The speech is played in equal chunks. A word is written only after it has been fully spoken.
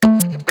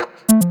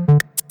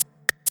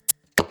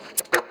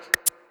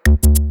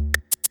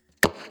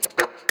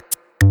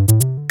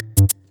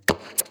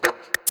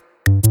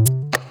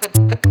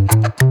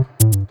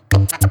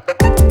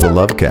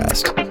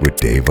Lovecast with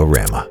Dave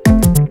Rama.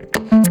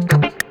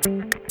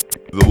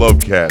 The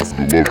Lovecast.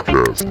 The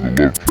Lovecast. The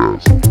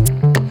Lovecast.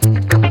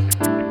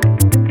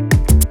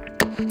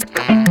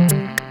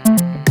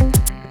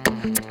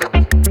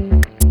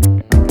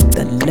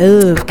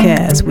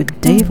 Lovecast with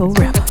Dave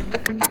Rama.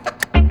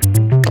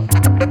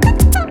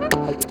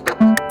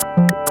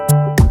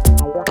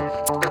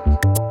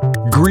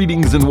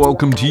 Greetings and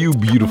welcome to you,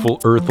 beautiful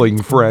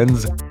Earthling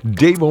friends.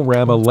 Dave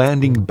Rama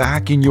landing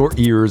back in your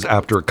ears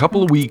after a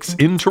couple of weeks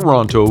in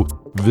Toronto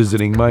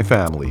visiting my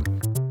family.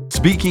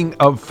 Speaking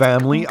of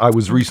family, I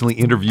was recently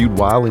interviewed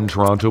while in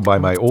Toronto by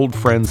my old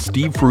friend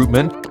Steve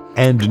Fruitman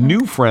and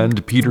new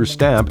friend Peter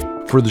Stamp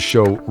for the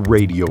show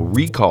Radio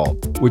Recall,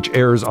 which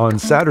airs on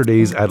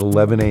Saturdays at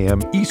 11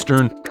 a.m.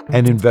 Eastern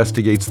and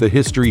investigates the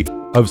history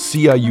of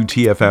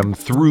CIUT-FM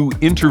through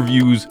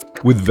interviews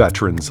with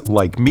veterans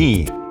like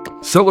me.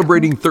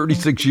 Celebrating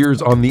 36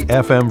 years on the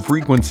FM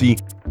frequency,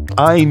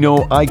 I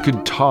know I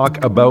could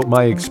talk about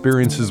my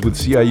experiences with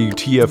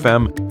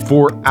CIUT-FM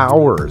for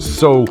hours,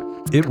 so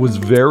it was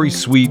very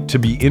sweet to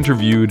be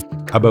interviewed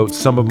about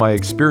some of my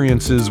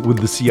experiences with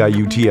the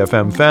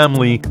CIUT-FM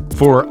family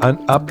for an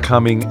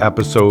upcoming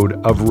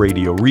episode of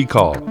Radio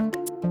Recall.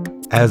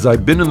 As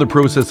I've been in the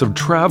process of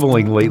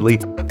traveling lately,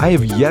 I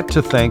have yet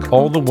to thank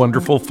all the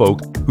wonderful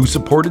folk who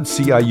supported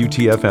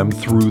CIUT-FM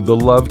through the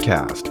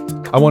Lovecast.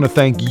 I want to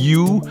thank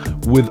you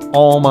with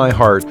all my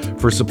heart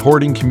for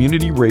supporting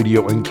community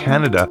radio in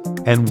Canada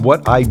and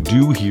what I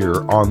do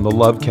here on the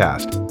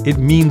Lovecast. It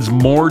means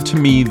more to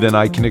me than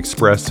I can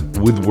express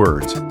with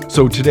words.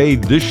 So today,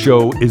 this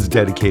show is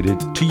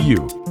dedicated to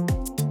you.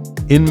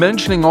 In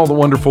mentioning all the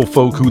wonderful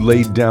folk who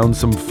laid down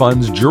some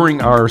funds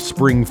during our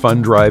spring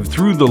fund drive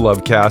through the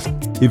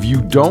Lovecast, if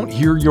you don't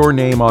hear your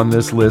name on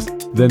this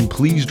list, then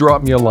please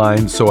drop me a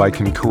line so I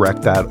can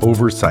correct that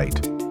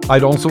oversight.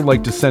 I'd also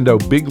like to send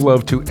out big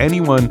love to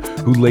anyone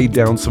who laid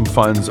down some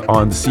funds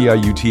on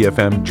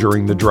CIUT-FM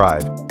during the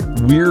drive.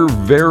 We're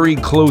very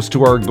close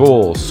to our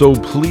goal, so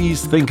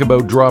please think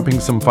about dropping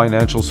some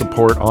financial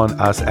support on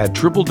us at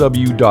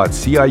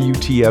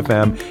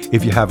www.ciutfm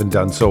if you haven't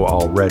done so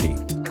already.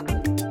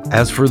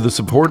 As for the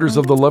supporters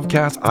of the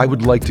Lovecast, I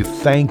would like to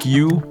thank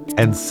you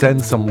and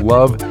send some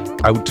love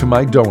out to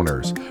my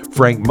donors: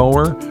 Frank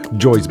Mower,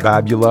 Joyce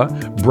Babula,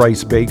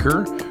 Bryce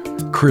Baker,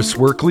 Chris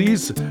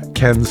Workleys,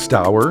 Ken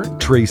Stour,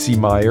 Tracy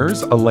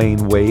Myers,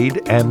 Elaine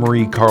Wade,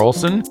 Anne-Marie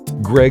Carlson,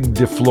 Greg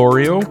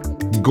DeFlorio,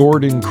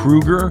 Gordon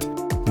Kruger,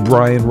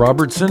 Brian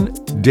Robertson,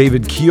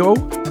 David Keogh,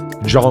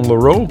 John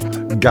Leroux,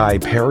 Guy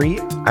Perry,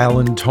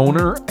 Alan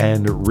Toner,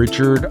 and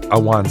Richard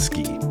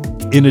Awanski,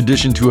 in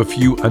addition to a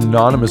few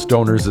anonymous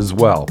donors as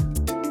well.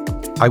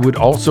 I would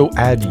also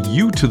add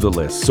you to the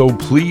list, so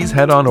please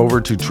head on over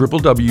to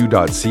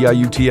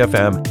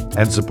www.ciutfm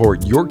and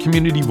support your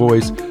community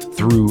voice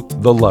through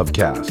the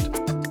Lovecast.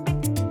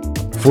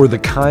 For the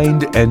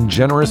kind and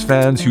generous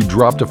fans who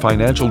dropped a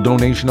financial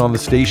donation on the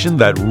station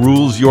that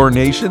rules your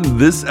nation,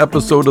 this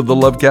episode of the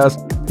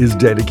Lovecast is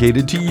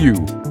dedicated to you,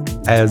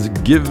 as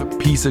Give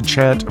Peace a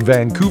Chant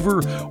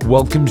Vancouver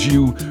welcomes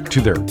you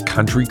to their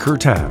country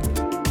curtain.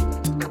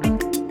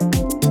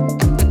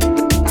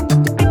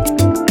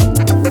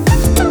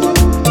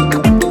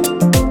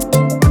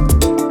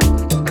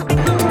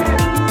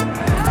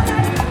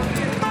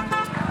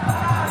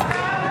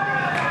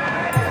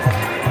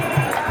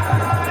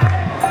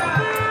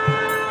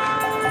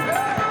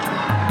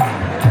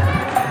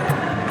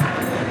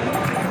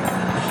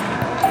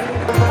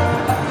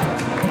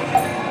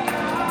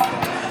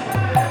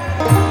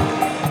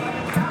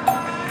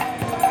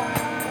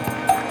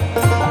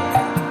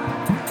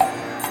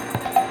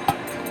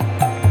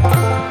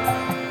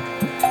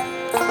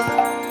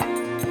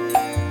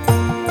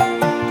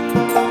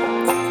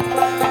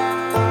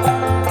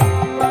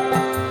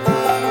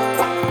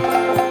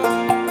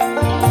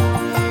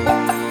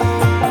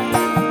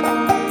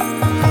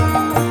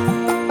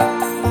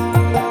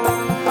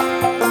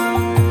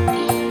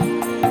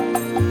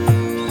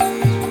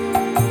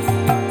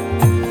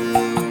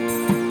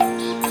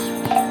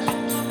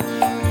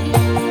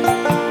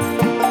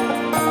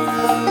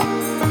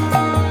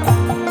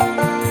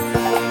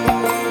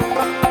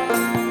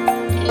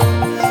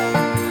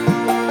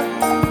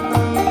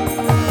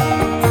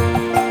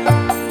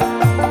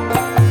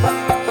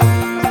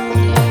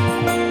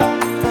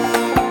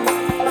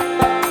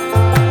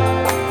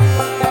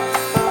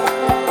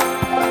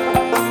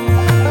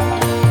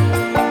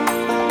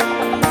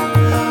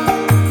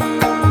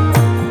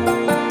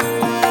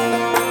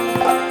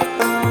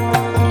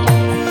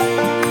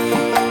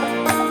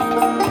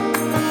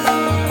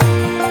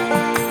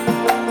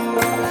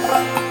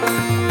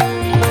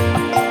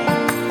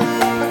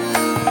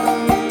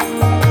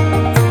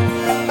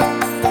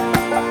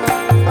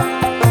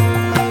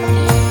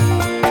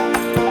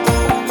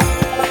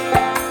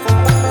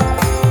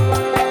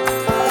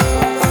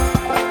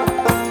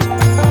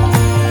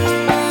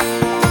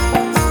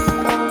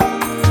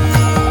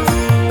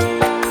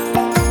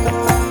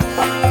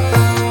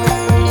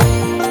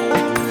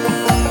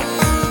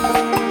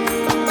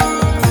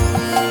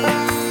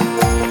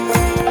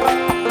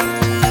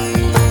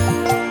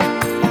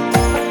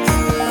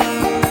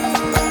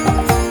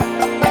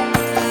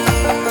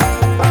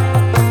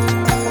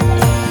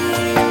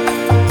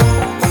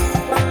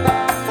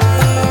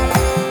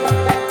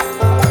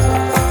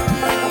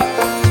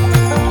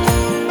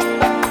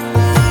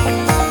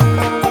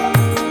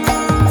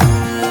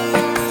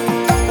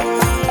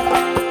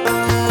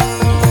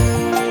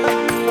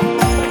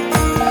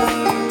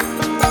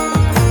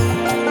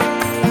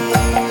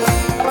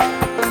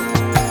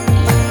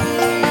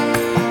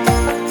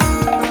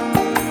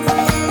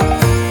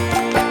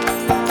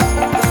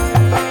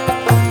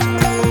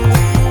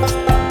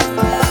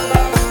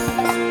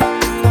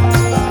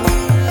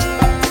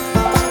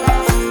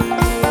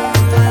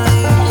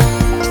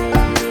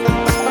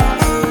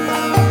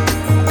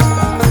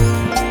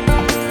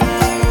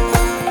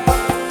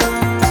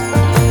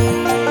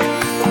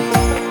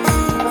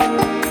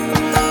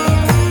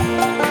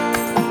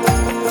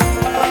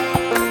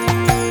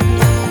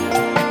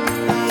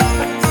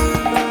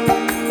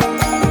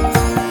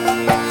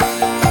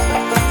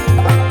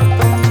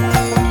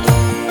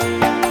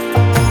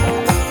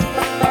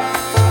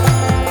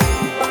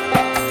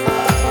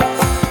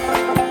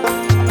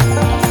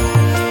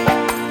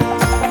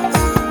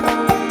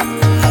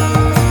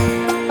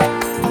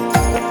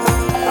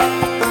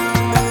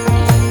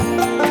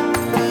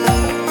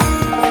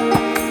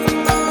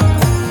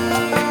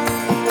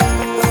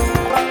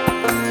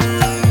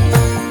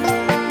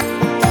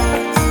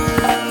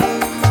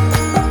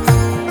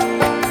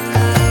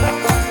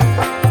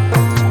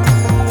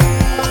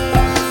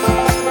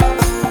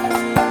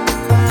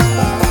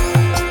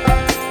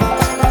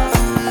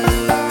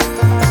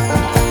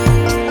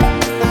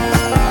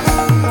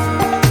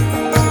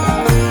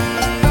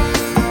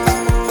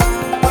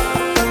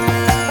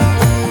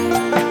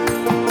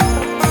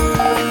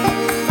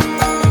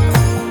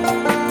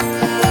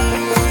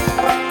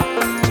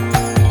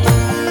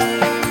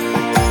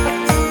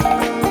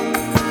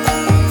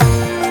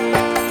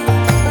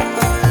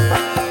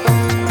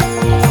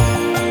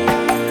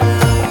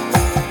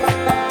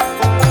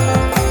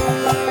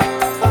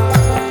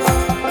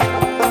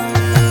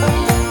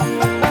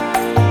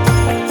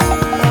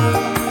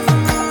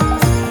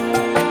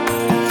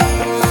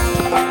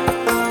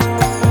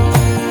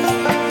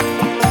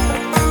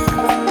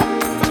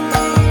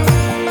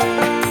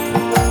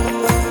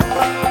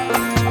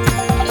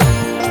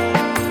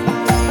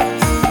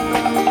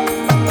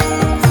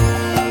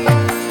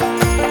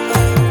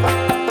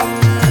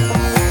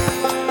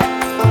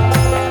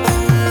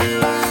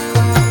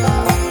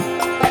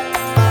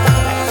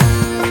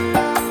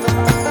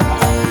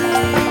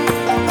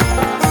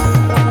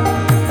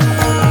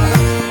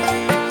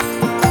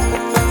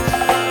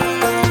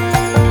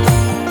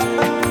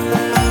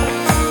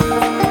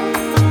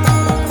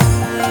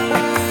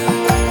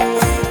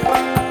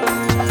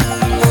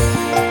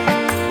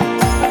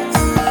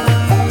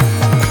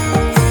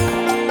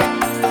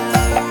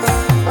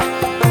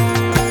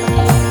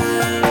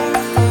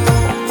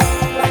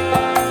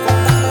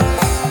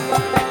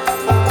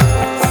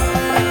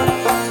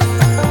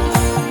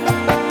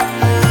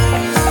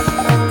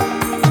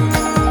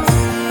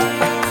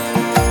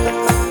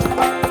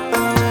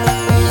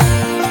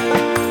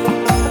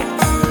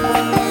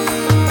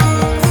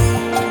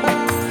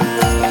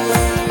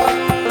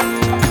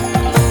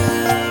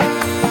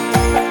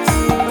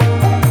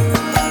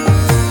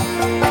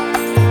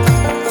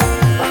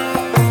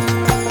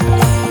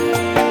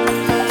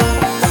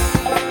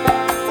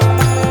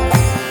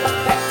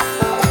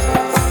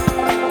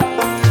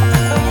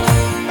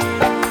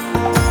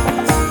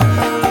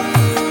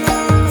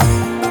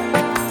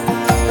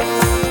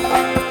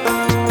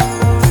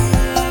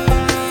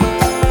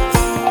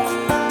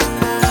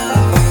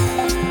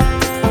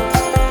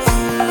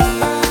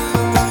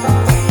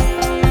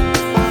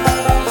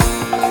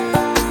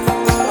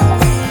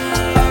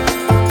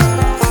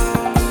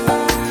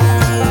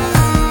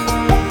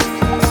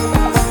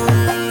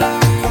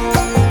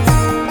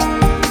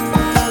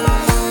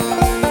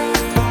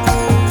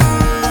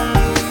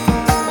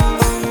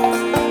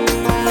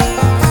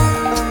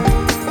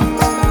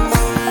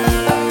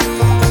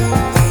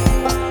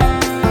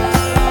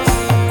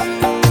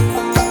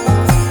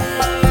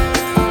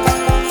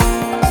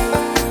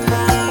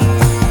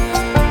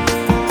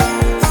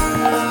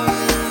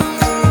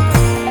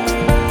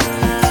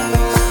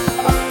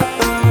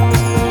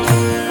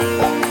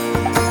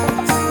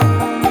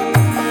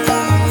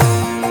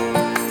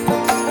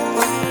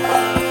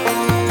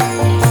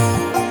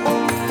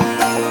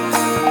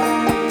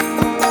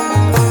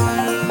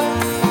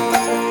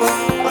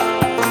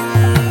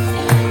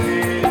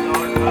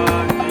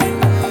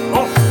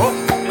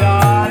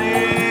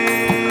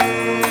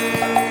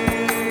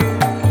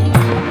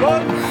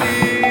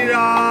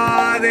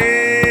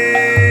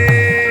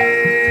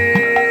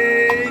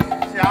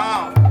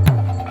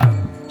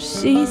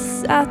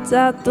 sat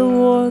at the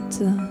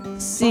water,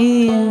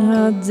 seeing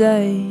her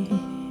day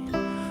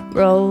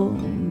roll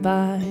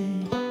by.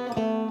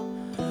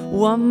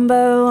 One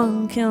by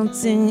one,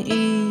 counting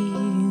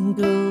eagles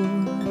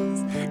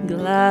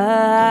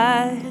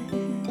glide.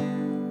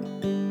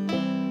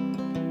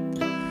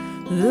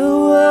 The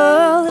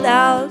world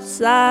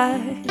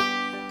outside,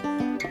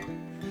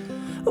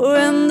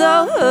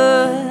 window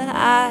her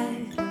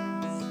eyes,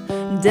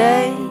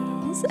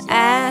 days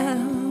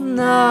and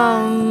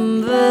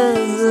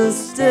numbers, the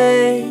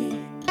states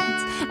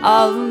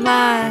of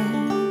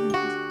mind.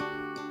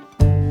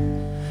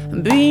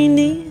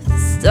 Beneath the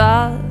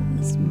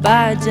stars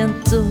by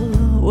gentle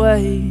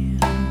waves,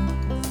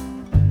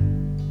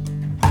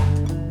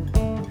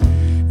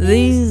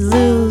 these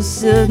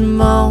lucid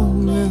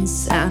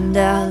moments and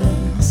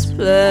Alice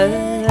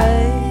play.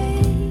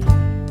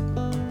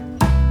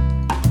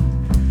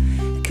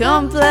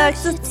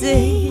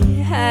 Complexity,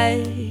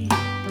 hey,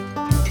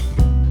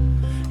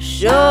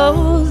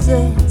 shows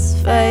its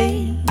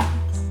face.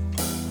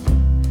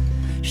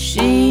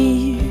 She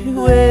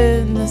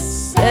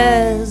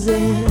witnesses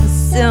its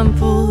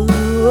simple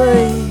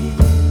ways.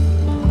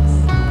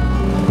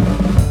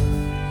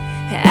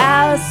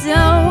 Alice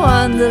in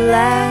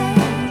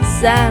Wonderland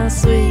sang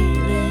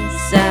sweetly,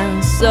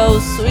 sang so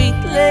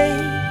sweetly.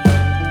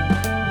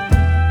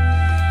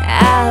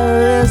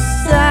 Alice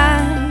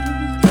sang,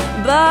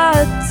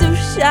 but too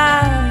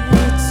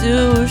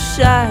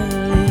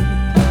shyly.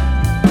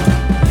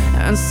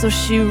 And so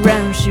she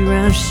ran. She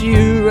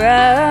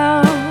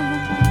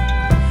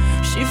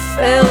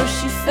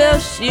fell,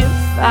 she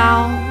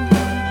found.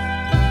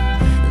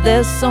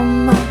 There's so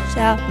much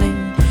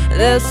happening,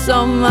 there's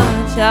so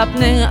much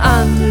happening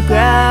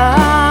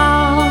underground.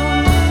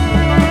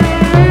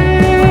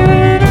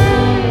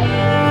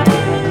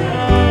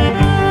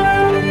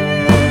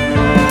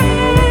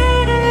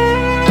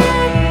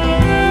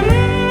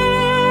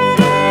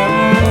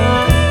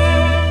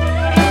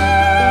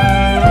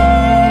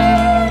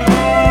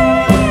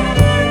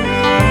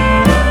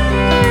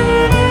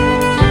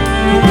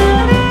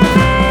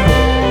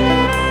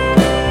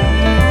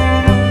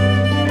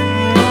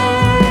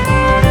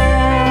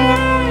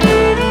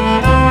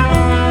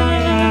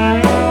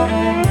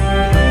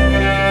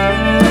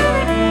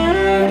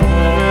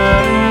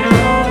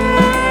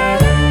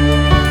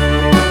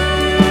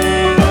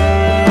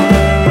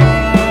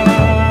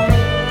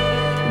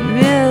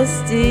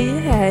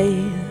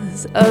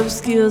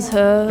 Obscures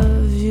her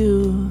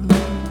view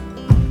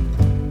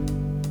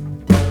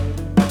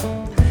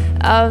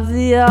of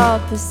the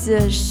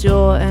opposite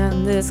shore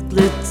and this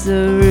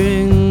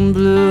glittering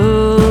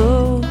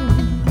blue.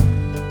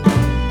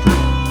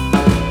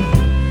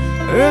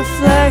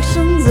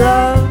 Reflections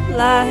of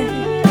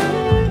light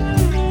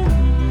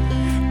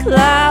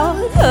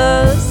cloud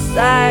her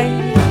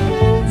sight.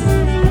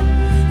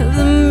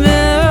 The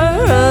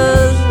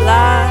mirror's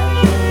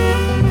light,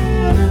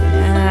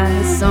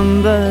 and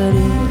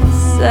somebody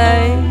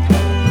say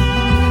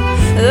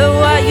that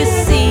what you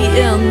see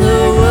in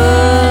the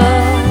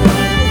world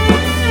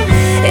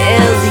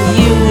is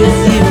you, is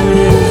you,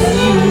 is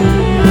you.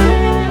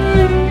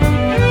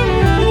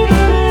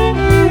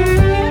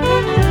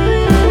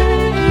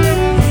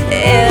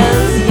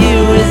 Is you,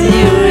 is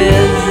you,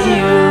 is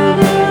you.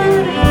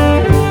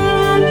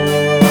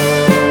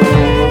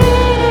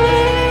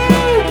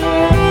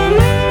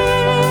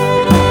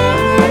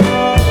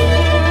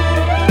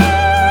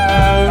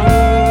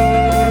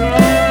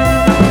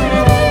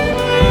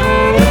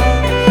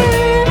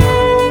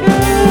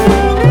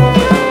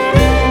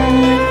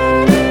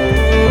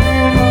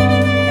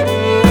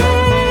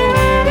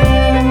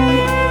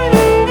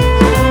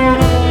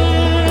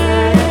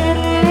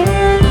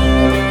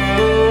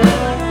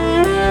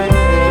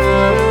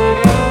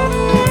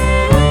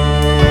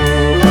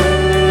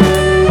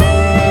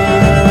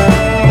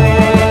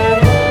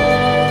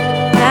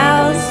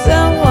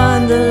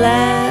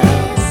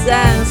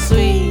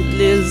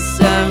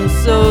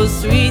 So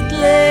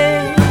sweetly,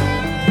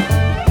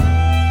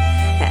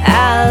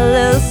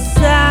 Alice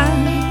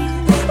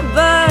sang,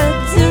 but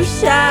too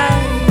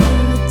shyly.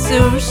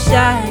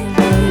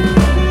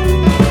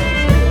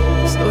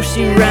 So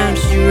she ran.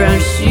 She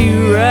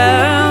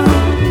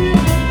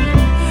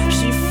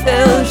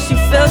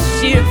fell,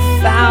 she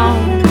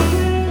found.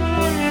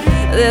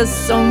 There's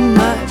so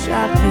much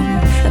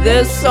happening,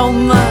 there's so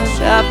much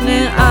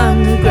happening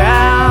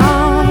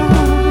underground.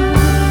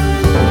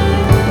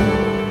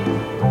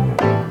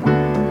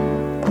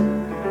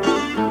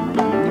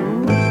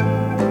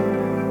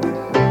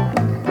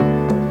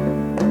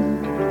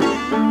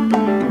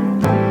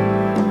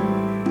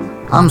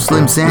 I'm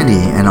Slim Sandy,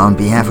 and on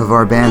behalf of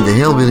our band, the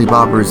Hillbilly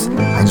Boppers,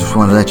 I just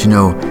want to let you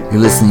know you're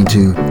listening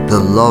to the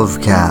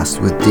Lovecast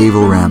with Dave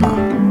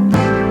Rama.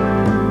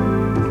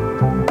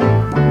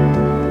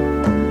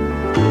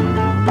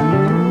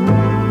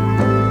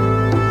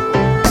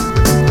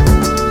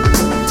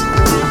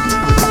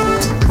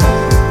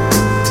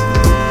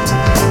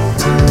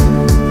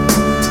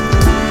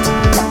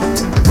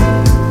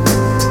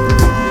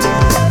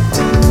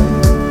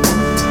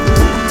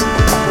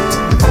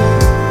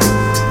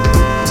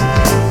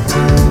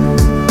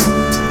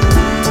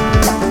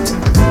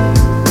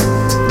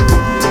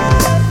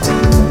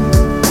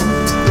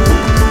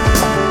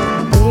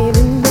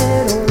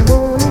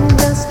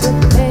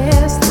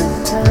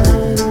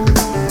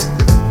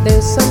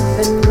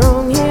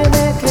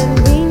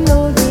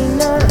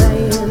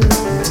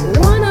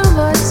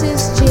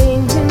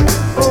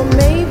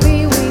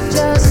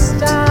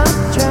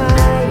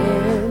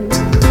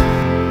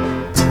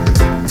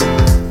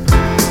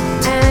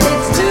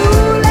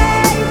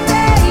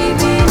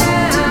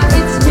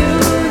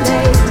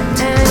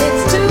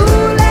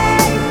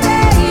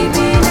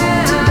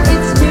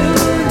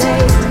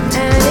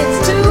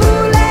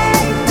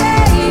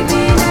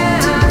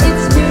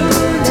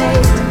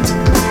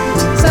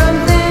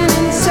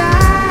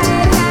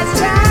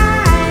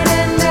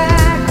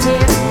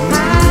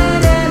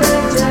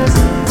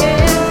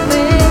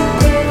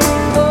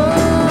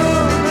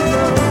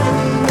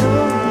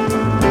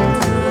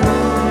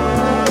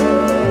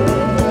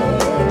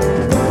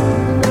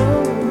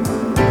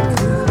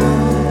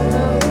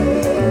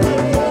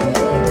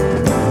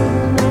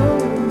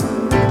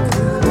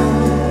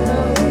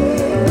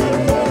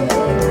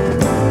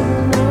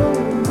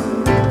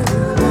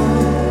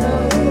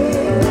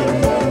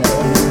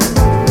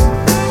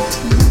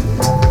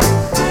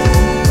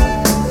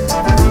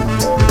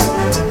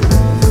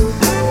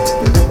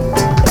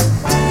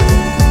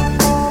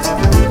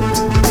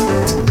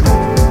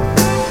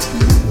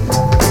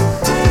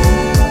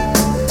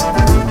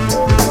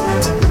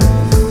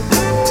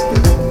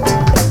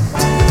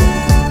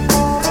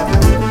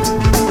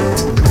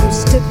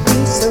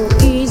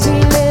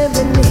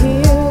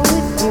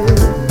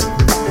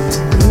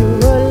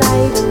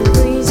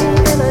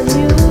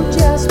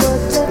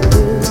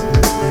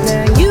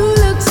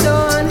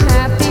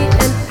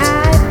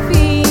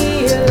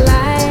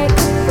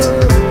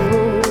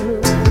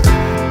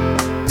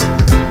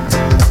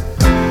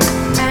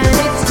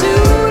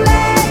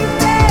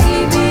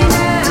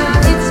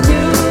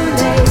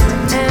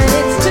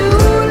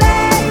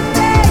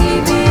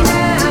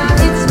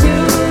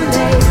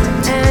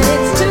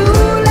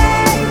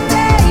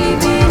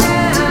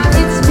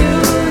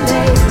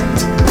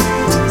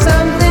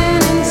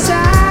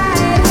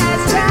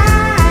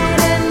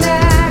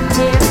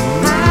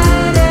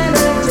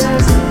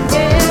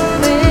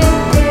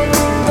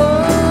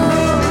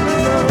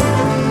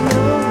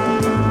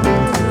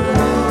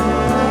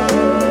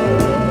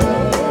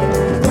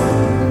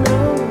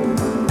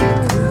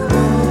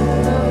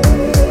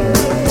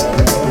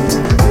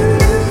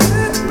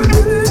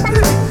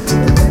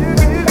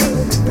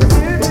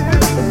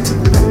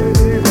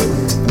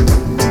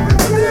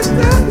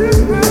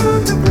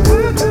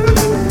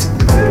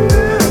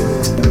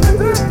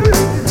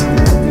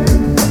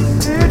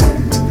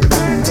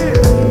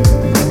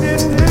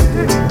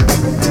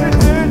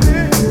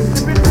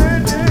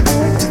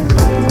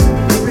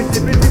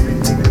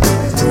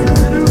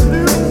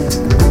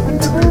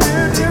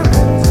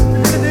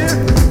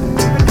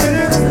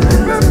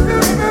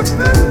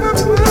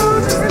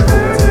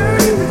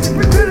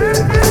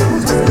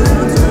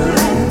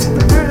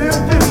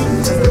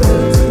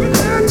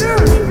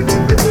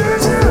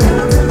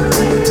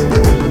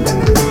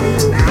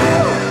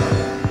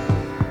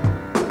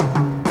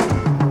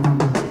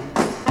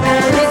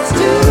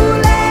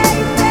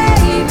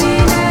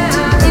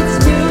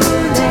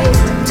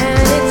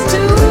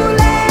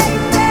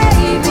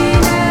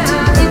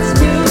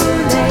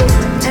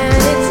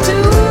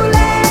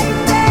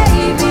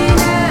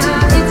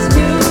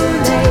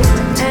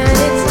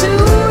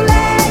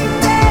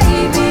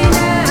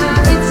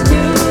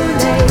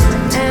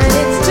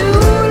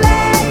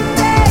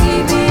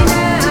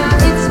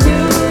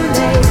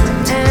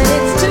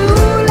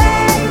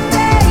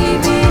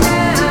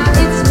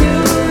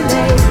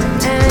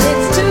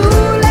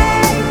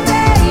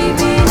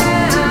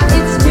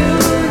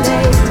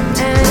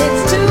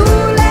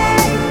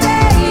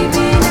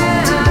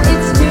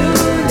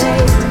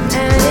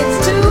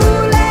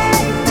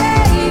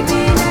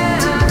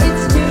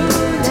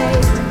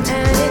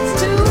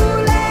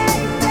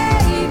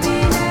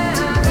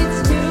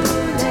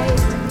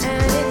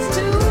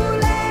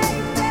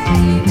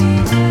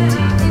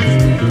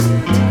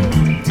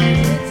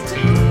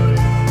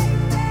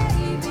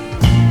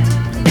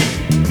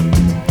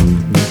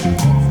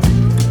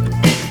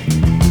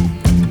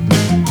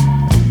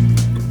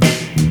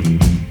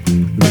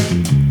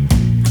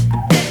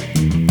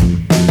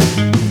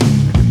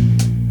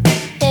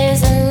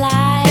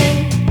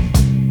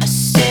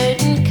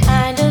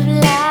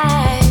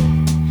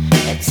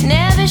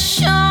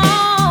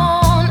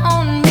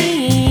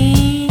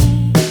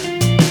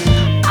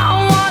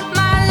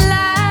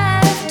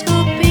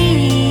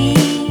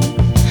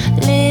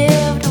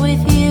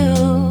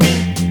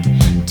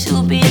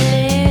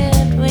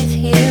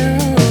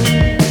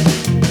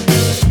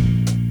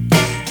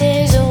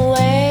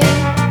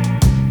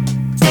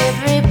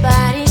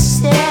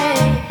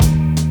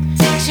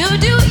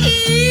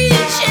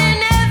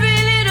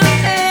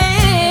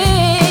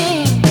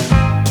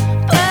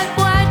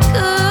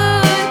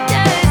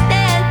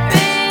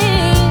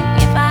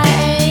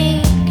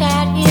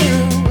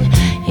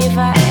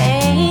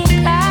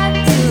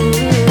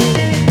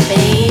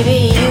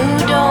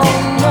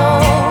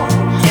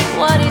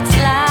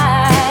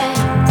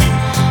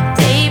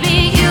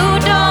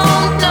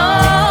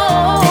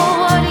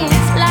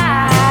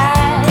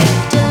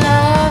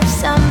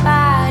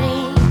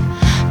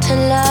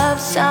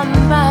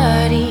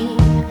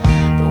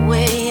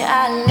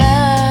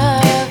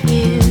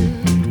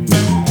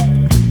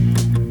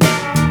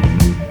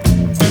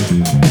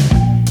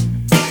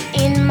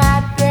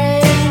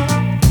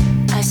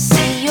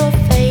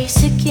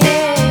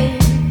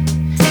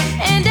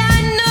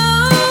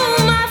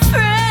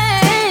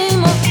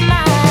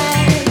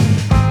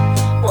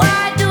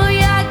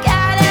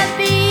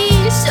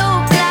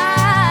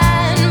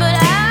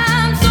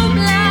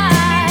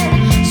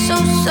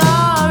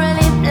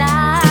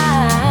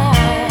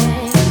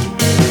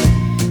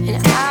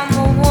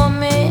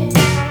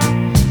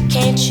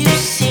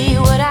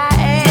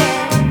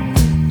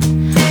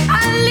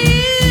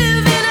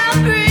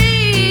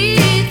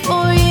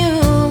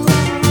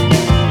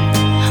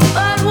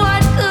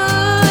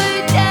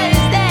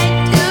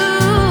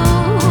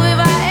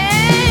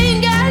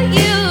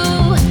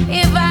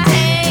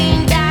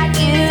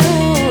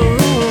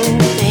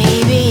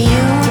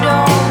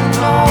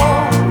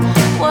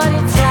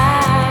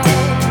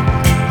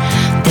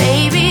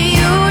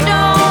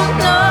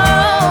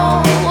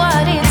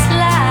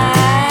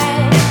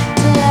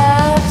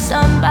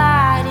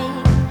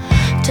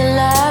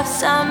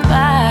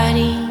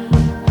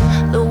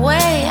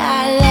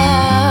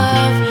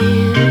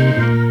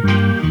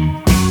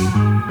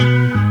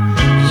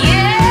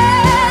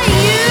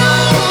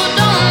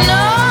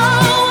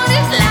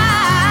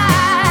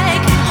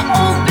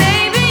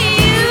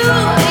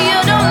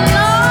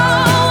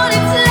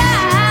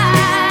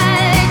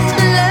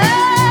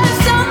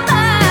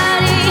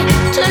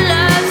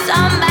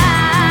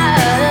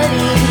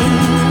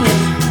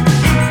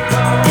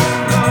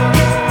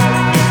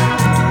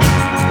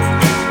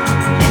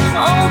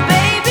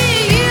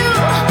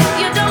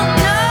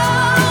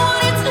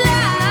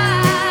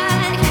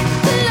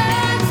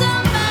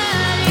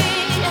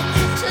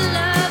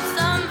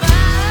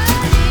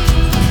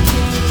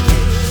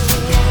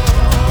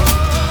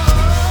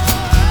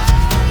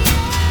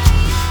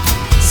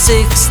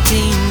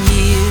 16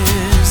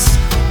 years,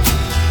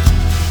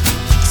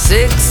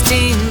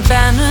 16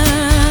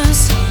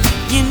 banners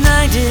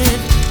united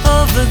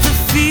over the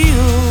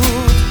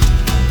field,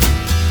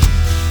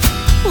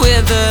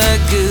 where the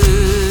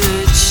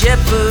good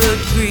shepherd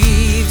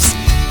grieves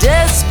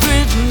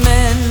desperate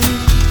men,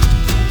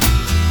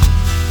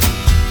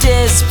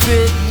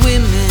 desperate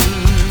women,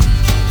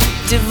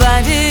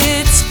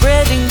 divided,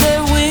 spreading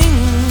their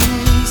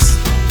wings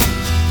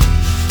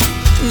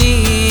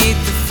 'neath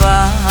the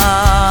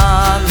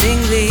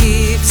falling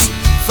leaves,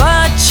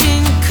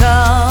 fetching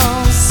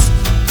calls.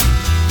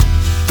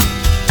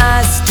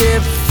 I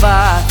step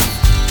far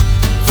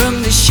from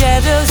the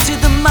shadows to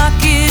the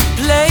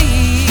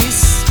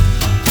marketplace.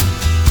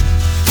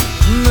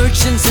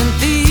 Merchants and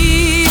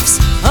thieves,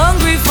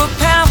 hungry for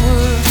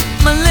power,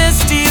 my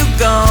list still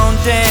gone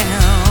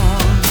down.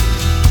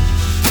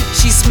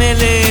 She's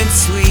smelling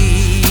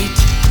sweet,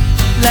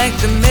 like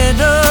the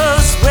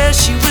meadows where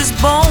she was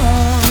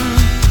born.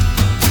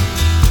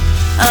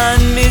 On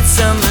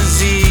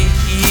Midsummer's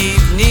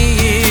Eve,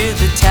 near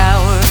the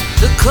tower,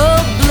 the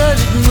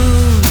cold-blooded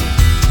moon,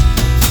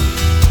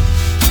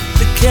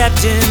 the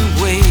captain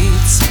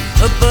waits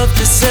above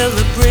the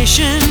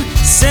celebration,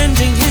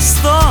 sending his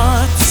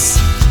thoughts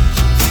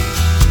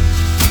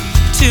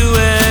to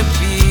a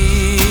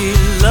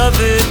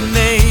beloved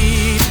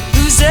maid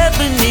whose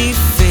ebony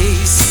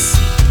face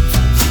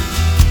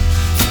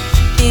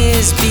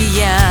is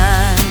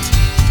beyond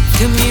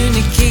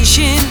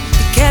communication.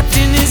 The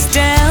captain is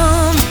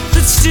down,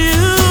 but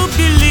still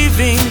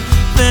believing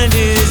that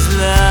his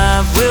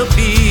love will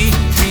be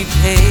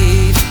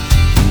repaid.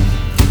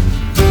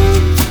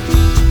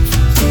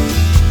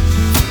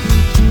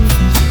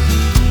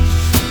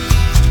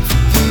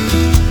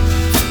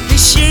 They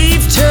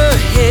shaved her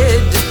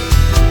head.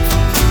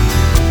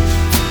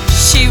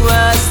 She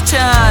was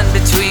torn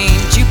between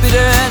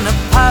Jupiter and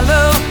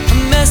Apollo. A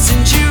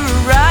messenger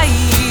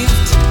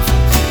arrived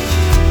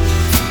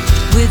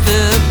with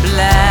a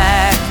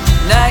black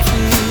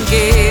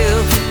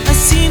nightingale. I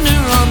seen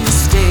her on the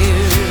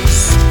stairs,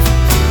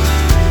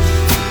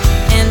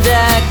 and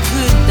I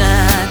could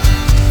not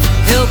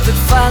help but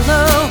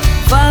follow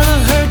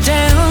her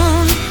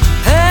down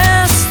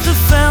past the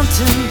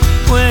fountain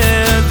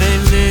where they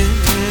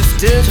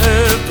lifted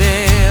her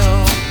veil.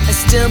 I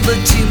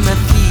stumbled to my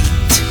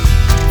feet.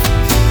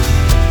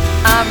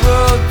 I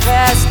rode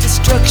past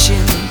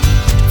destruction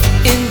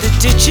in the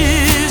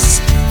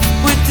ditches,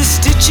 with the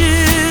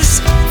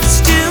stitches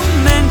still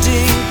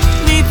mending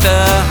neath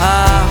the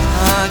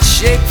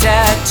heart-shaped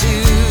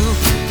tattoo.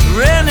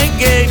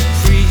 Renegade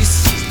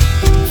priest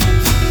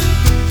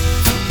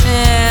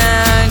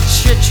and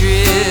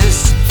treacherous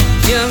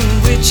young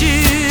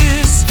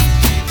witches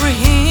were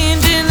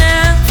handing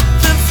out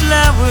the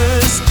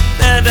flowers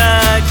that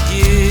I'd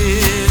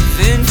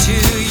given to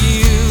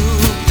you.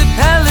 The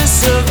palace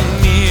of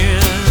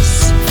mirrors,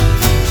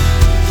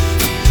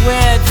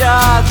 where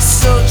dark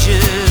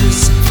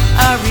soldiers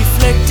are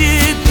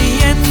reflected, the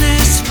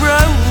endless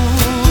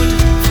road,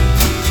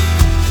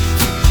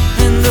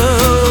 and the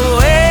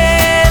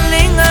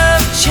wailing of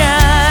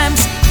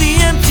chimes, the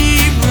empty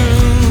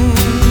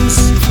rooms,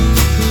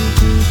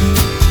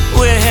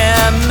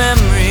 where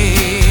memory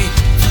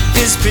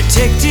is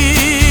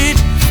protected,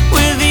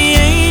 where the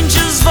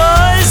angels'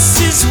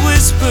 voices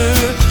whisper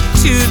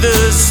to the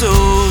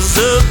souls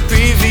of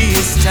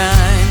previous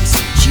times.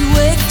 She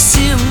wakes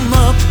him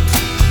up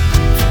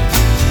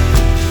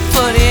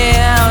 40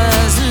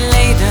 hours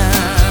later.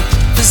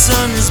 The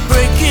sun is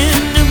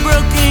breaking in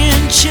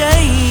broken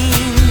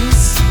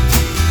chains.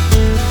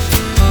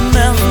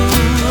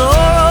 Mountain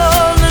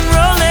laurel and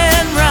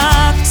rolling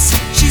rocks.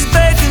 She's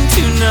begging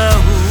to know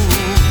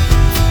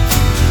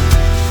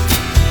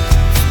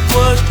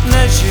what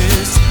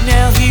measures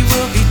now he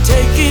will be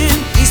taking.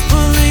 He's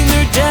pulling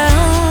her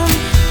down,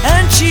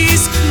 and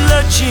she's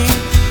clutching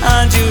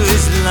onto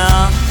his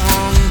long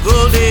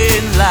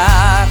golden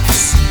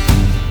locks.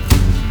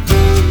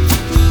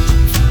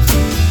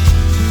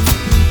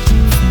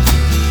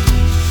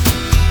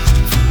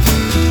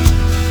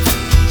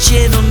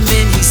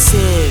 Gentlemen, he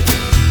said,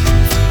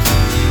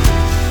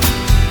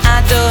 I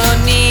don't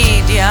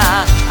need your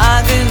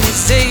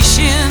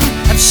organization.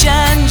 I've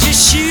shined your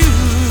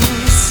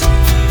shoes,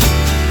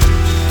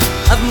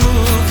 I've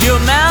moved your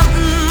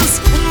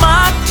mountains and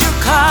marked your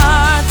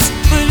cards,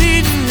 but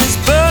Eden is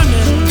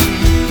burning.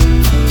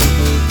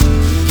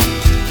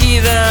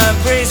 Either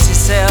brace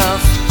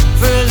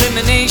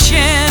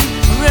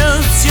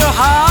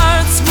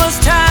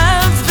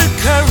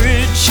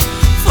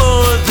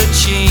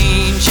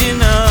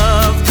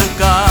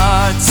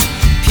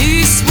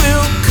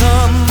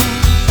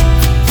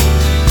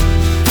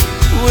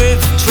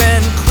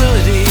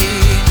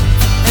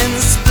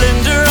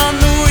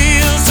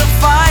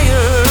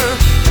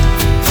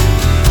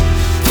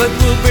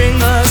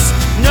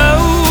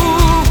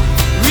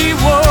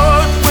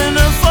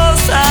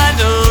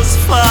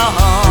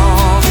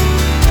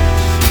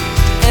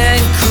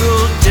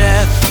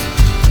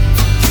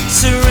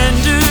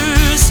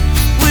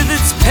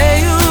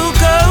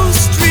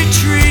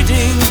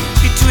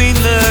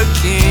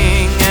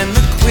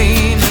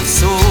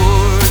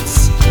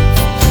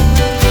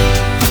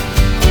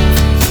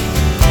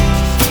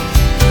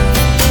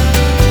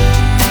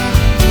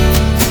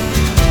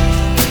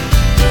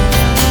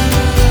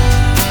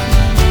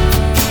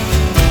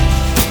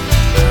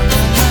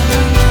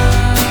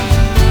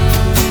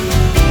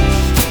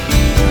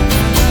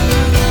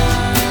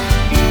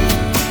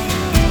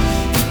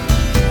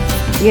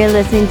You're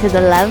listening to the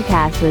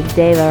Lovecast with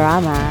Dave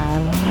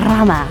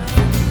Rama.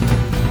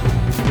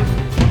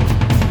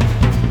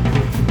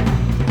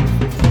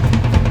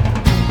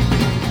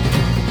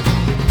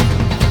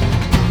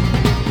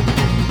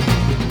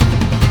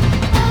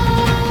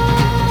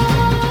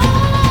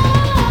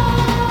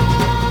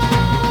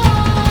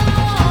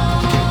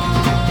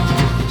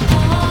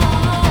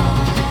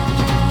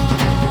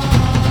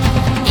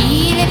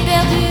 Il est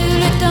perdu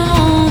le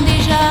temps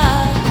déjà,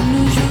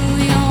 nous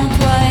jouions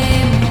toi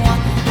et moi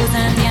aux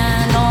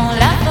Indiens dans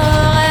la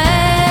forêt.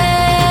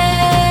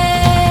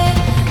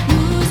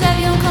 Nous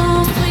avions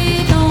construit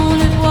dans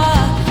le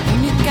bois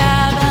une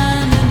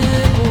cabane de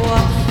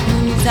bois,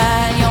 nous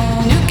allions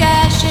nous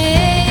cacher.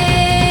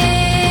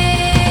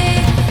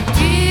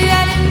 Tu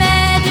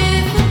allumais du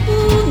feu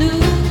pour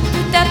nous,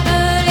 tu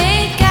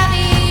t'appelais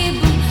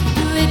caribou,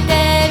 tu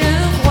étais le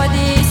roi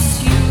des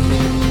cieux.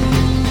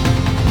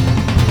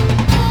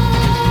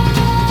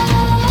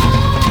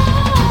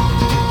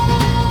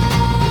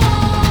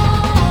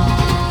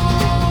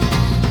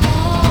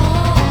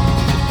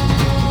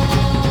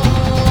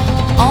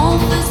 On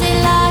faisait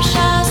la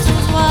chasse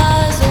aux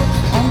oiseaux,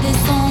 on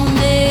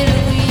descendait le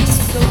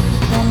ruisseau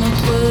dans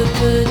notre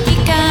petit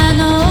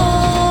canot.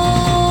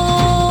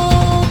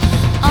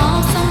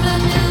 Ensemble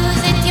nous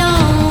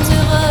étions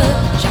heureux,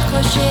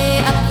 j'accrochais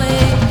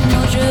après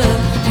nos jeux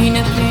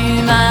une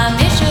plume à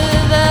mes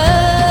cheveux.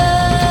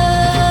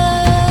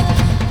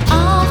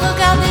 On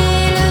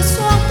regardait le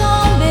soir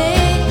tomber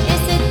et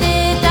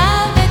c'était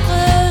avec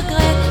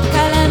regret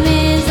qu'à la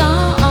maison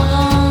on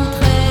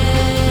rentrait.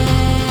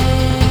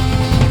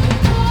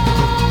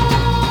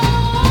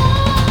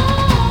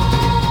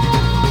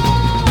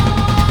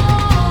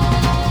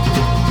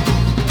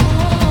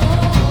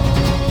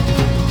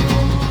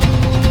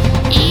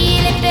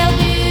 Il est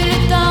perdu le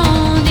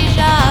temps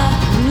déjà,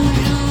 nous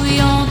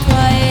jouions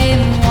toi et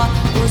moi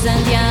aux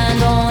Indiens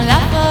dans la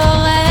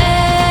forêt.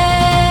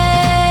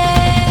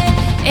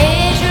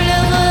 Et je le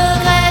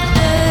regrette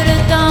le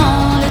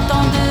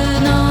temps de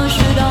nos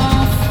jeux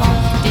d'enfants,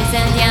 des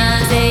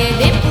Indiens et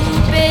des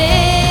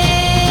poupées.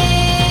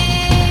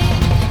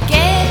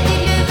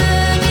 Qu'est-il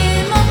devenu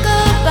mon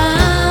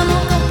copain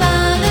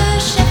le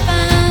chef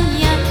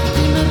indien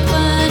qui me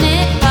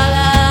prenait par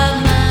la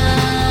main.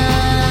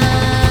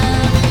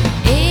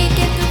 Et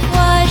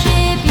quelquefois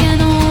j'ai bien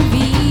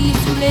envie,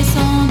 sous les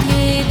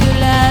sentiers de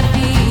la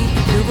vie,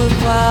 de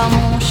revoir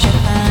mon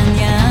chef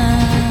indien.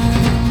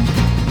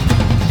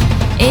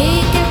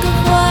 Et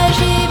quelquefois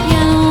j'ai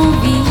bien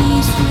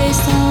envie, sous les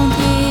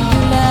sentiers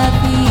de la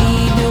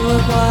vie, de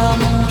revoir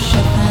mon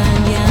chef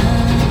indien.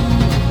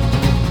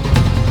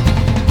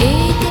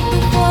 Et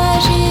quelquefois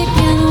j'ai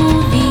bien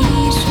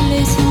envie, sous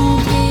les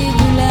sentiers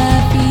de la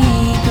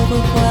vie, de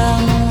revoir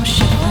mon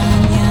chef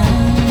indien.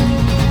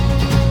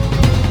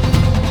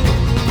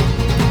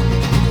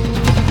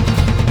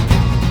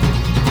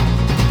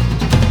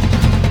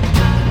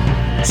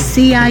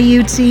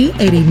 CIUT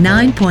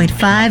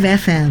 89.5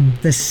 FM,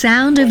 the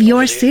sound of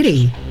your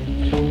city.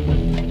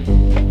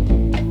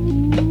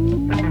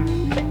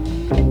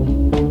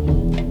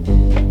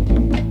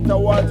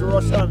 Towards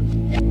Russian.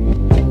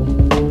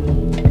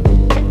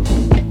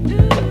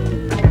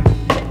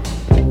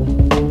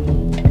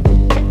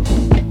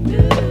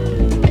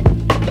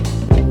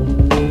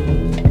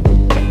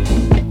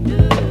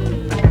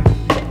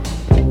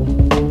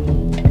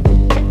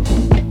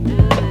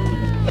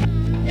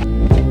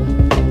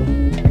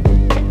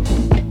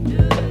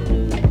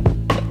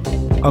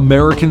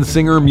 American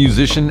singer,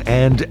 musician,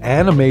 and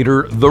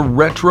animator, the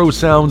retro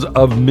sounds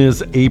of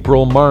Miss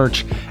April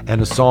March,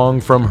 and a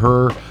song from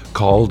her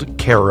called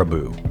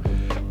Caribou.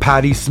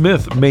 Patti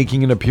Smith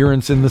making an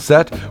appearance in the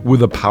set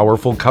with a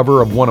powerful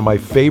cover of one of my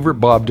favorite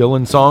Bob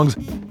Dylan songs,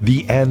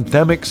 the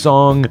anthemic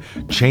song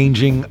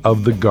Changing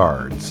of the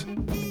Guards.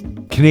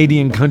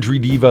 Canadian country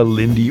diva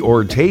Lindy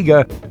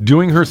Ortega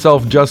doing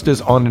herself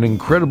justice on an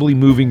incredibly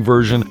moving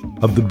version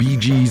of the Bee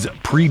Gees'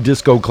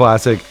 pre-disco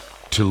classic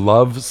To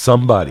Love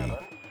Somebody.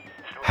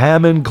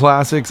 Hammond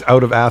Classics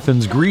out of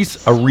Athens, Greece,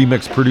 a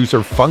remix producer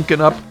funkin'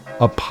 up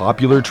a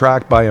popular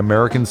track by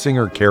American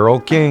singer Carole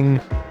King,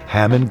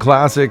 Hammond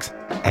Classics,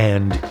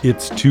 and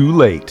It's Too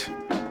Late.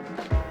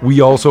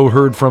 We also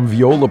heard from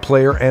viola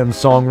player and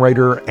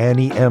songwriter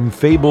Annie M.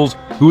 Fables,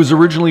 who is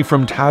originally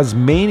from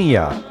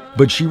Tasmania,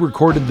 but she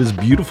recorded this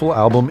beautiful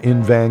album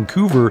in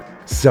Vancouver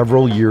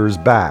several years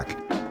back.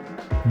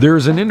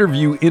 There's an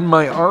interview in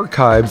my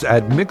archives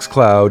at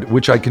Mixcloud,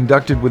 which I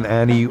conducted with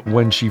Annie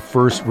when she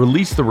first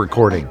released the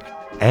recording.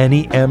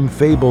 Annie M.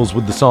 Fables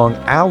with the song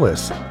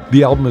Alice.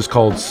 The album is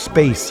called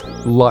Space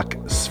Luck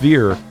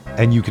Sphere,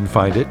 and you can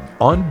find it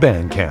on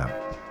Bandcamp.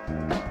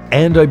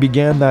 And I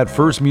began that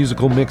first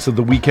musical mix of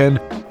the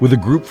weekend with a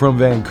group from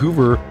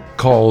Vancouver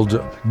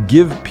called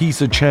Give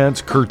Peace a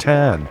Chance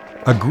Kirtan,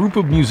 a group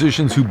of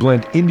musicians who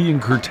blend Indian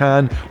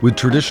kirtan with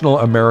traditional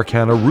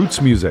Americana roots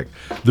music.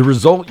 The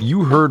result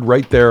you heard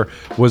right there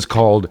was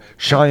called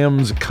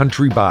Shyam's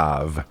Country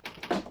Bav.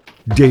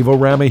 Dave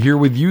Rama here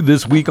with you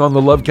this week on the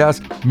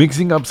Lovecast,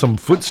 mixing up some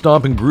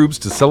foot-stomping grooves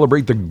to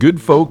celebrate the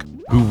good folk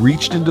who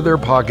reached into their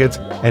pockets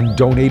and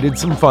donated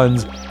some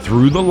funds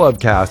through the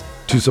Lovecast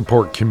to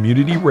support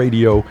community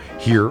radio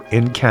here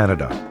in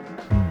Canada.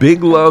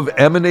 Big love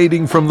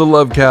emanating from the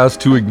Lovecast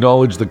to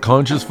acknowledge the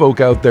conscious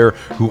folk out there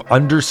who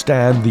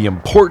understand the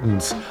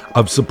importance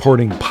of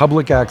supporting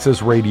public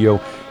access radio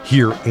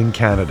here in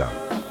Canada.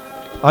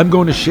 I'm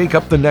going to shake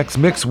up the next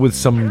mix with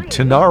some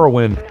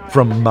Tinariwen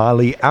from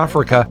Mali,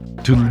 Africa,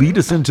 to lead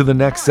us into the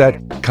next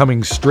set,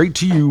 coming straight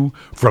to you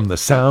from the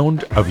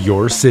sound of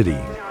your city.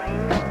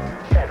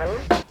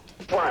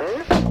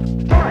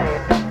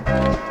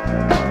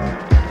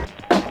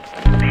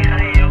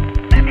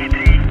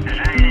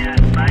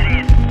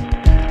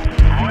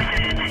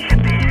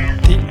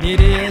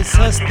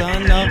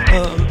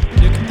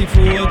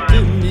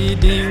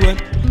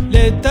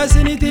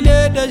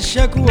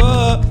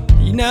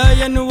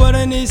 عنايا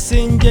ورني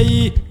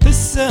سنجي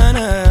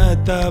تسانا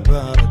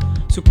تبارد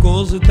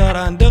سكوز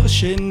تران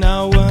دغش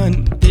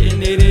النوان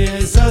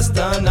تينيري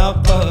ساستانا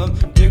قام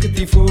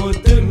يكتي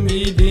فوت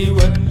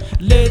ميديوان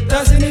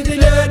لتاسني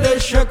دلال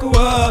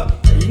الشكوى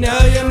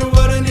عنايا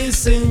ورني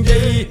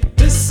سنجي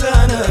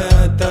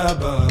تسانا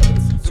تبارد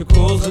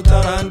سكوز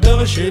تران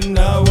دغش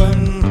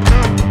النوان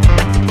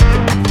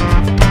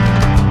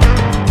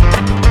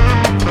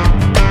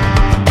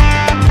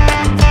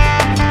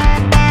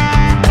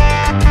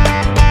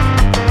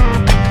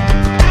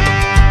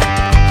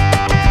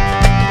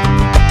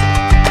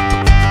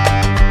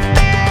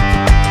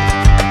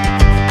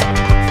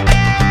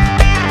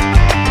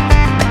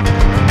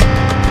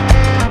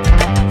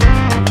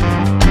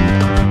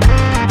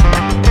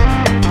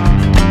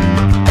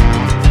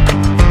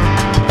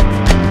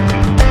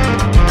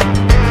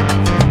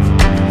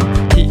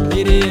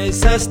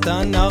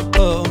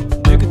استنقم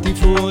نكتي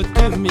فوت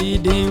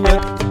ميدي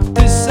وقت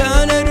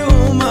تسانا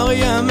روم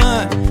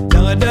غيامان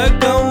لغدك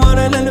دور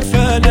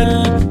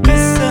للفلل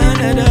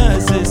تسانا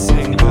ناس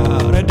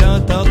السنغار دا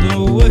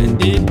تضو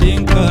اندي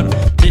دينكر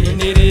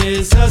تيني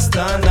ريس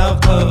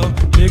استنقم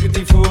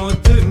نكتي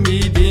فوت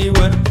ميدي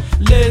وقت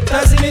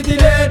لتسند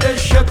لدى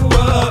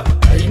الشكوى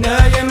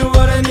عينايا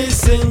ورني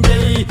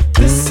السنجي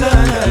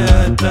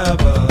تسانا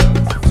تبا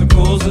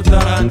سكوز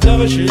تران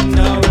تغشي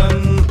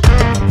النوان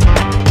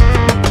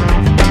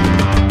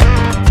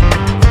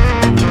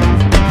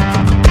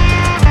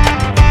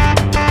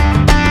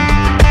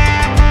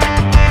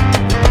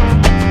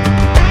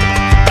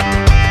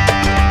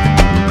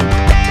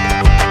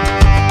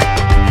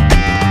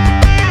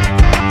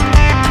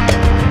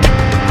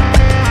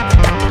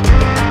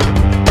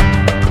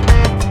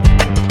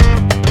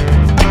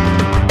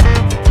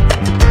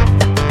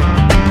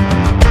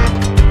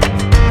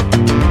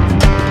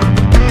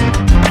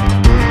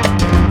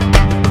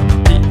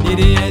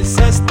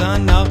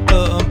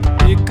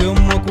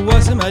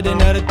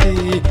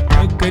مدنرتي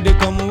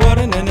أكدكم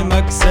ورنن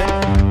مكسر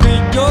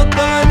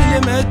بجوطان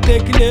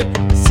لمتكلب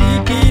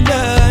سيكي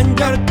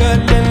لانجر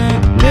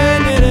كلل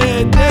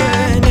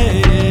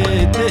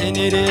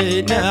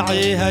تنري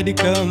ناعي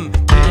هدكم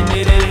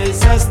تنري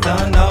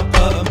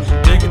ساستانقم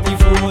تكتي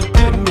فوت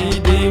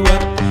ميدي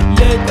ور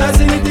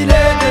لتسند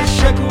لدى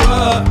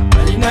الشكوى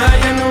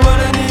عنايا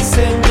ورني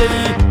سنجي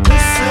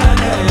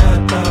السنة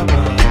يا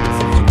طبع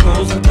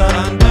كوز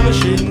تران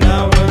دغشي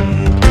الناون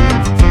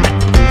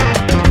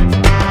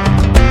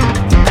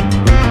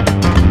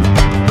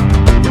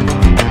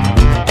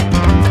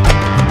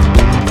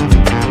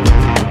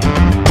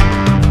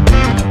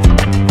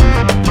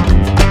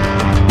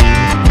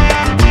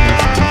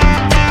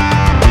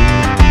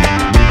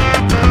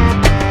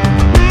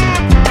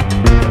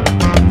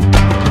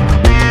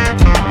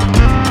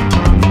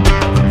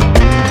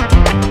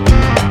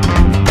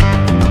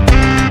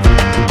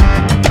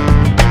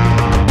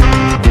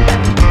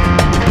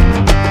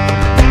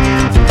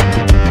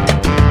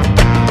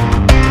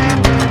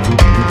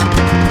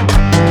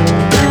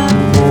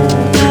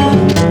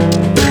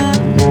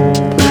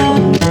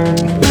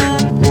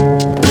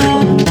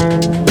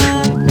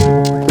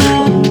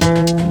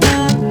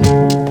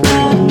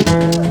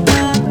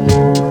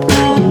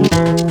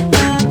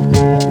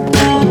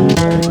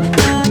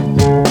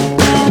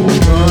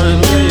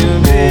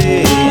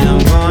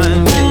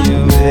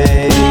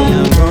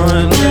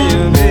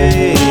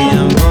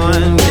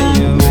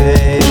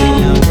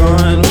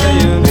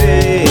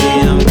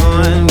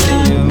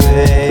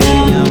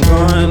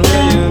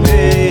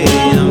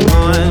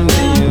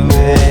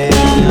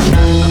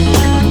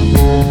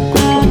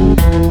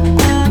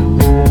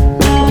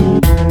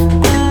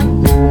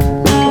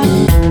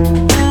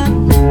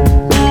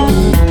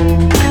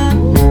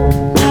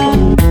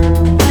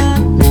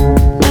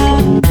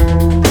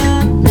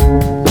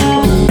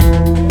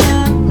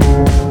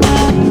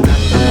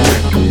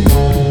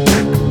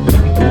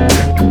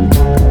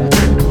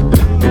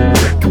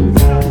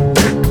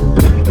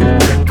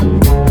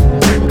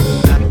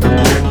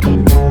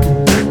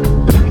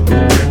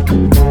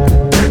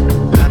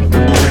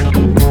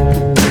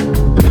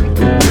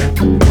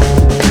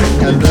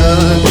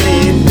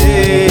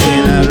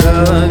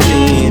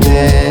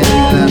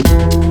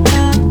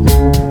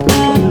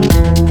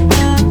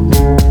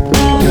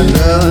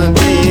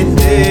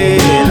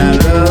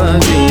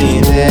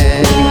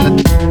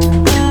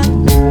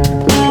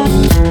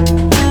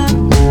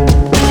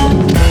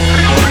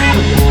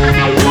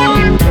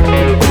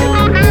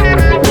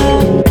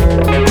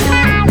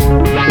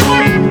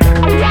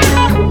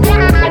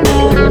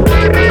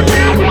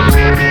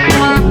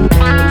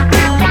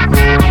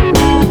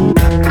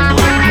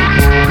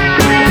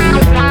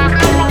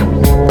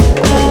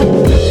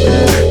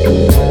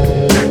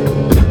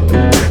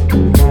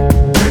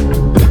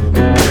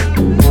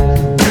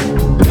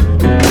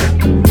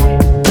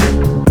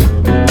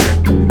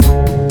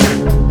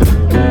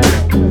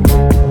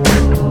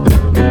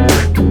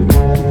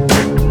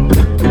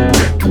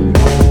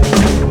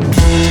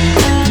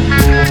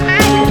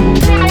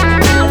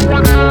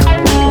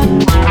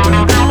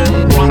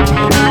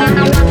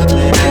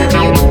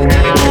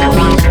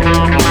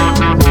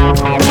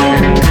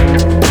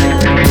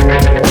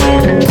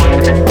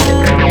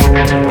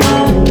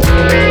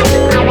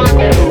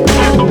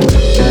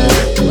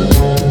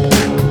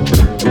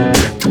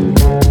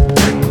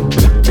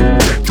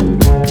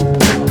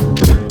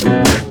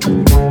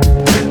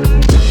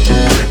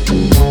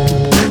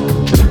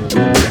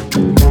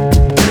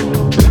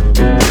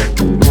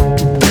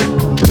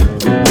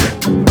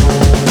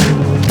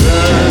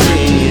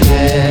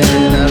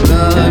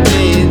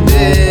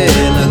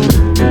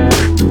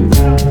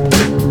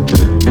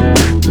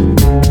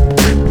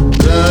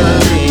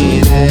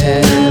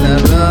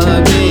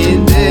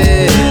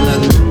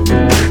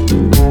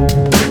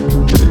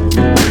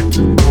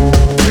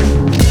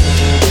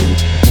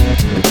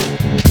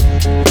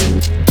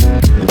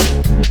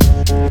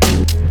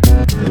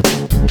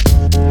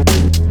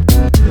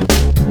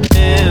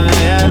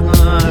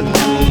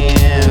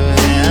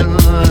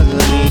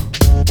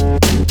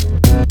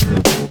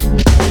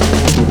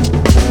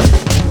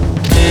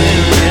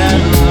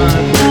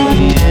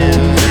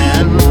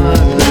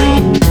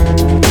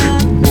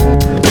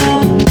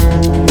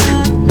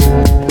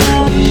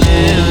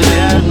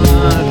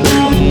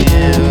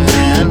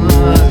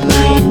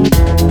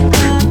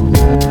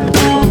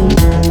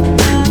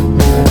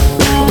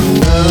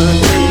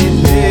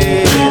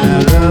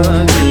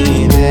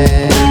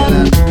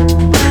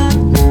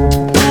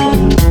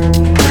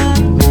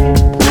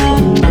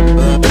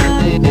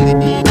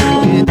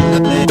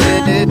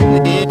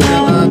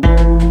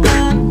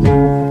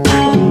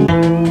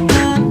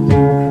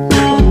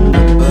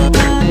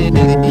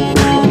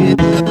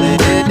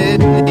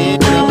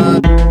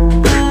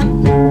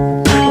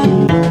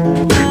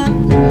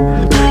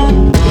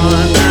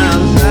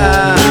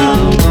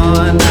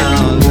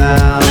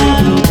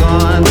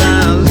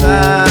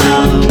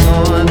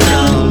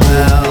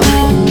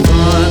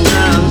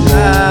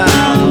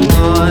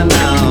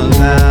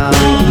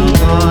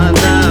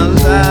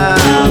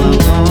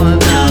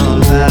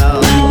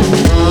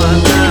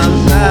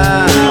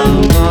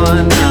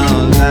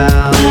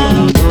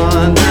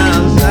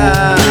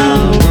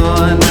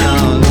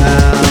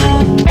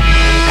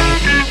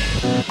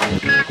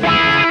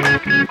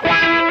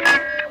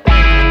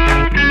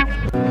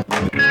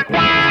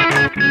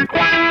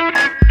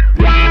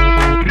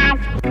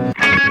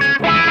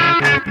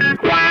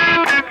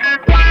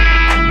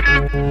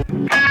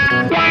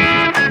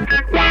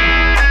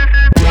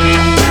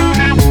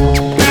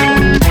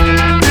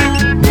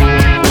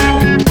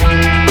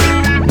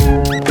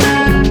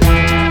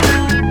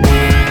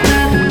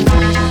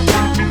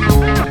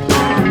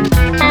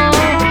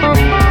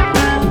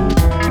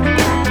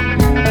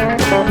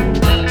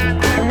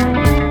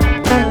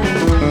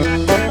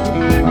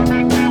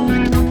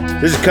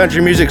This is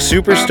country music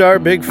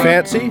superstar Big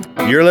Fancy.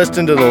 You're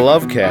listening to the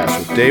Lovecast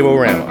with Dave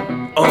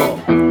Rama. Oh.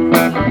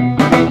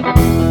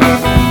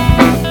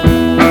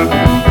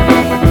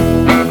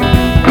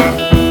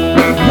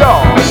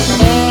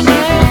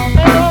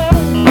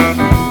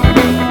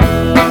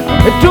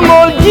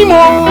 Tungol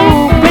jimo,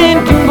 pin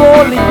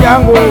tungol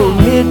jango,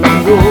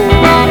 mitungo.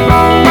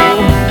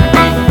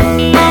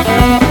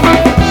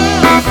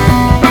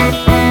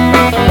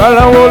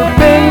 Kalawol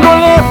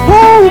pengole,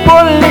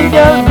 bol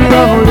jal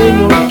birangole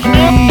no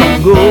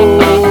kigo.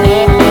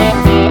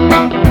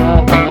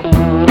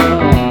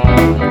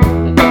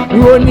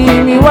 Yoni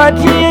mi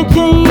wati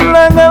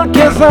chilangal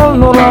kesal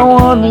no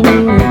rawanu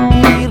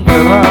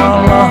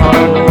irala.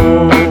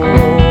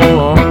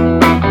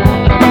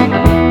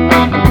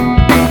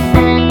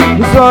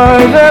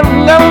 Soy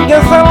del que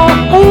son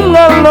un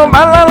alma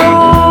malalo.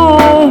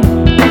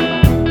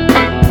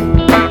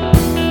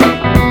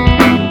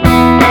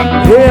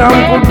 Hey, I'm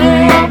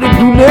going to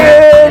do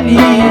lady.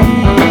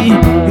 You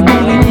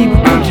going to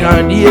put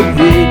on the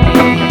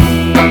baby.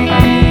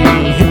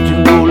 Hit the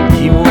gold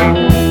kimo.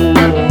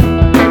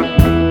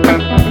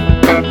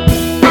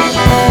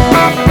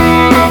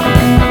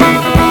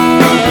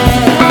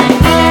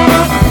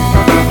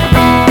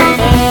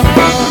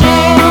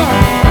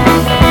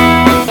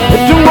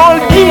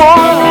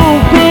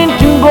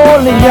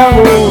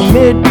 Yango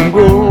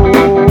metungo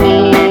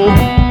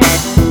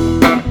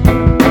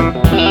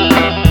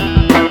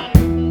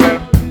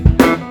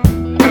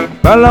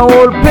Bala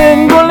ol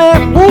pengole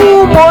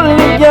umol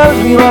jal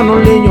virano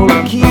leño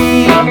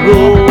kigo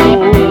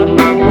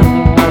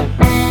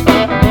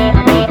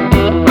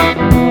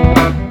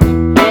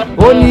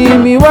Oni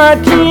mi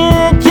wati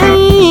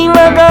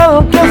chila gal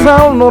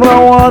kesal no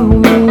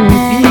rawanu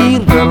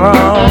pirra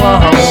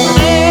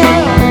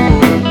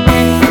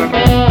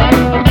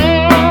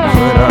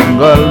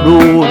Galdu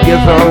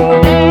kesal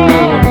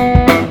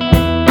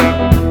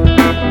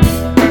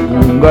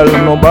Unggal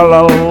no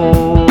balal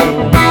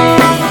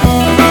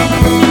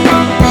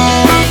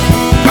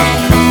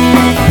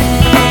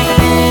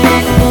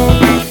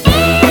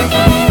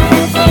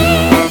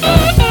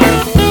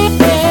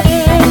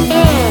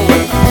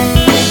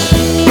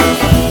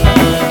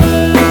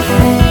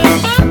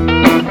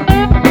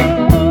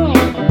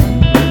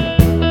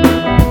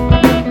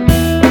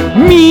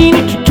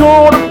Mini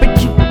tutor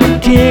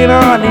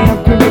Tirani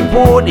kune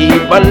podi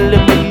balle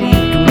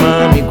malitu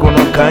mami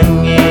kono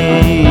kanye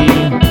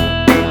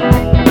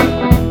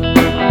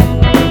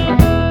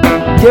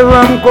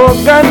Jevam ko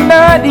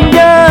ganda di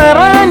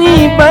jarani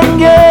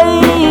bangay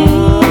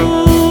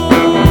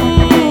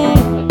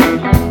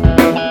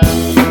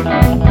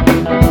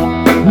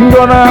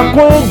Ndona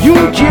ko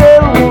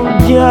junchel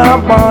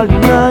jabali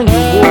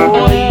nangi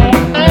boy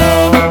na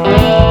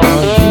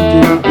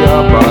Junchel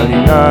jabali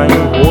nangi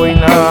boy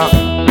na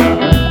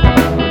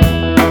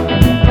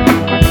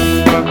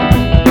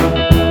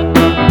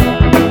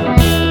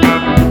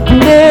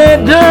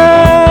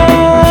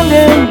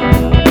Darling,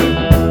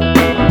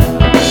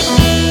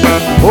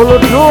 all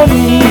of your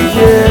needs,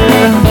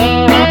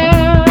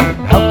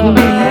 how could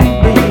we,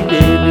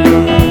 baby?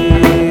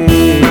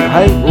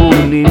 I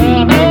only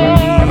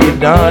need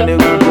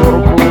darling.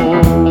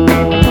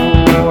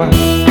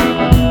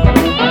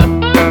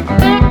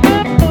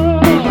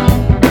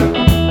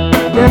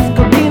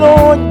 Descobino,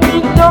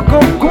 Tito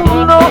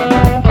Cocuno.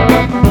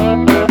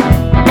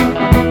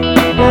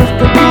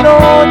 Descobino,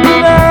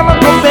 Dinamo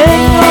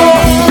Cobeño.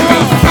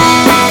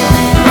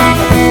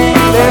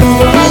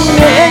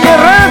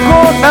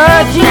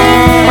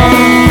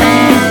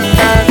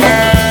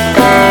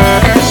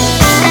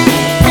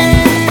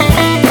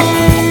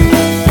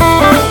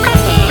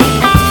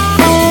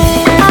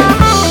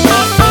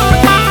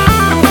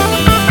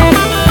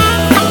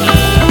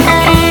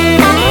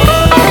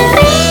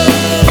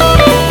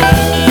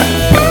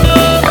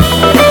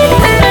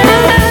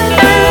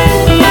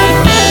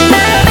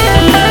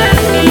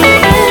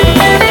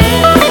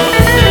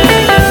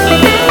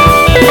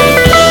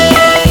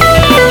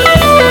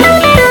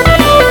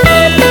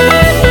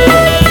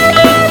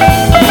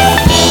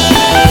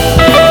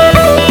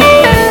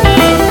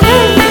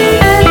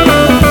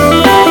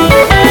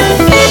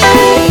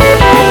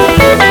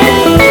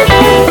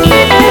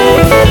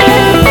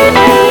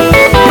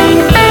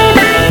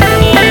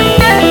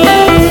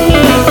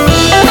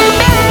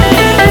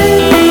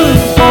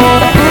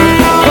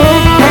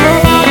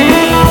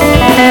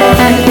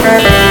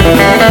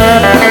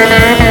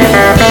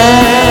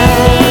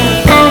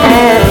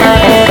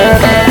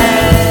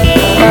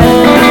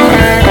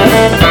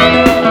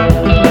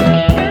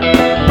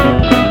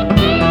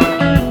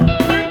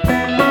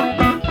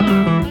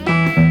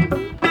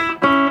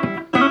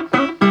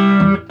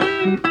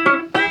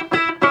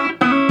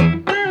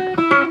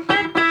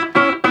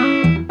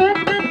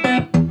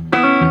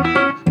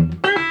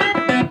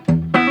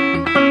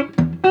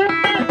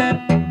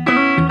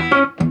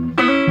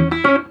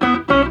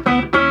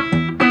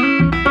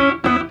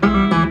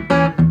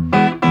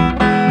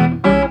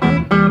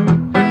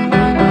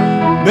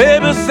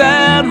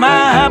 beside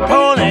my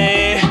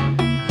pony,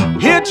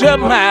 hitch up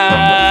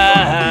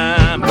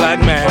my black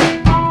man.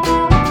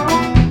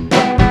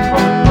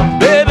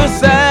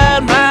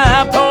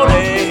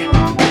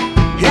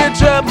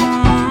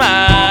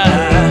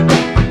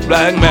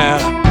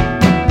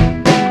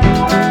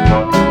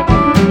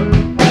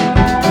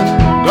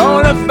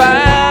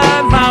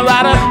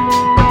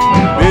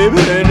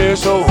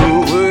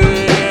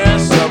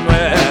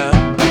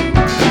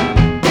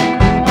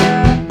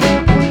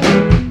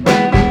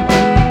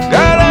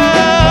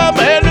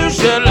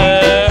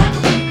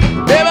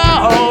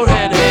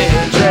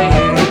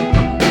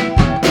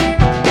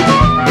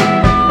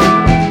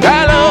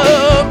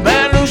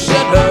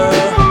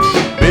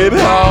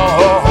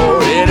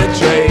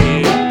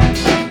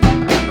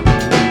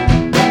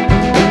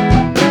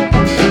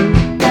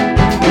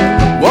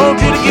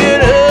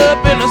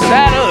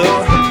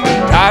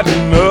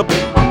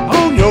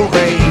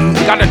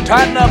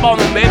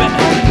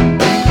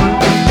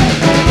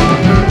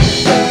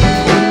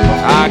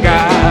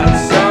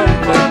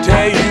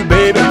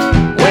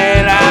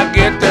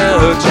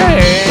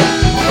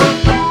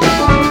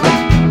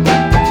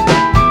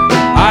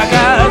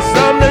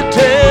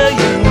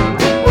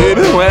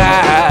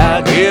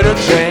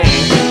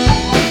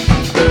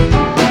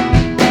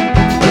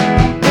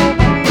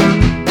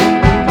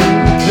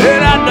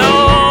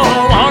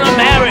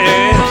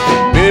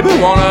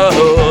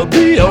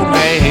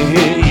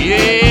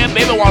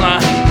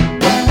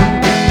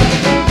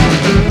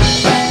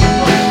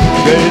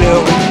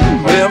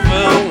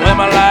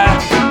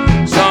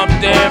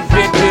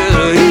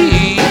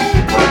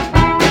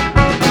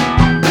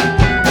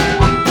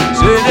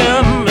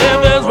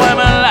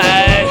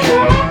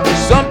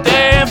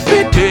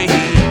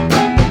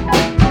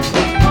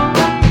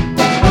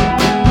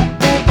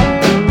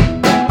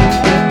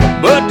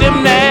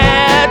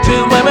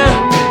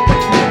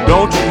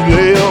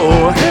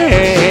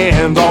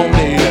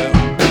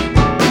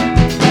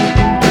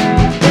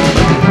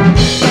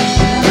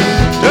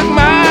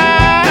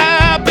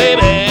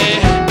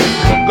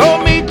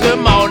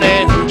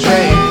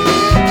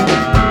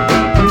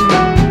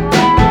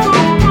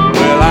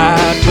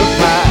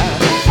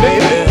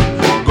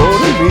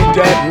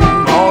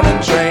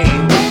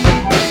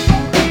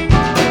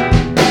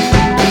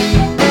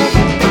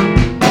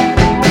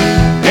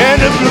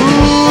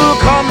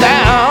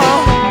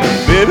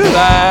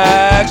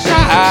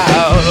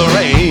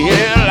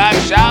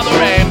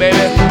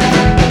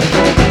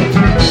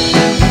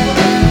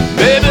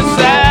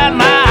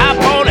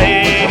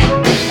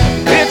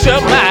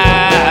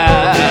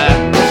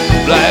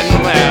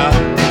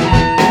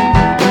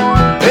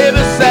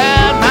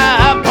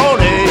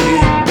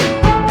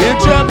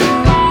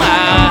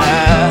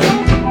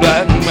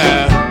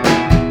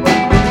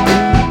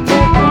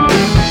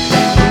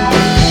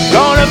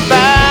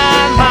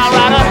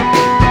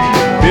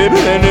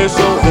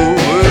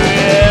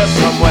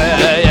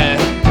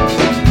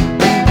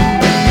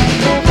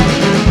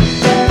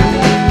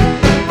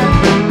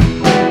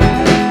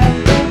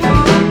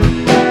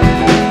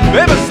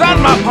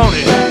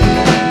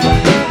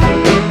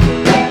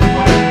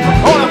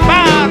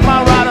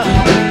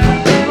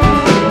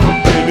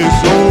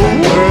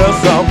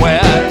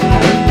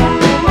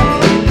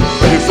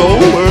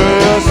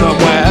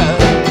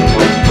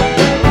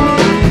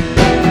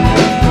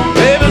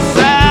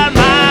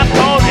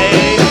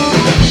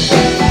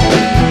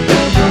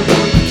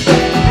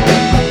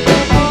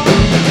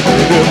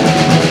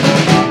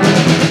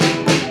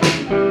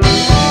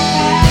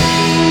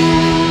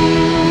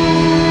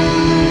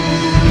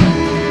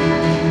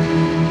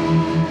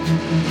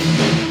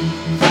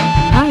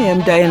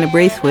 I'm Diana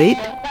Braithwaite.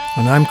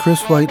 And I'm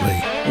Chris Whiteley.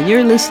 And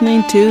you're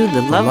listening to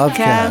the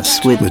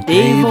Lovecast with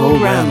Dave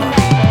O'Rama.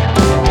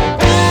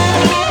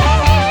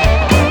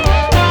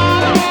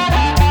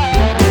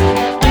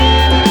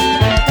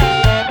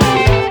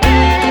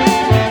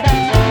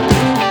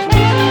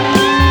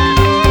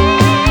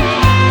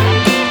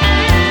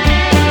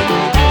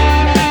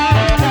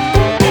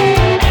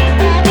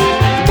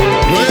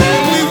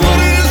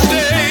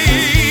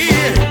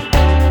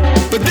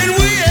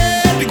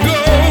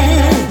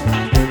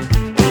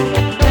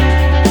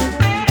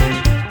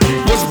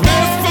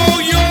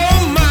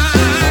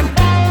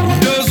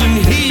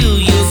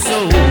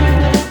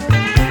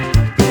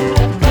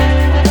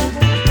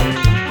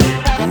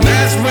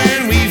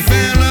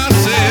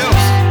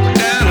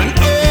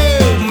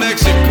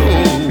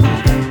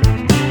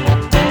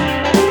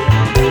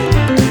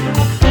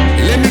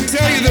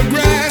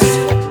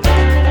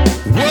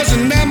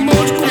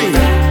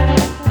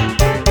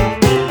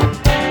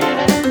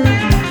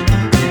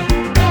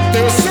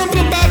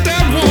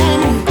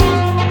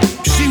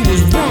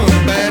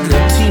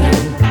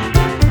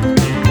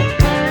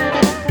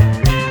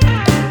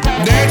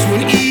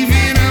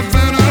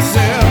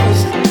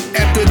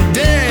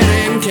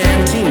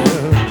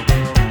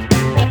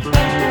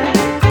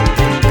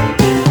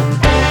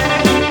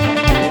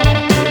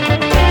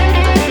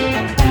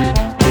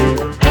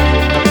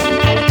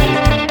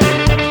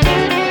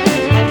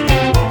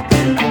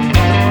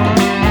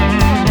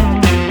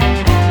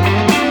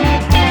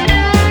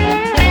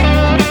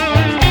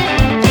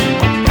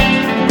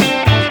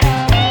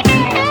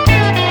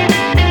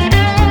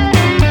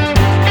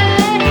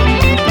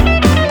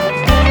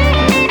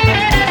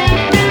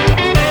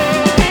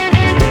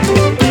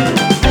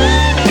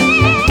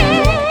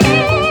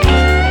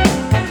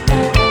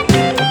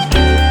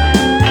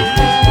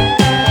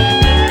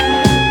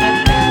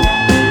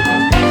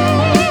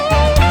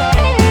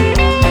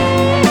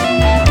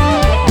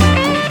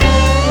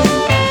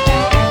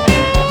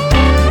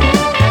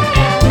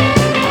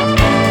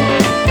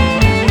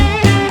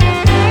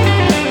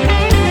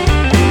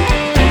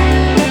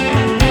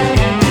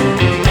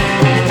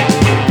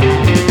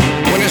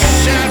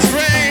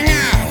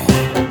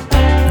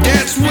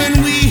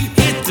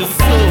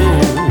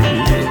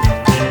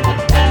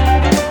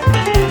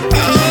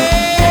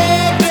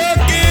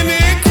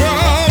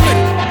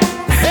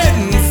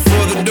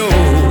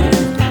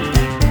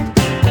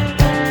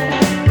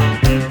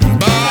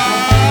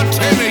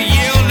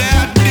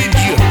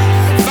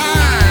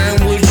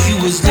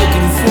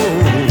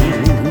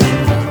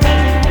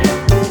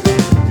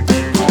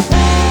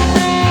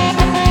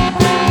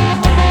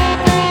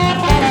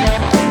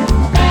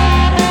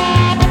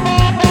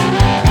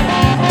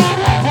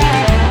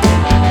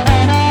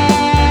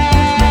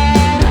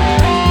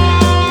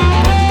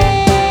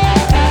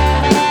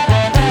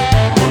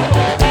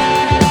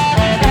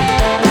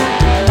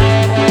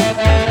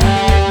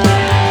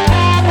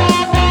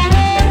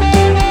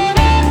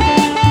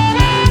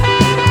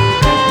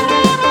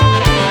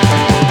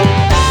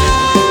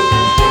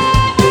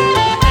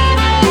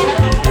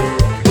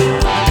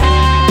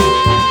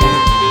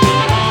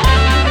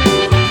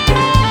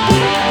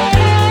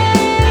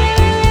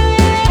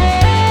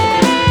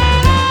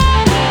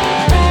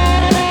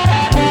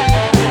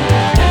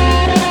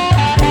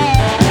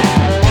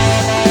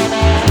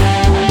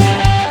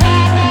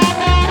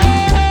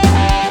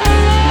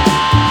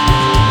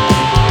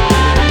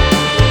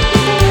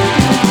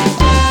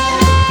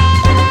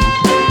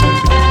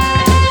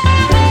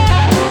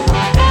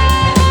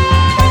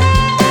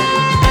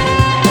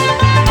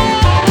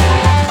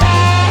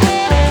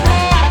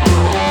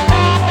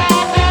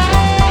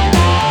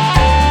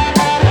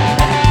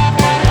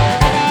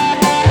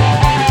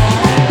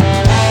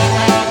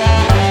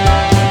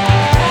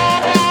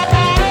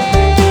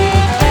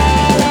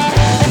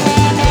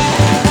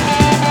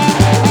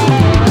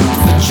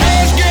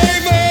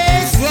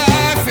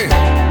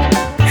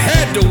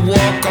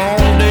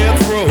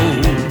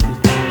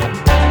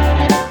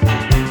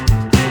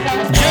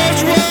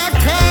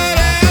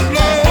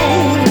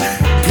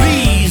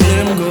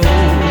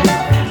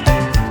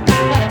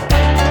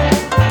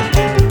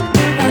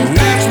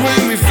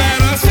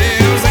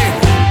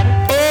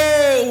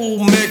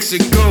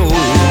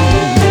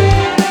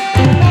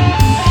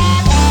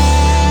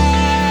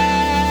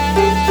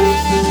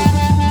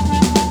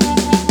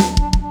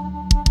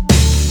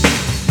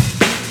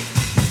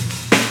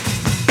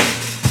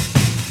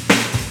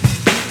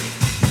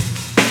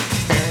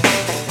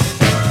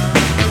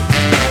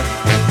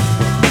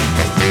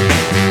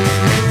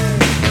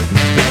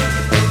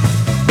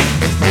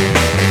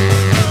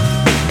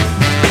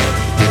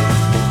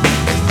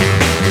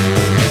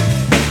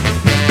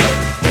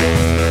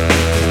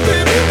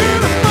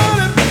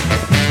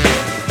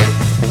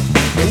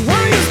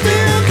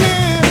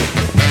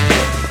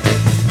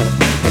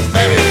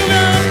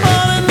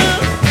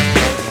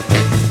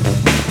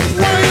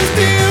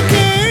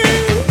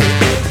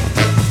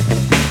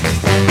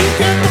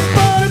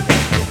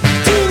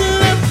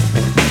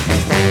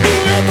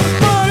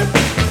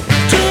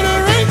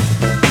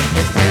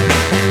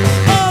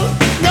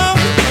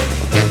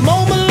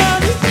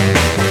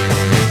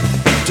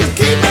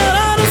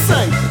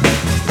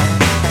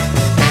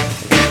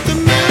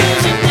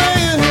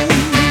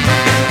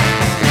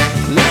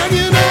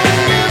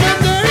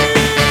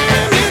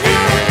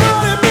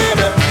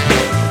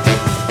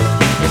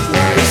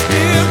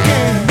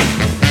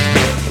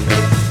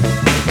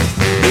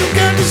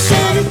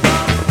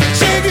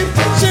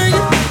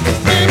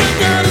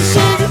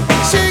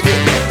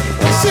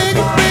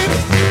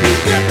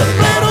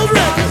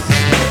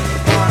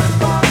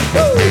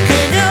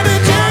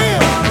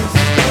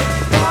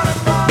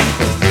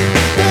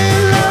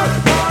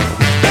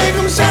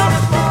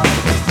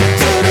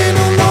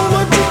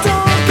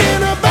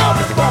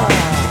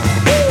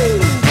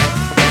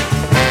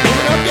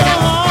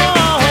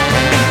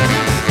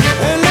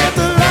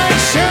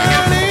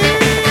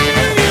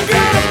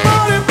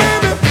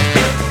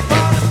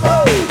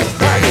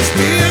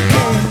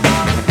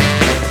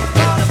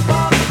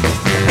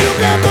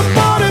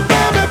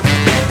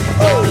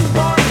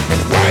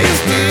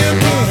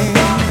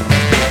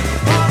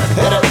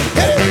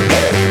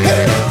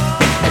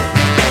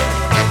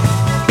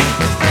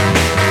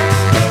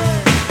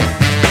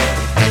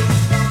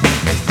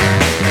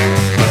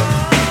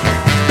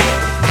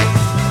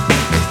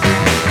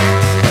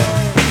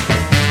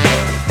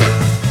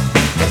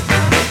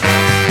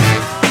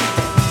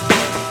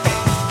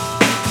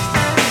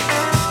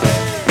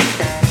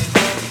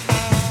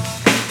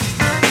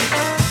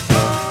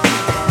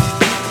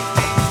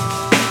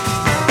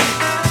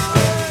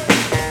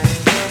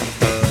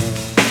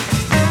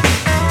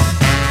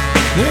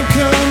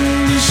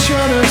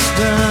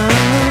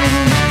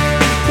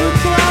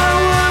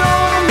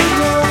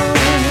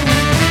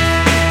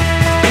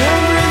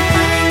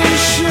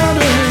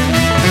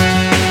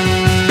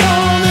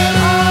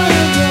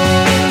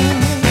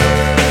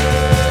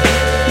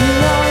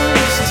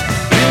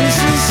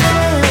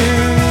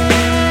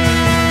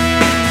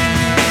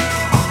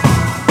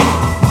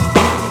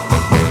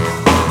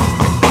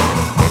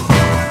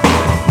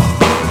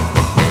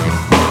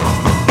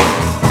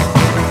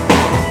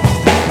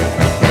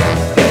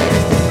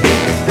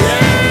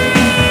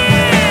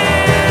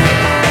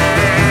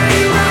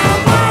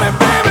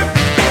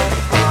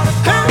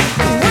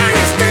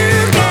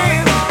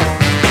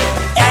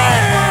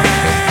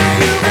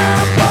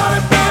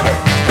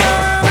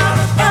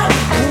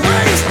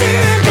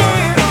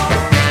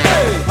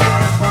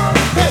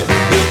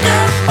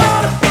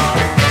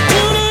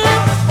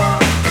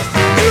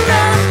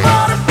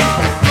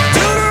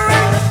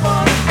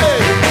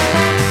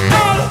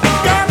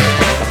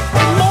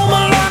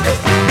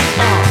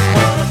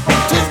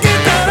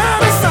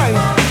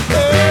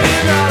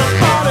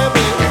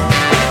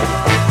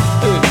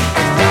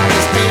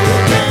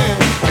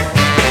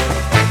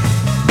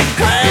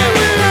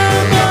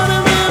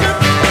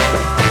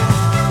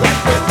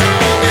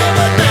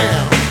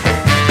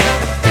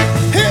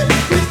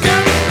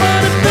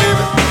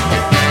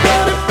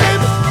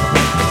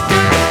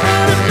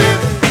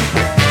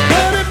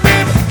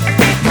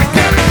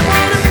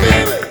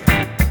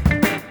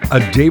 A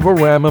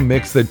Dave-O-Rama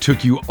mix that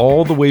took you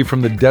all the way from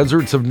the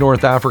deserts of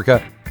North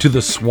Africa to the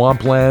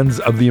swamplands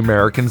of the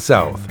American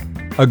South.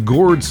 A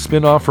gourd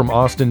spin-off from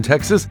Austin,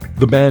 Texas,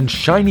 the band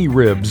Shiny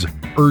Ribs,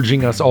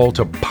 urging us all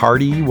to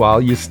party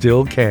while you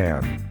still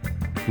can.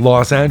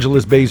 Los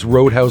Angeles-based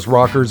Roadhouse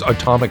rockers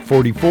Atomic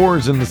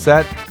 44s in the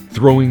set,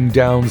 throwing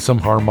down some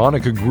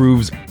harmonica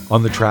grooves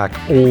on the track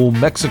Old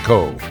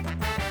Mexico.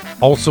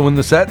 Also in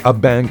the set, a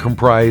band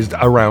comprised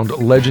around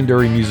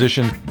legendary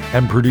musician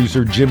and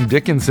producer Jim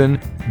Dickinson,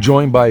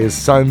 joined by his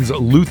sons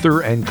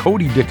Luther and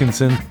Cody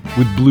Dickinson,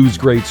 with blues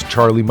greats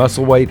Charlie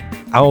Musselwhite,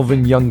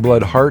 Alvin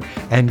Youngblood Hart,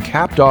 and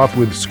capped off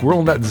with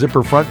Squirrel Nut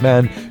Zipper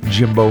frontman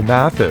Jimbo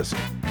Mathis.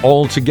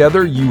 All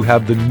together, you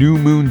have the New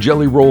Moon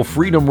Jelly Roll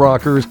Freedom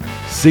Rockers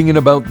singing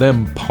about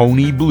them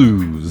pony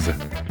blues.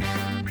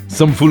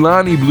 Some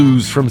Fulani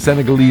blues from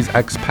Senegalese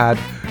expat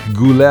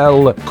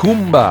Gulel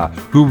Kumba,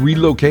 who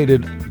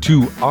relocated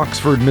to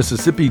Oxford,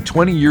 Mississippi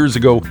 20 years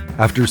ago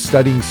after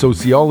studying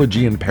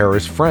sociology in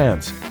Paris,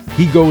 France.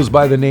 He goes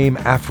by the name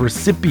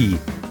Afrisipi,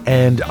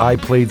 and I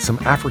played some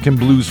African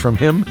blues from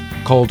him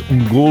called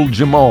Ngol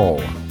Jamal.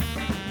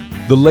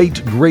 The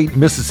late, great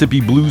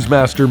Mississippi blues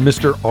master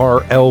Mr.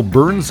 R.L.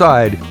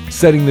 Burnside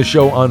setting the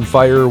show on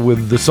fire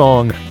with the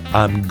song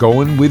I'm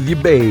Going With You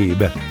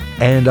Babe.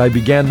 And I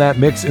began that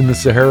mix in the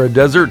Sahara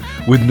Desert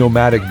with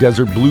nomadic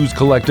desert blues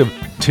collective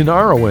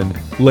Tinarawan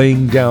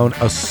laying down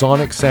a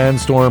sonic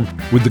sandstorm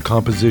with the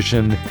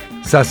composition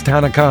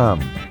Sastanakam.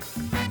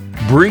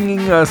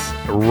 Bringing us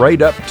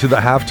right up to the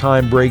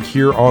halftime break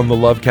here on the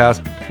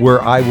Lovecast,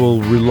 where I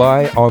will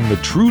rely on the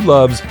True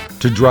Loves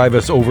to drive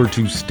us over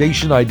to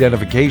station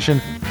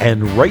identification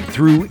and right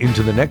through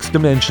into the next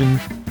dimension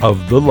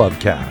of the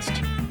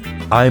Lovecast.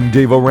 I'm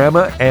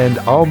Dave-O-Rama, and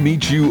I'll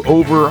meet you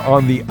over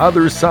on the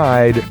other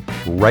side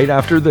right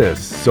after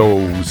this,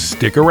 so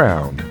stick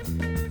around.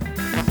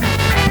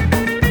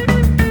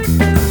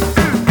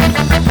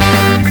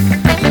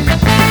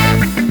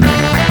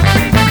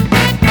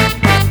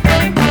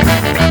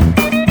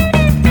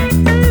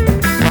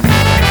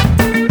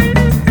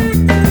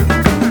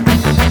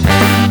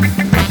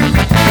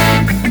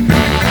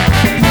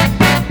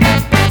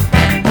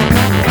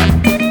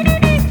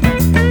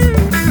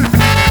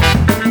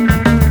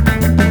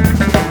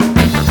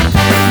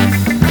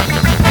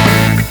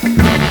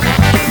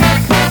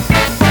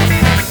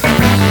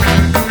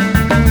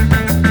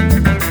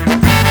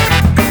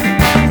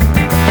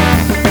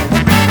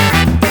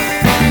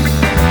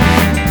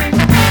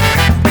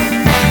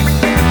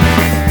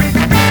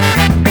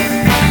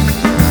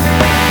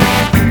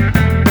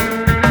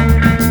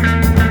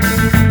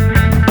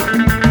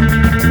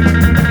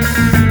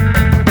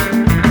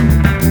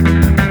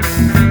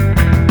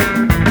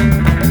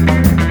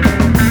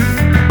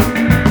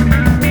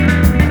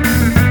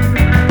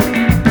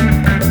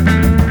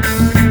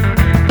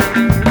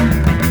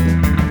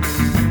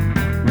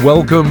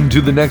 Welcome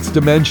to the next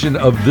dimension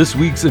of this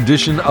week's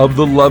edition of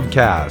the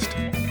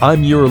Lovecast.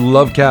 I'm your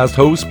Lovecast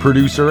host,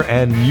 producer,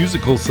 and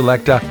musical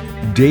selector,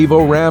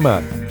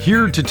 Dave-O-Rama,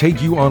 here to take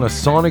you on a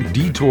sonic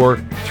detour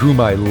through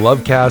my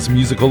Lovecast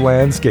musical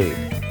landscape.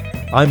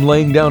 I'm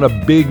laying down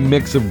a big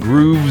mix of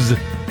grooves,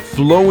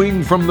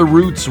 flowing from the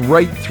roots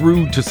right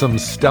through to some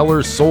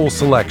stellar soul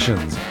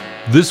selections.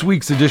 This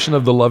week's edition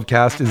of the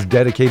Lovecast is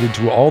dedicated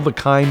to all the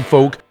kind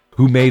folk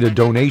who made a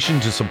donation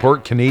to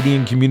support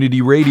Canadian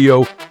community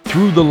radio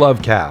through the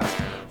Lovecast.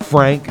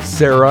 Frank,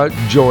 Sarah,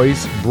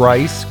 Joyce,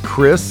 Bryce,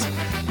 Chris,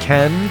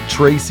 Ken,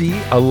 Tracy,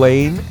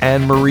 Elaine,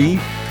 Anne-Marie,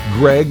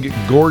 Greg,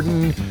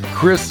 Gordon,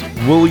 Chris,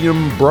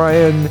 William,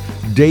 Brian,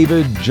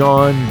 David,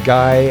 John,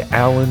 Guy,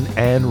 Alan,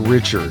 and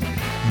Richard.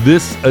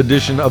 This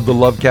edition of the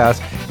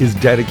Lovecast is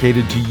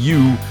dedicated to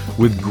you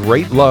with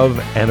great love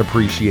and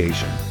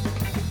appreciation.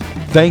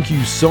 Thank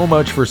you so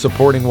much for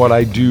supporting what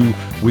I do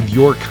with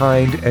your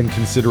kind and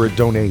considerate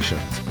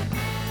donations.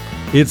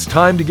 It's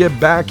time to get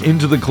back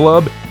into the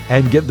club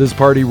and get this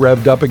party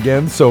revved up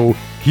again, so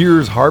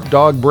here's Harp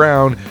Dog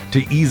Brown to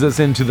ease us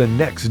into the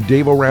next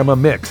Dave-O-Rama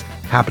mix,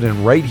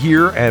 happening right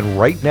here and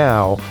right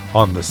now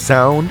on the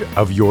sound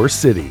of your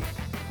city.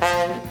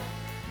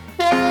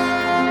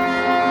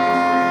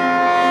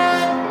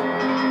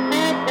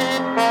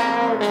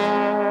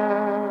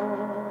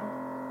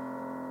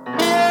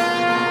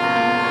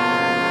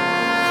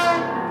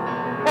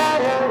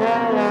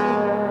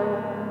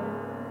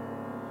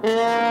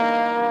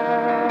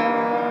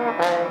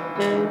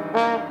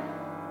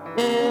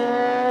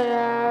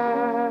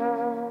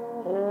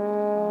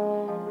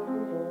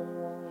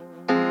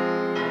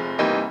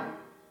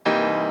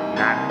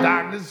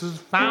 Darkness has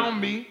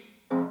found me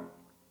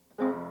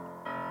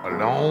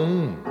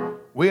alone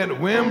where the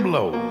wind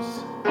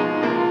blows,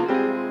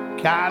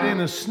 caught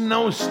in a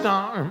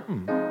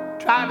snowstorm,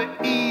 try to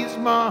ease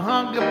my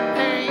hunger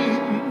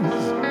pains.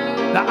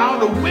 Now all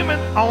the women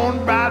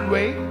on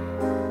Broadway,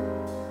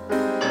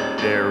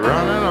 they're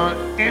running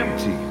on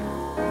empty.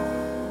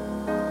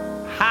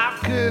 How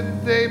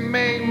could they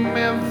make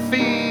me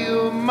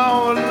feel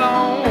more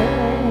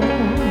alone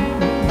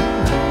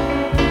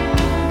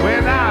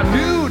when I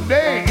knew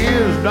day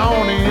is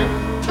dawning?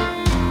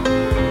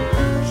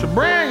 So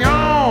bring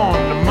on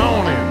the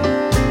morning.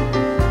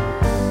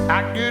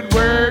 A good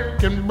word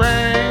can bring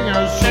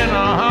a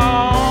sinner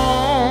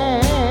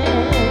home.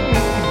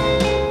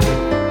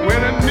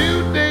 When a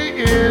new day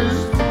is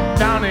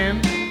dawning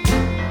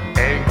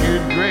and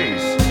good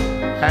grace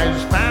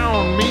has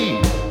found me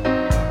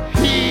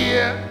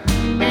here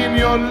in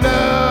your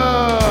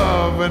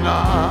loving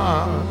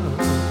arms.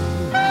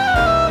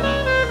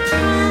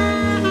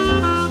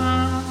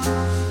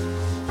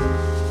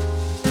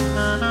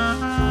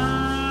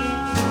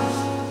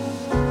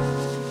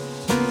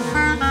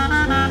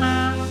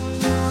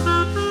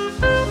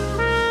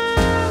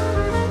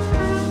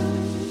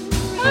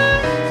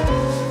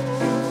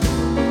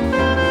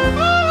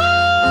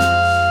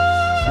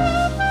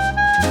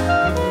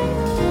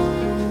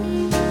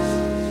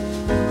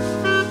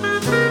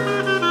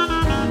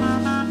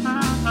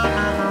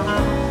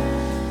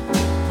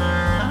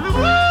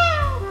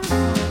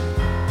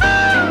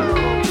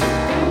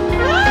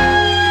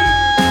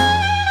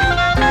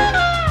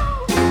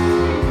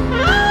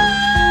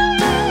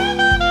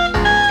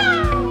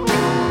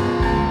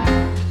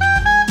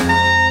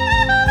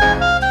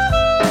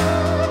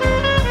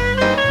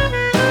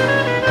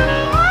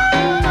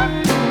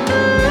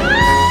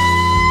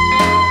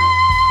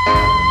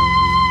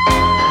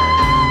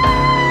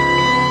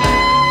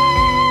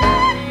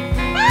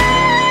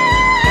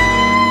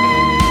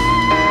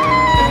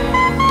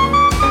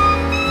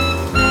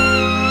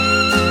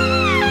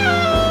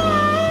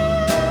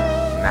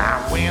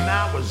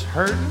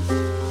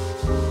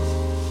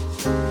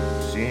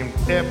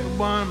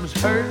 Everyone was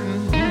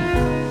hurting.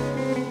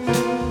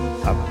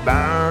 I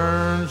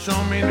burned so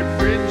many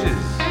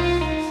bridges,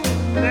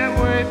 there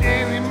weren't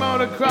any more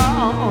to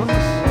cross.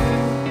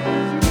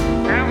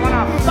 And when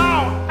I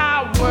thought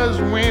I was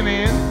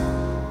winning,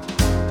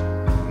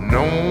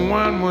 no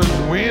one was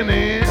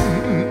winning.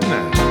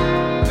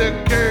 The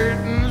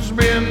curtain's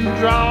been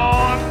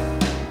drawn,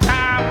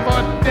 time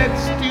for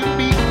debts to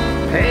be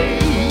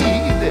paid,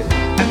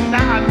 and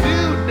now a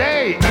new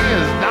day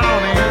is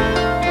dawning.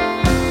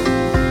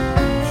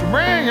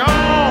 Bring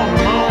on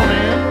the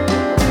morning.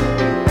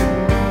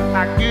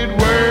 A good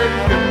word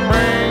can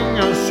bring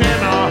a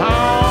sinner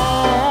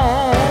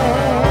home.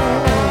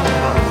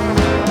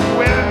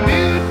 When a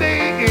new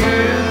day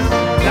is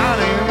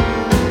dawning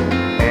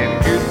and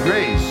good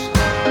grace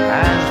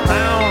has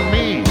found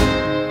me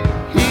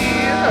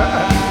here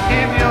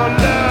in your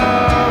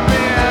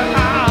loving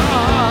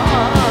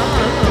arms.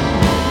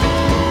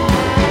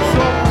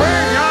 So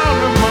bring on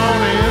the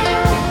morning.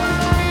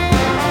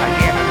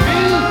 Again, a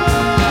new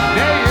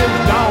day is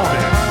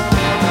dawning.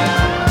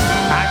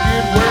 A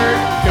good word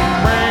can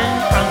bring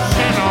a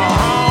sinner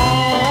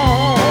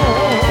home.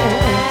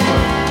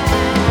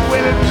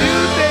 When a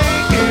new day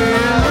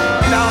is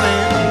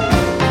dawning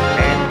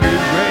and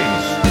good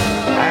grace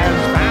has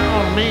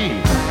found me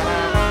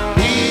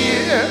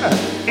here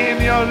in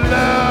your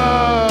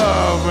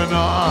loving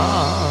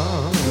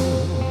arms.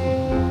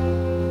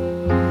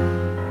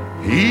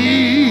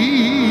 Here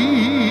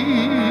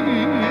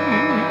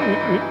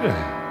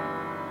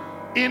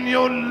in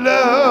your loving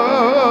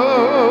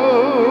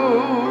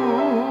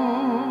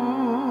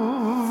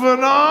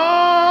arms.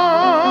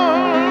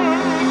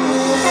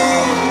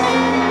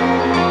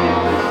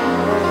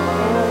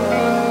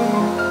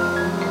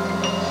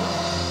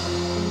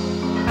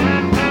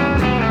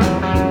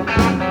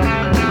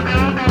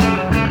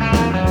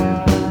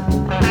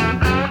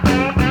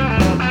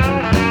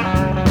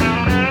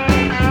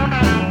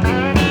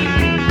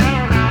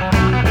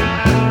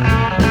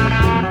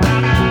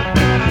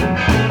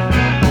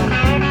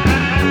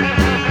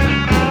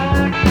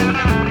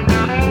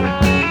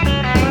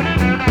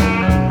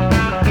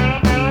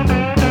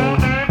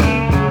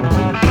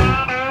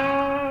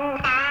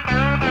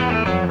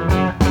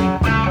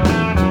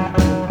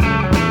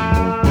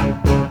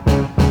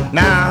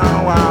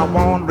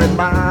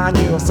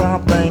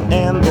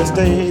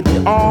 day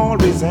they all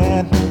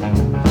resent.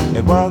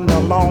 It wasn't a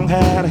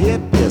long-haired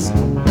hippies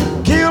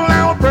kill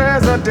our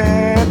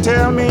president.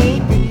 Tell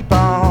me,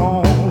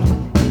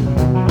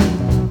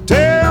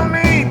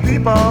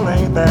 people,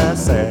 ain't that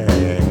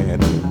sad?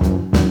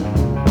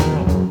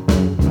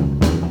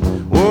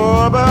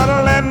 Oh, but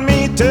let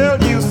me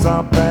tell you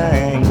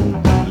something.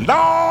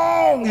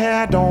 Long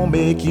hair don't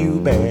make you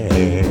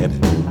bad.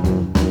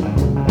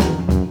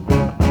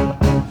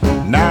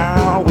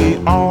 Now we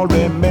all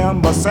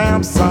remember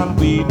Samson.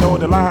 We know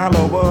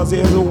Delilah was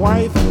his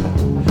wife.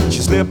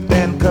 She slipped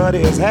and cut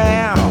his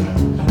hair,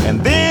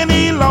 and then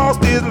he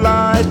lost his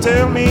life.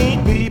 Tell me,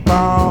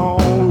 people,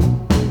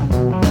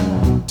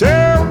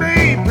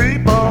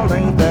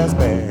 ain't that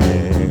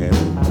bad?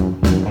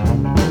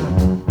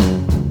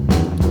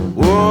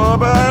 Oh,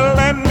 but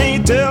let me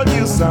tell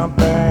you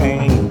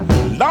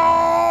something.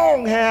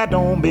 Long hair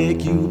don't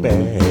make you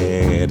bad.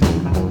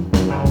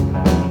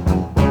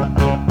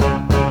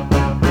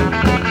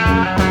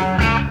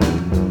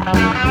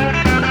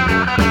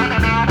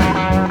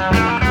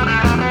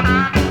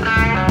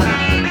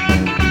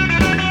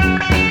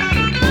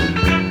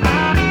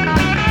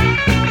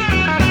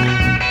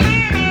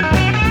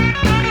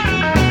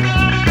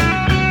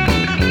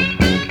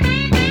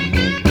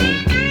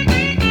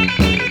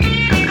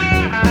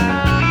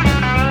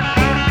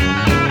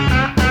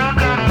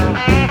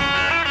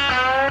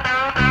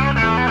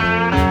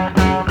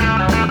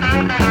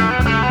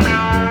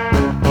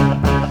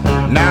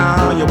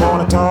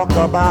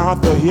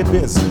 About the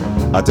hippies,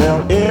 I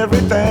tell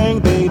everything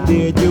they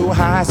did. You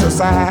high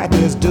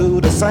societies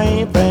do the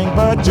same thing,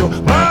 but your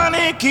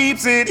money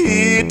keeps it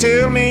here.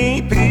 Tell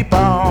me,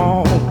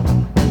 people,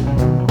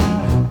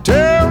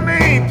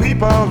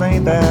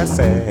 ain't that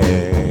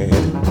sad?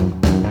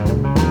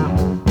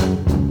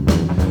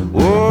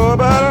 Oh,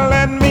 but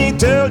let me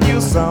tell you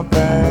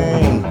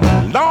something.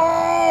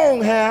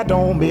 Long hair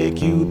don't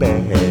make you bad.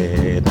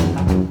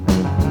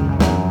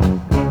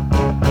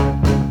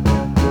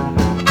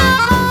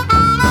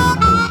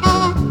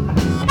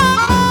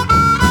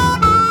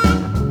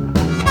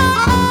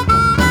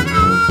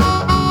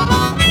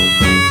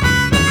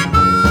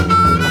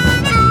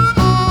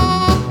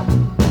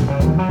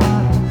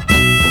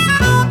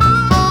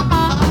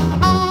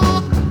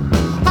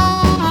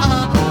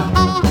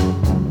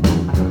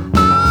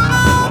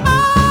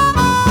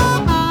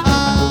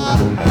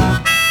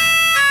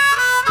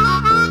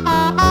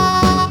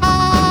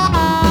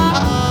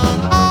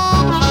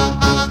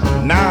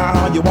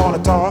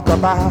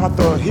 About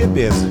the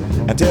hippies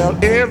and tell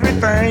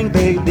everything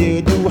they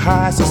did. You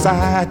high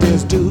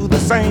societies do the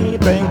same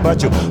thing,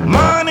 but your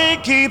money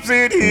keeps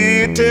it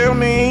here. Tell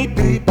me,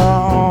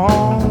 people,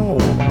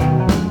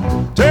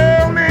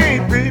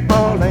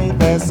 ain't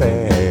that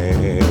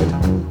sad?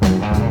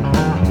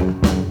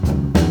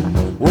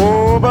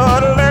 Oh,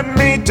 but let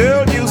me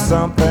tell you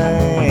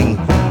something.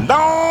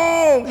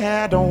 Long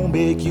hair don't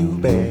make you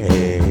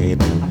bad.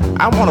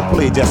 I want to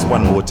play just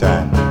one more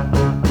time.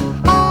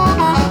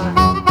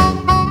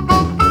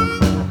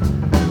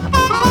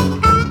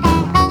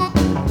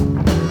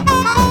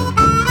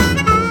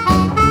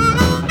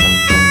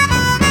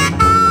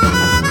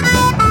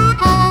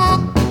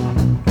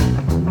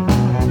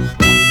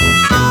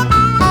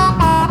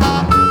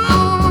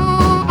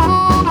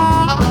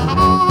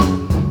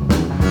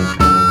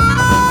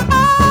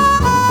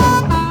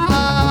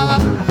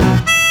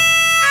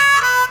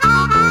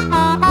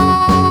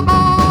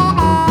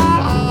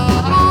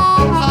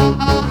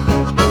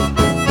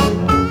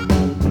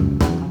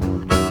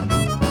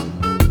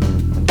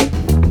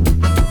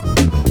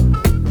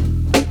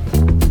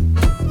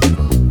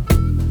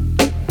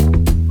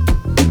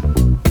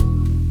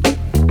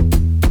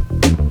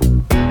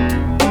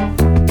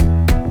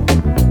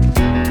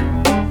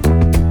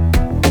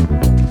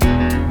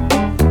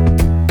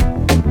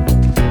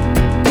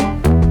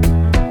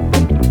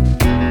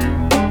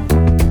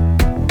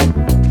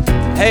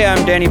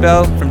 I'm Danny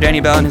Bell from Danny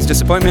Bell and His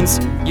Disappointments.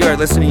 You are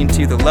listening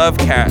to the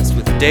Lovecast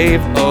with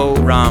Dave O.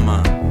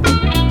 Rama.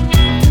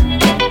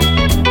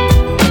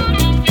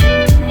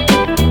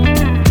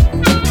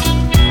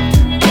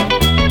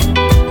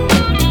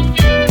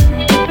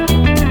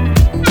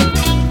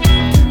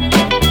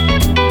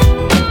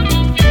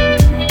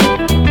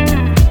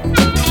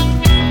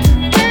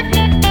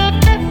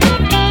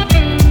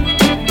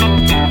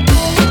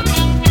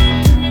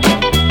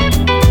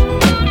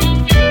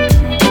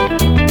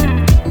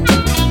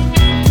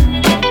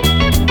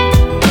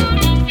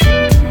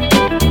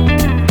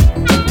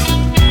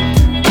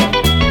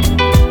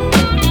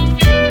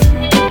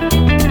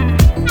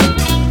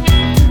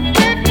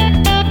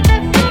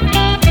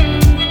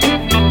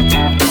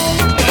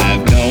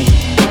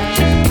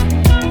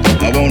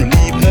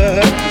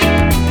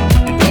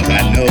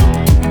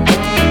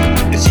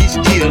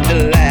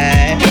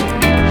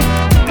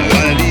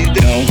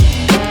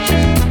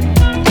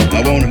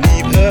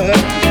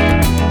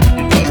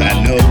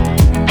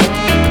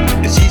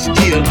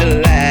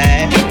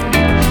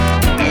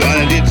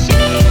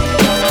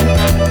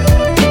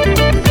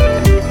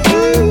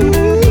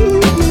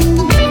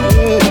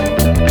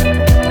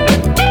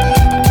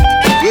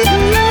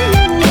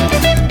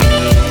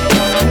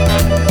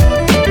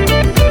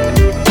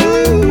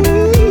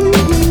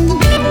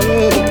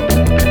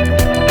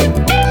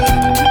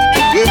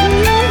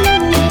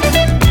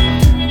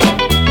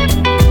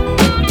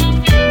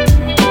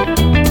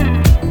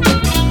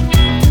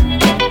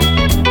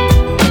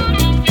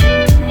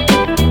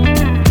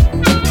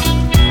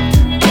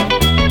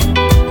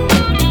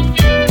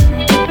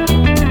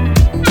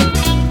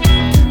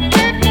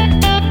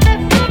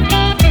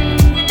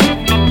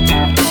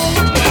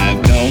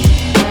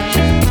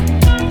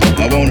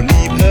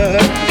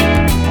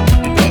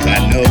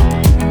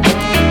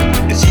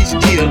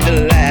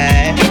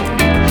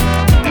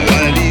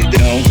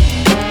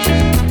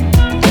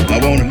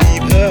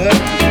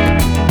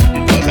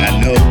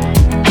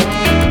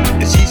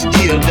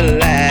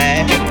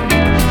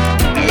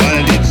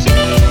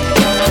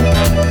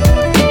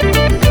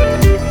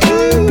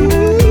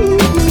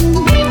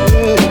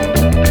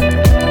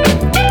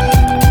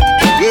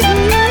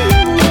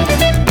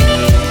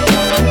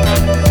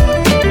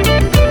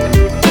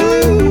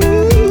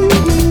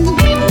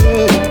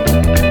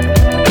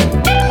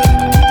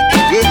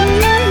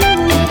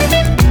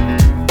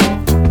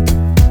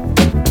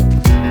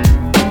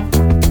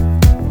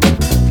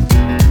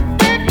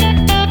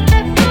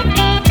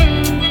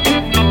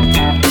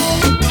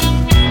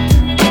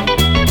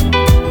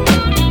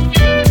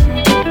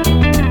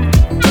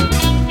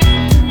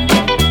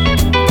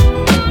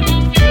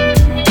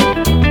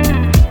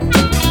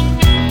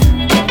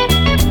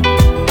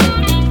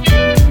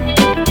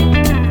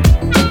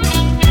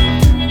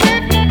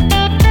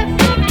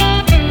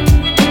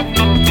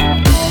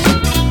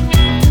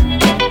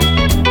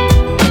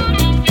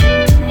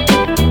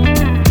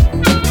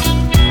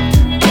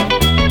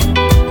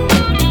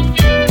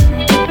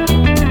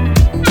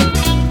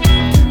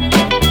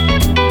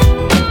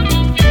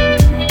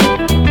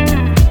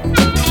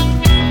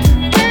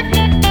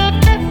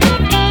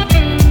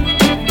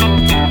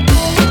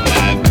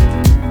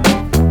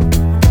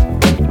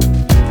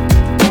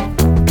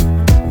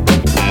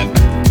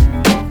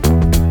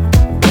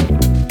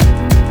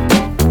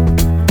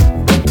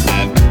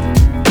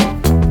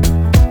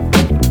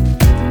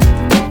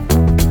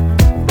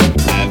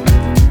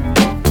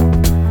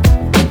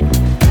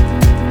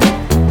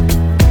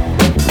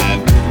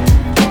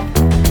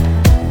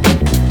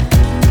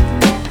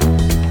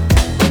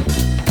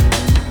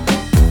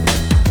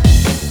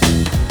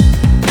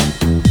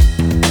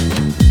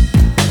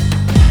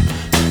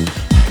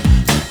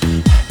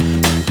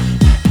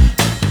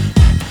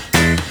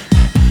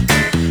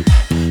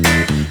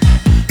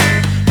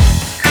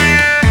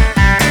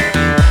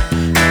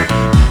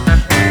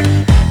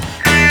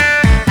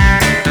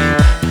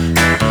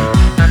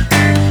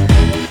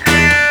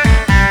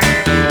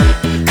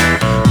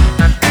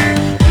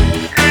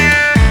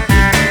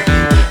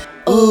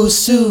 Oh,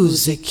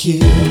 Susie Q.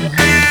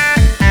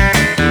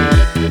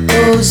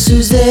 Oh,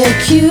 Susie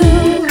Q.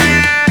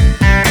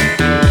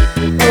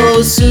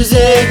 Oh,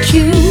 Susie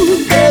Q.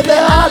 Baby,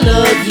 I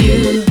love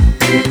you,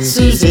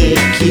 Susie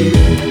Q.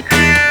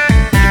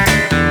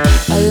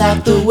 I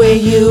like the way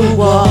you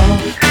walk,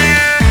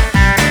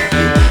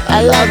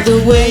 I like the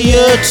way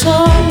you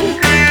talk,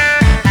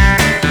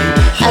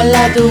 I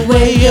like the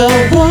way you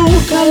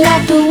walk, I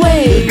like the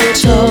way you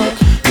talk,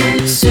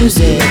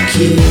 Susie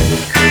Q.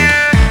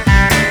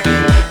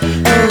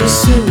 Oh,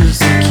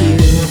 Susie Q.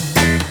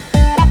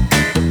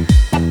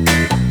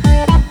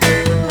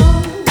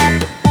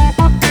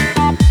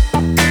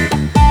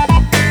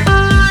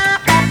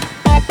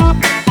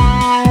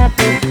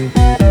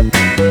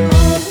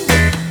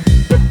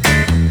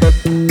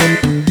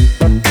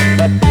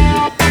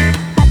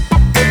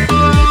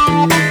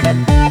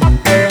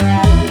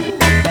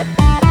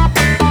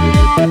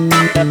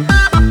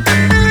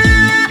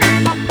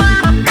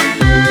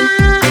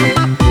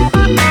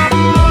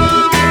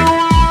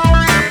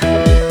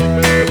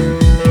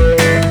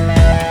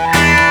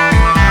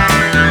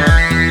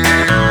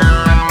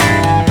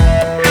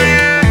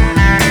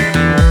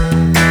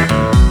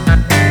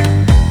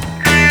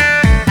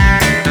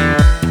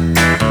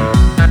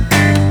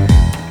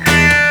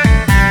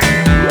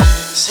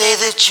 Say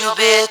that you'll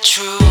be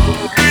true.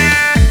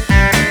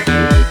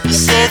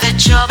 Say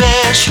that you'll be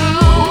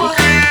true.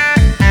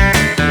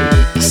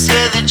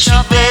 Say that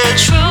you'll be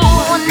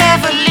true.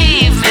 Never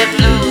leave me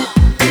blue,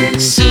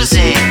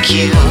 Susie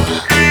Q.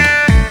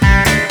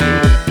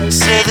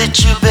 Say that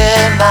you'll be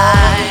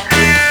mine.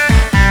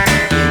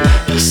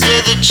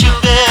 Say that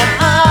you'll be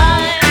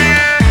mine.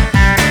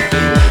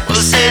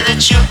 Well, say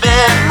that you'll be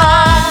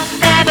mine,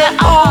 baby,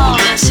 all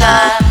the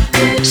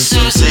time,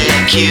 Susie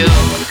Q.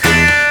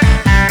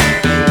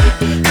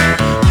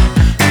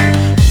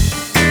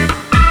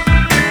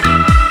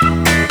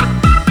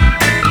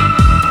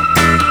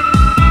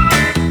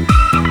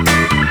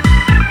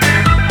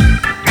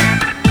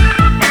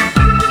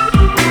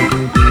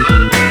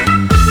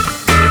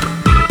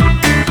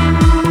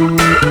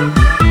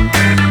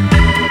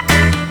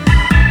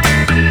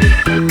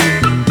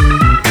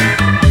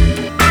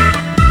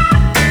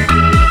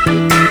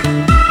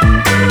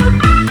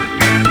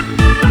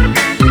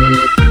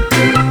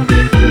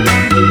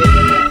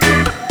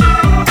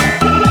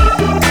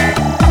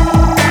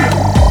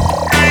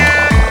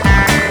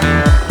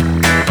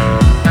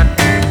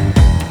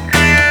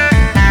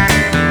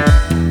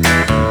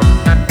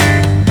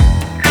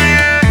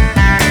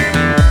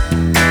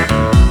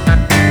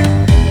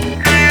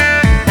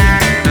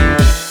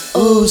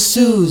 Oh,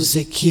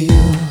 Susie Q.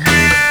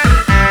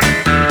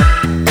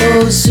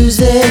 Oh,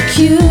 Susie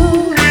Q.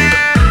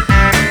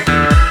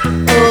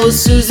 Oh,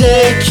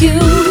 Susie Q.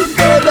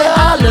 Baby,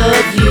 I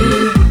love you,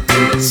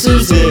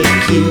 Susie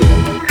Q.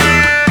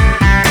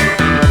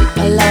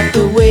 I like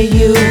the way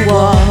you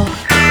walk,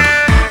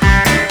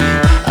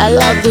 I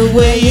like the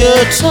way you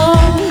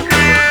talk,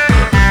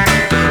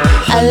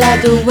 I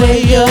like the way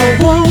you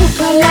walk,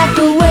 I like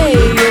the way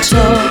you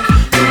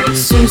talk,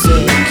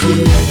 Susie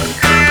Q.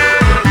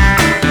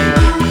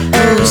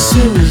 Oh,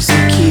 Susie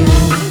Q.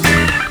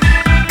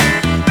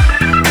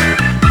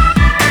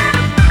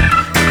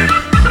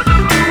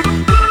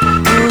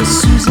 Oh,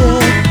 Susie.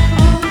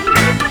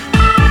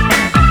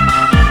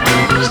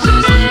 Oh,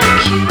 Susie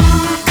Q.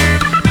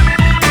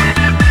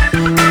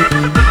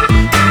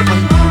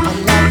 I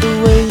like the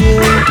way you.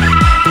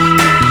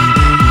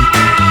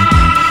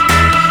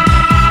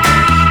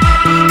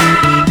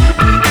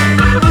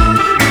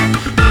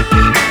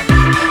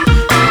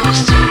 Oh,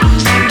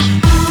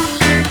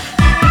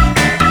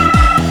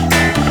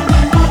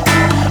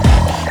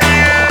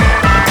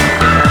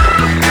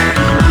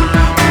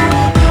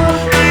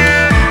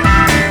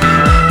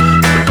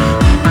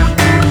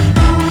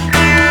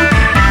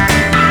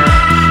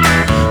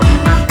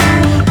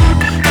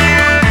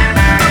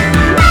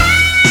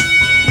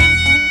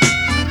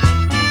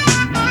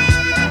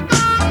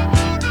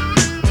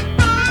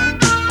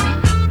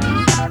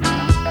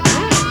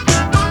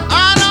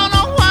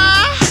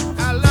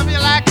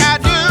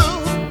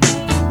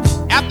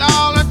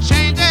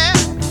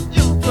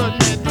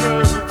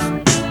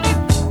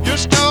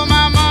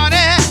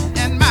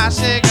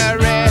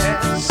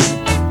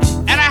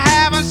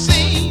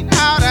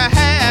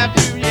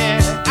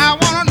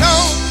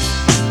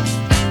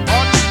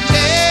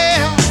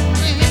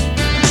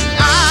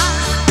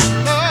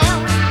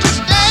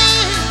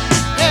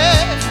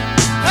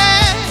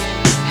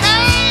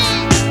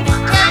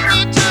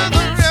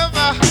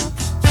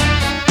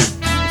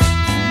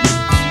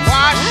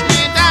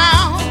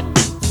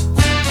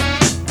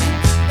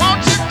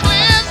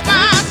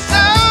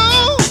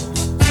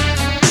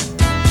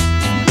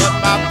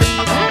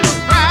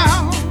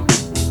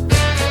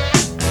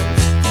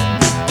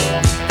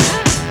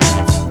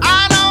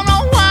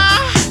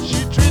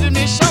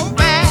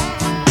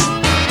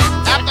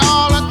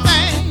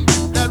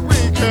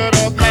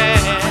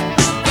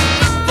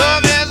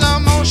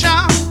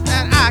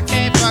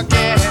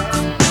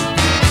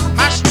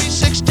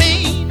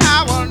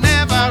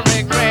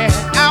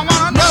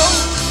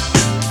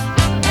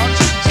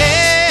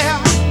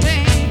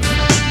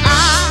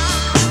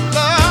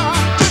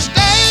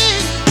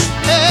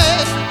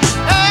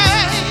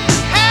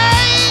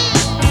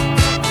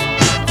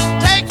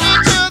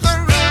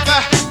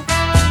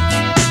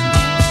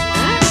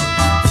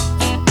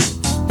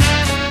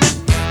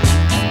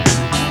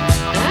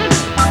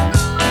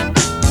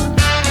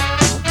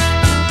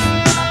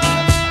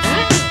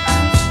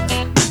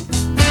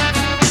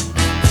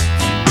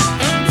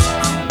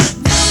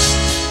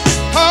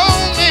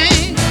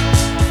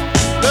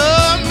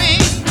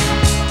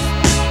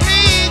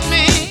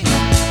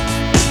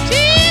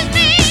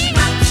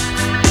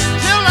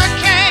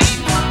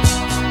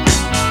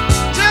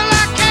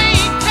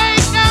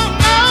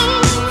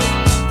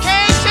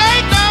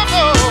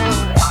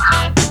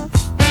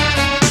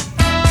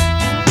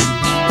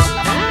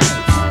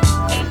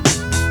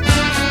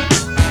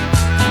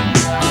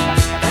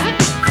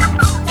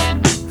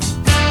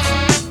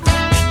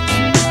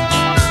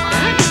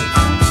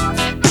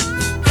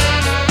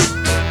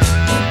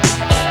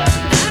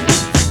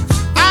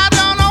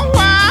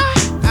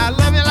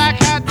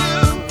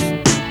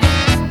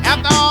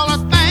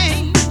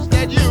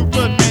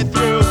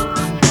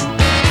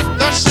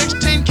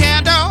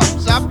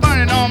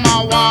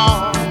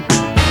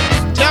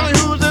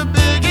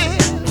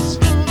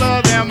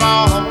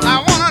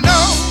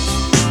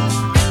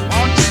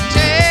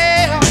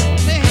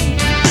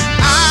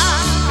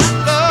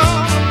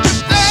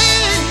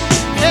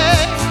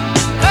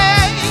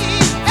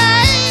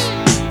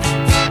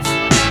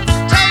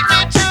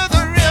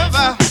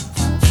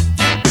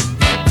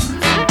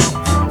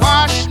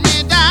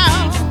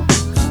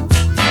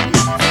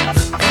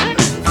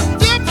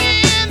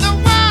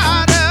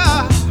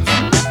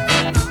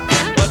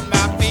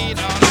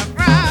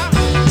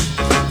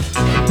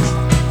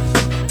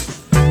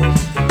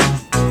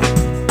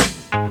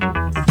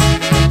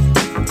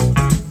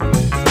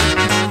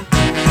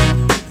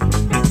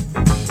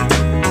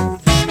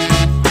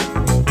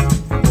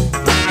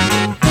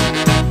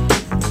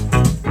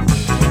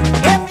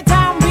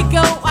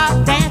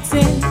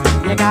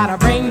 gotta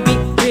bring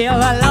Big Bill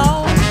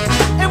along.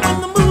 And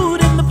when the mood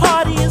in the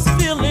party is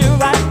feeling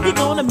right, he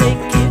gonna make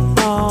it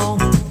all.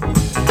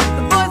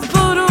 The boys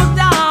put her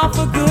down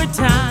for good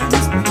times,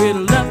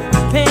 riddle up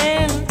the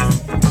pens.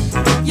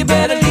 You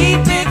better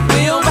leave Big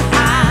Bill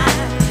behind.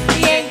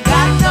 He ain't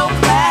got no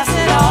class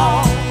at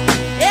all.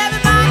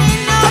 Everybody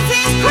knows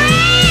he's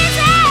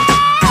crazy.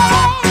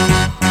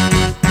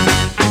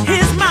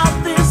 His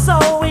mouth is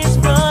always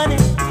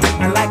running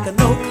like a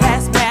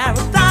no-class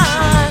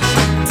marathon.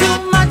 Too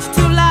much,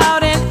 too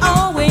loud, and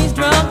always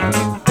drunk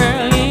too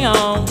early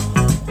on.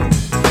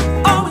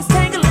 Always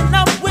tangling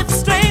up with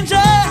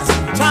strangers,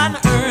 trying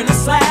to earn a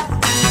slap.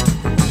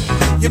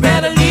 You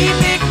better leave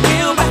Big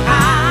Bill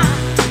behind.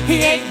 He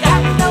ain't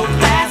got no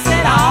class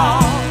at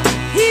all.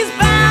 He's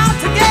bound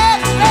to get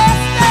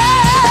arrested.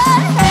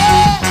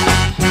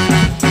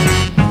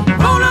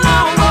 Roll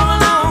along, roll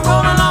along,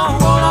 roll along,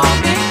 roll on,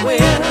 Big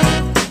Will.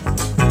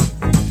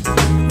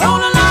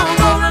 Roll along,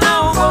 roll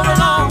along, roll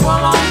along,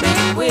 roll on,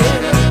 Big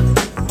Will.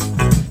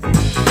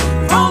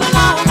 Roll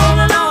along, roll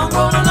along,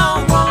 roll along,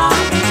 roll on,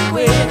 Big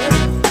Will.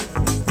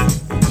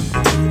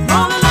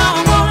 Roll along,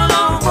 roll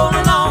along, roll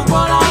along,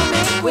 roll on,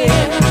 Big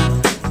Will.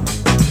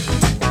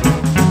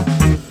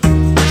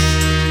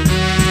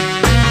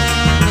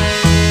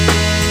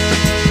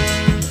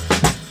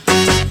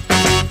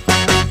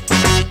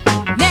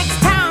 Next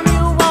time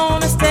you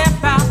wanna step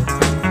out,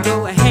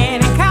 go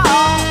ahead and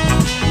call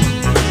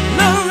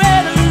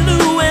Loretta,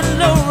 Lou, and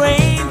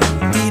Lorraine,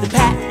 Peter,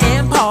 Pat,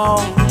 and Paul.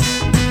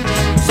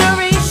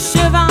 Cherie,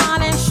 Siobhan,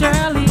 and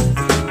Shirley,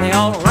 they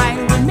all right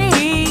with me.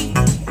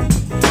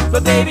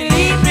 But baby,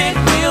 leave Big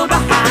Will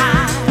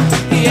behind.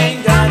 He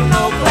ain't got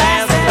no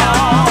class at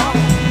all.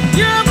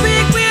 Your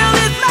Big Will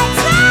is my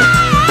time.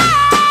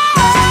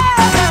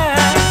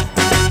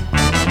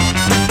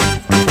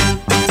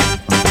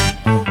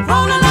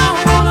 Roll along,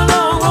 roll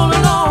along, roll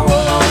along,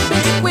 roll on,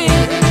 Big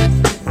Will.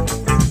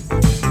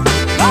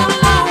 Roll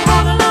along,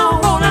 roll along,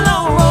 roll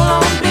along, roll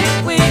on, Big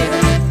Will.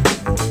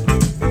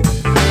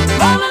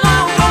 Roll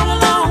along, roll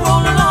along,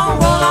 roll along,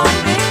 roll on,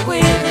 Big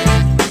Will.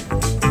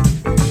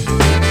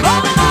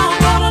 Roll along,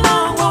 roll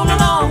along, roll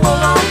along,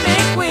 roll on,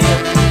 Big Will.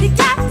 You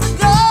got to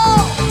go.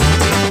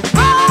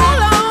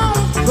 Roll on,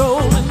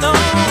 rolling on,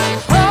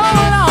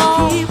 roll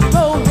on, keep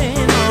rolling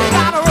on. You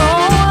gotta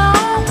roll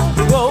on,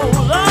 roll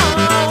on.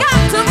 Got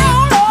to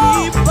roll on,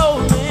 keep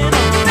rolling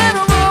on.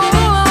 Better roll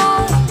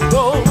on,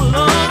 roll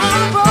on,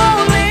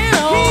 rolling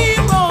on, keep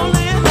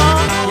rolling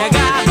on. You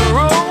gotta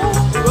roll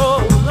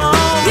on.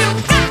 You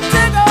got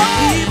to go.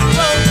 Keep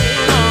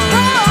rolling on,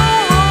 roll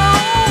on,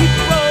 keep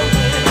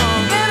rolling on.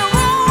 Better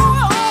roll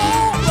on,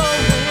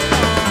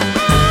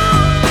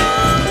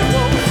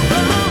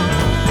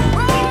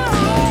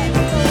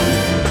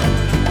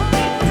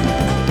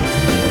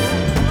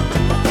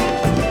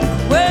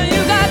 well,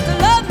 you got to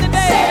love me,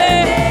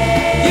 baby.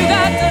 You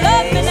got to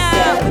love me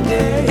now.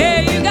 Hey,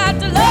 you got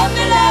to love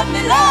me, love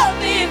me, love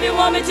me if you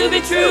want me to be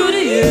true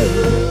to you.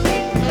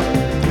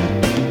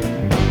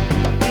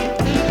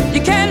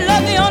 You can't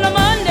love me on a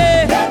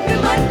Monday,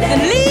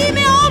 and leave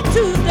me on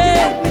Tuesday.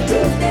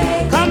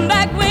 Come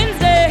back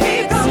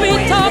Wednesday,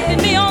 sweet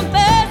talking me on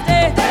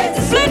Thursday.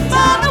 Split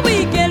for the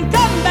weekend,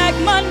 come back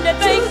Monday,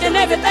 thinking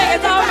everything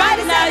is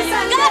alright now. You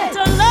got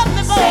to love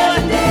me, boy.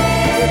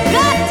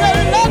 Got to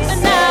love me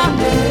now.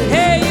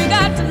 Hey, you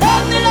got to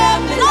love me,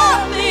 love me,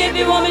 love me if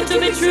you want me to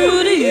be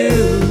true to you.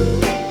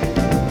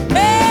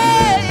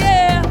 Hey,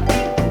 yeah.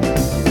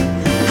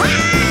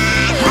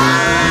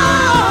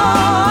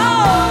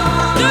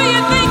 Do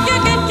you think you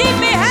can keep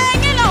me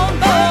hanging on,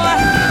 boy?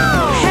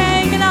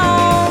 Hanging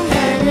on.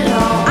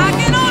 I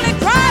can only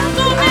cry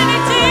so many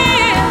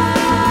tears.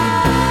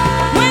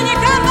 When you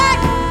come back,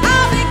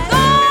 I'll be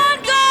gone,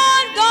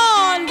 gone,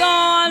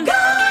 gone,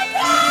 gone.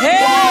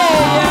 Hey,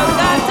 you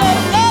got to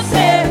love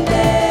me.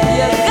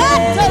 You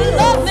got to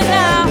love me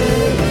now.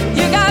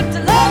 You got to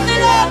love me,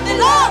 love me,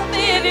 love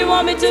me if you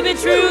want me to be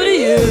true to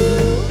you.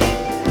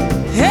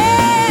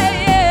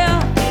 Hey, yeah.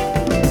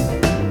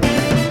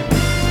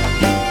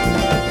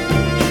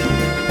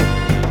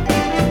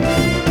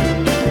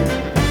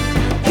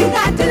 You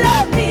got to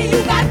love me. You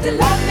got to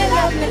love me,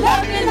 love me,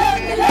 love me, love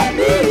me, love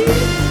me.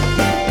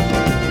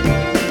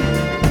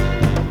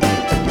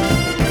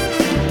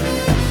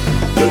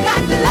 You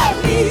got to love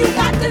me. You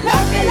got to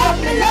love me, love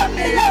me, love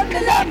me, love me,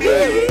 love me.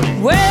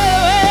 Well,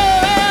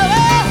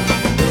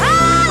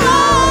 how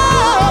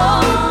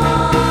long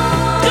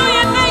do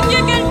you think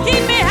you can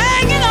keep me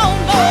hanging on,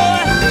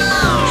 boy?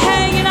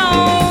 Hanging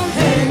on.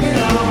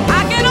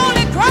 I can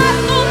only cry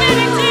so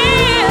many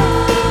tears.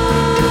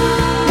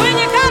 When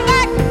you come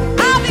back,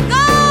 I'll be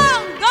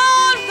gone,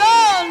 gone,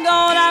 gone,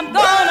 gone. I'm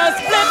gonna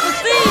split the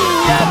sea.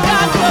 You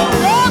got to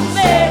love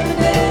me.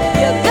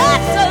 You got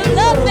to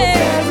love me.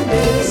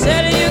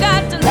 Said you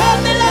got to love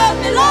me, love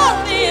me, love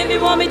me if you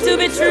want me to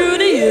be true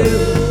to you.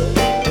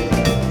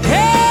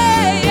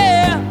 Hey,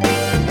 yeah.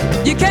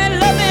 You can't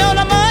love me on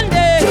a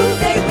Monday,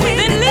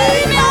 then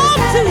leave me on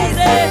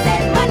Tuesday.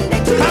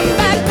 Come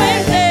back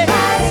Wednesday,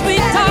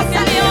 sweet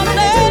talking me on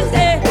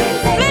Thursday.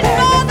 Split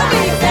for the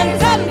weekend,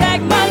 come back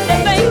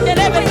Monday,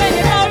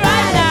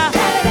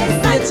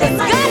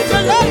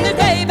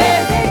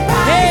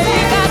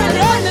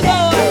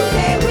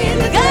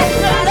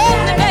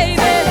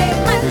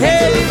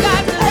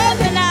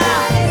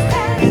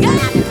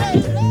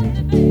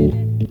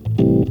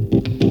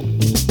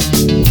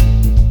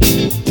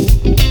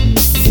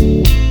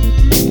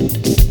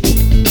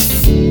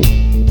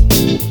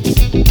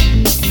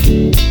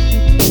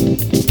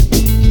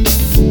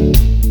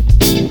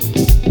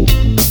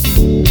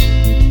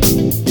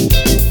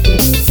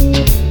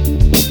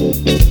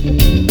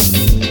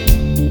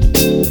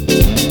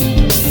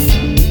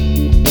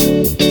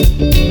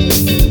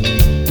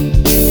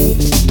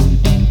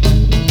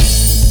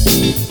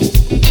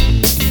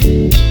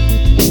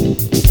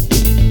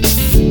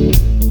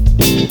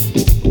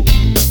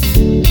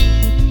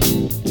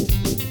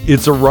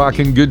 It's a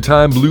rockin' good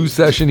time blues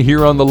session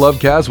here on the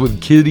Lovecast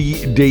with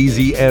Kitty,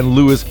 Daisy, and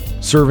Lewis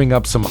serving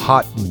up some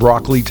hot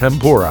broccoli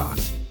tempura.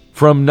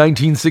 From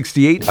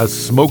 1968, a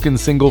smokin'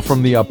 single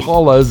from the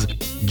Apollas,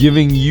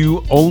 giving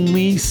you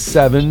Only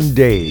 7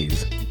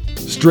 Days.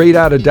 Straight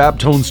out of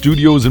Daptone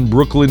Studios in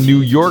Brooklyn,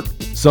 New York,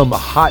 some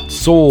hot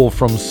soul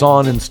from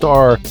Son and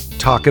Star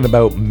talking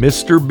about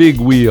Mr. Big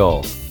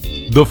Wheel.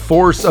 The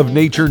force of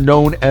nature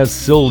known as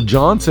Syl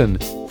Johnson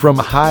from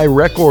High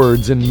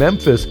Records in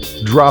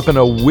Memphis, dropping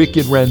a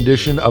wicked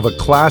rendition of a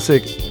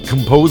classic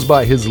composed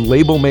by his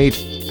label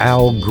mate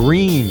Al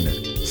Green.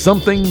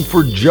 Something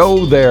for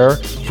Joe there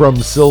from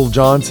Syl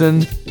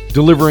Johnson,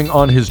 delivering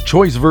on his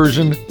choice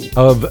version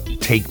of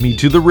Take Me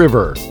to the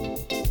River.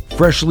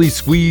 Freshly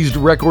squeezed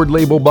record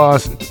label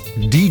boss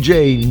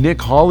DJ Nick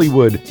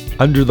Hollywood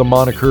under the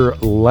moniker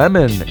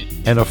Lemon,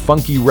 and a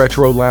funky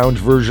retro lounge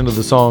version of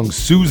the song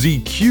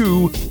Susie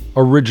Q,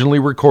 originally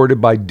recorded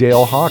by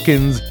Dale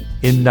Hawkins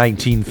in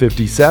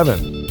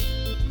 1957.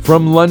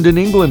 From London,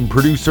 England,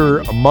 producer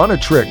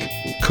Monotrick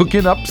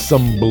cooking up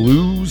some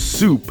blues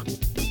soup.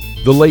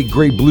 The late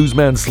great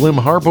bluesman Slim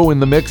Harpo in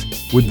the mix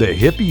with the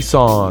hippie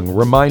song,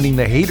 reminding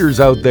the haters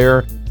out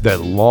there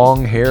that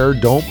long hair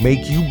don't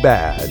make you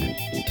bad.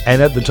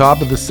 And at the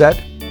top of the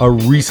set, a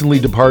recently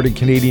departed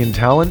Canadian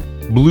talent,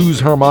 blues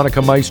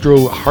harmonica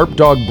maestro Harp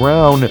Dog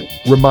Brown,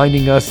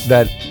 reminding us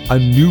that a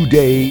new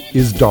day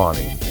is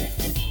dawning.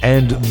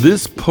 And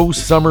this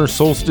post-summer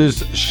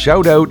solstice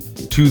shout out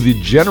to the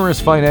generous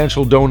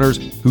financial donors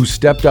who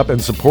stepped up and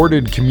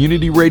supported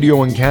community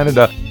radio in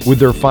Canada with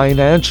their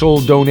financial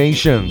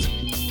donations.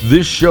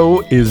 This show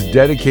is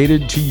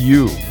dedicated to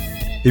you.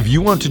 If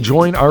you want to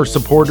join our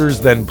supporters,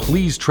 then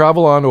please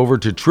travel on over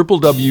to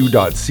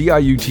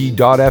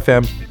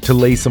www.ciut.fm to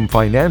lay some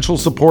financial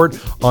support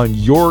on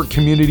your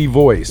community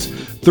voice.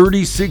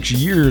 36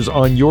 years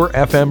on your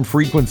FM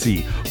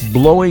frequency,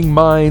 blowing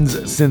minds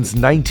since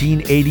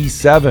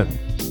 1987.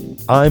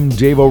 I'm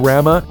Dave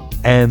Rama,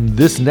 and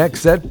this next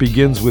set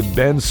begins with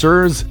Ben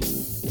Sur's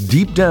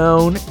Deep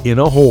Down in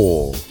a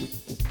Hole.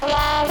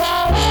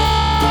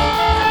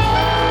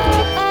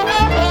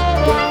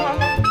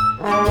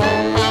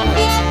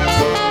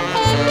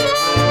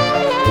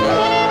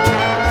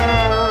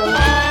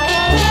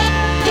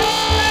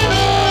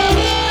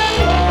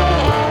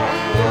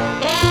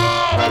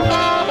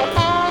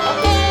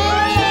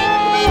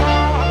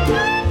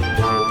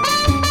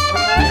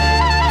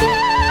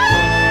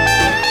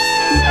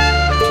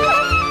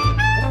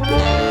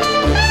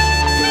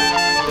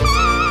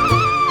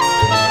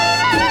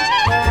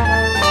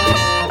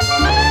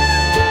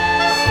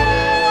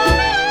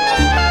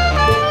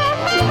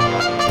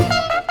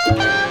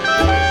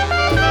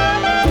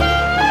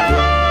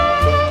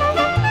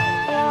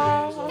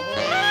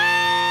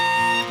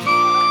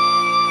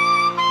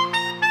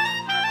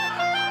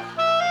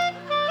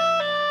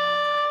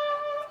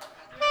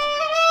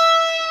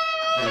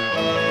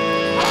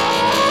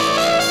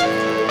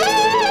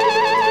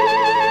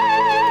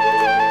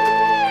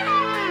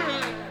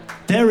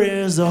 There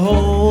is a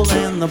hole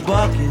in the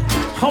bucket,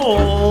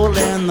 hole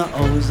in the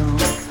ozone,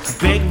 a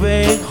big,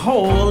 big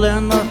hole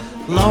in the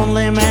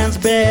lonely man's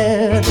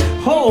bed,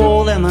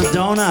 hole in the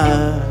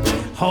donut,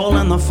 hole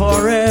in the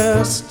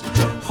forest,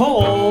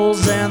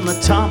 holes in the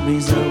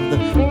tummies of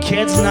the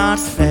kids not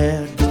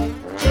fed.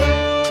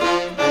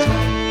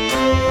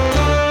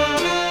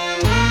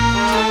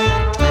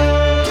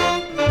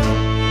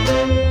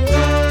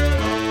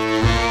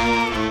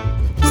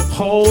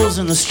 Holes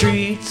in the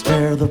streets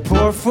where the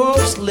poor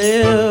folks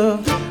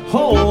live,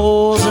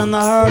 holes in the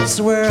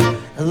hearts where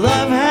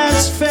love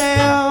has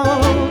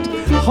failed,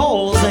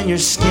 holes in your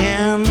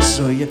skin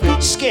so your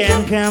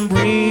skin can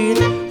breathe,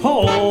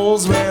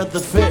 holes where the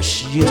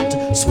fish used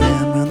to swim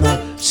in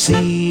the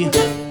sea.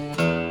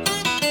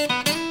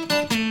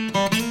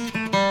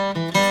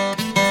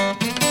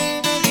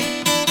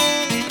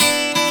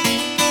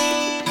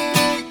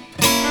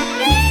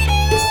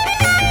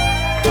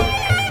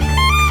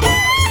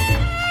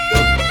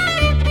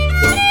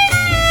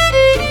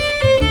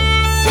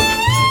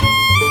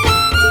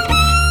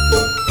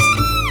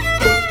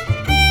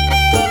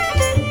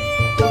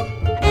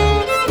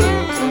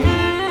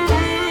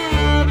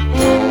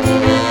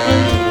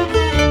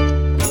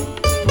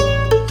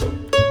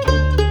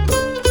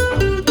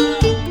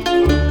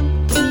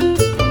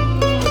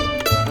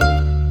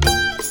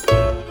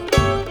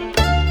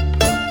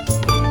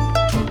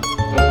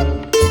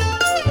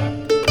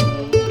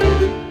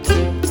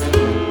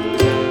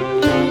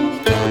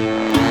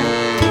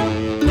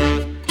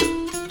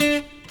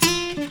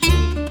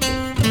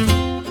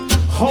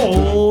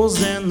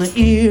 Holes in the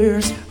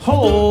ears,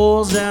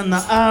 holes in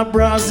the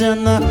eyebrows,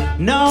 in the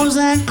nose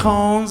and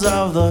cones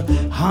of the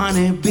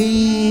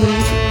honeybee.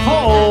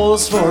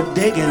 Holes for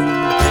digging,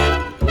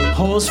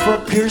 holes for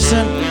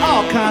piercing,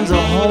 all kinds of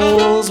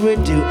holes we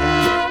do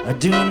and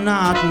do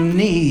not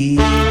need.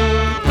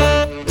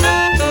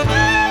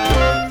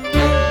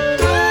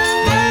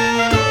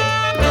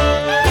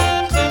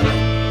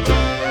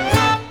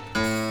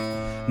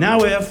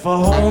 Now if a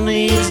hole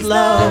needs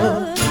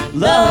love,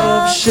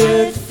 love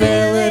should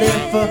fill it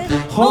in. if a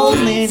hole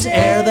needs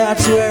air,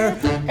 that's where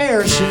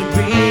air should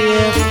be.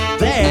 If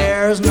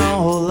there's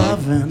no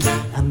loving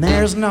and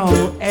there's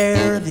no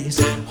air, these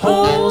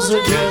holes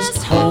are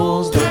just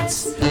holes,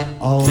 that's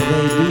all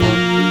they be.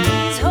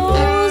 These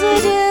holes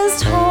are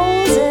just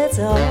holes, that's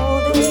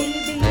all they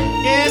be.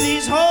 Yeah,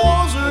 these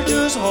holes are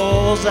just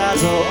holes,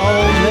 that's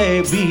all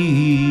they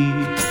be.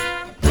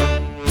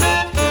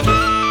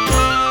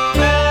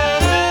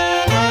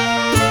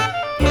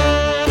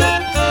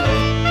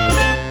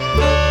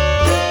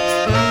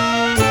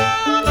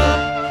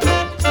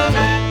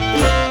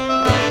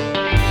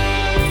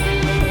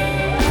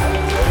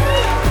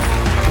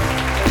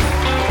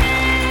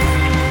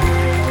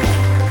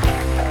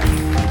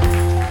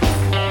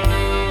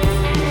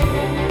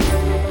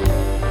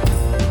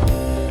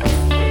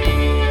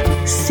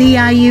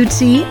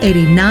 CIUT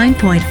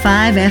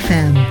 89.5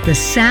 FM, the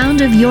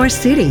sound of your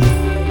city.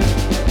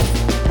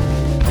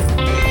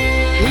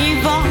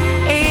 Evil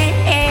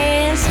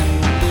is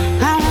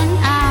going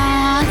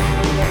on.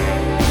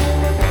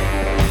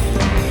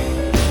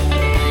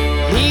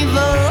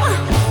 Evil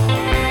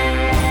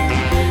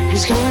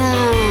is going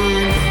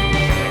on.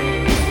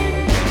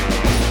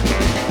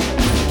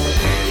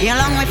 You're a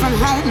long way from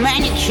home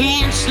and you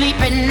can't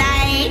sleep at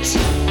night.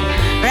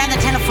 Grab the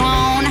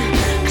telephone,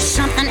 'cause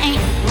something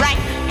ain't right.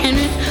 And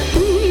it's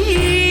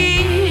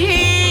evil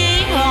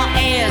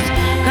is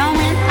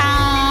going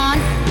on.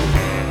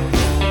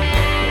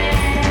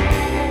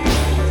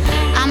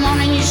 I'm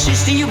warning you,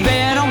 sister, you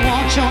better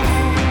watch your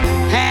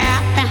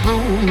happy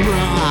home.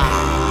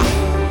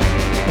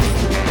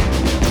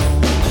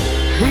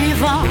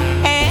 Evil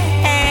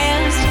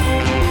is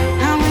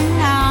going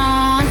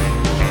on.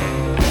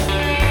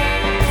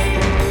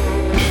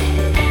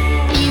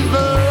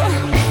 Evil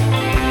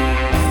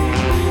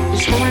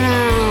is going on.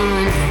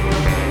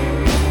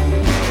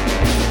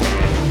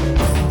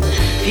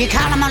 You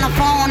call him on the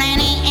phone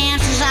and he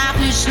answers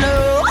awfully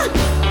slow.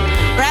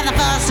 Rather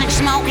fuss and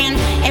smoking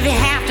if you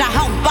have to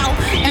hobo.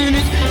 And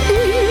it's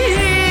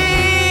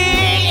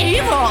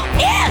evil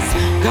is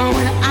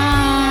going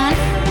on.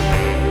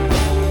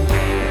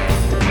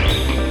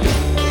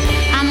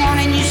 I'm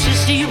warning you,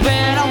 sister, you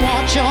better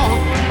watch your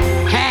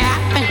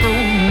happy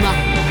home.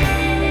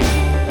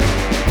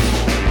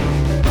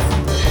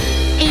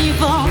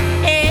 Evil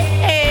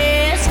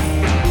is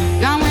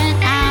going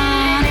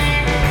on.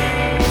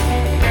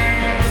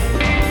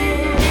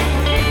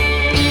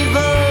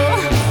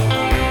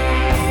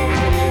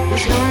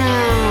 What's going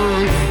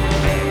on?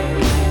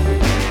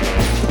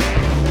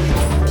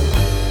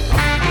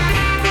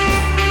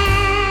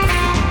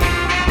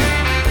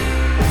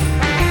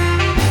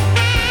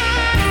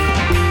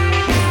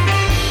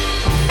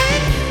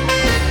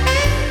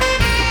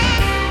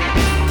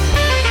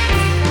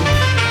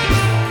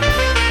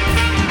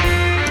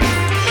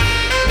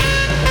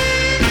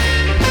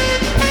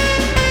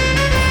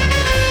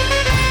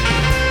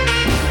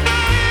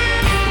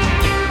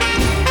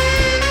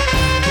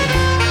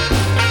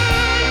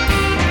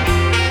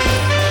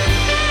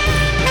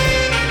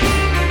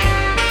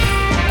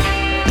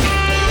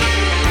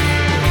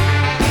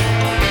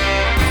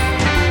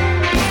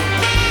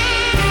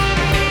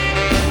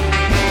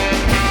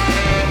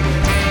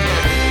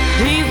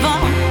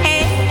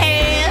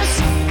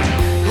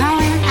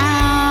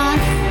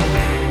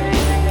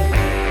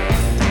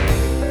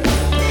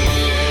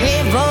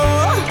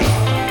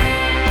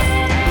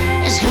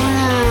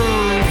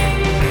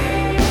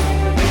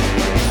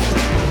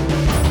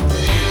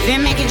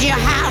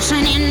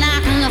 And you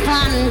knock on the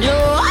front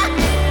door,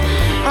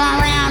 run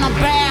around the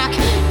back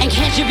and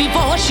catch her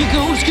before she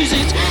goes, 'cause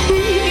it's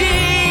evil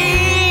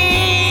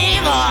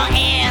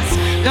is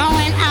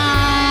going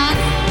on.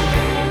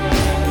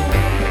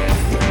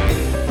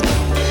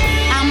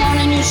 I'm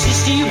warning you,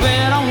 sister, you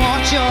better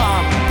watch your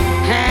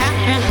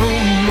happy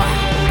home.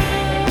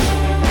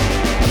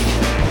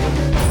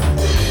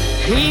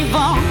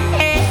 Evil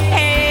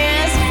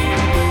is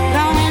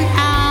going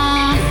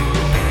on.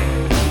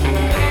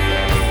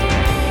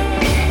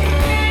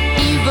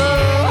 Evil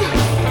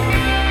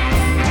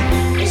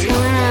is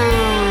going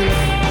on.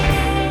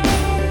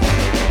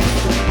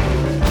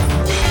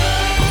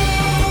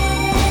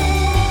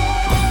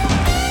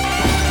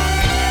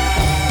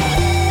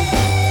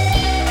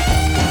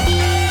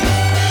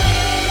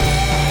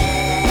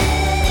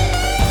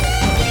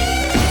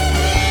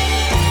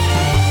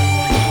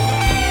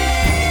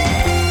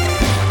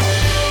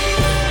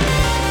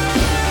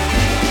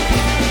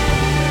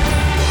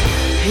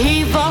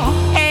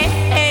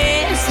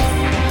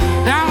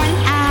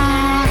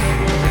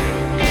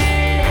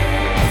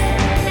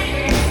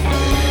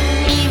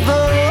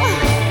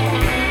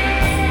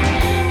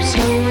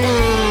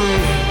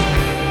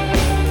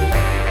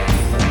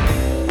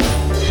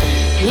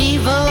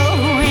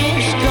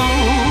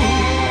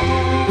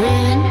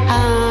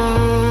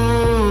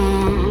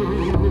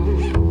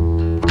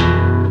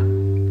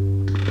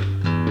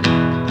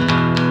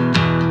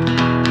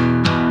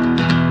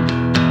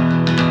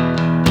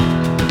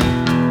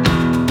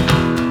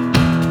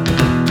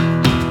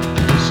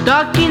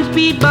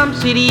 speed bump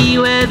city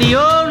where the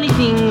only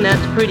thing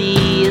that's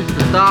pretty is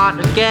the thought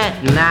of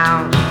getting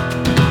out.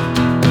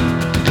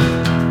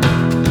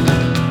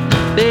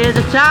 There's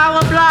a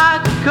tower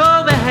block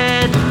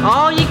overhead,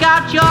 all you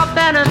got your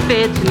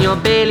benefits and you're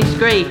barely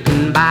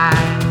scraping by.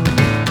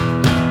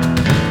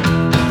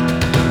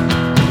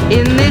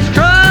 In this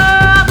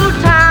troubled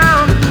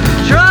town,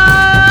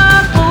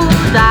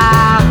 troubles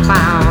I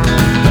found.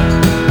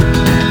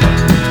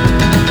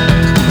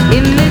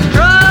 In this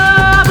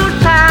troubled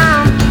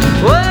town,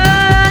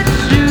 word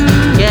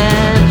soon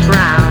gets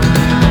round.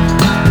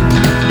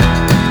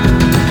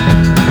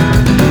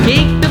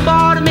 Kick the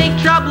bar to make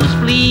troubles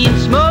flee,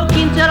 and smoke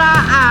until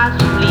our eyes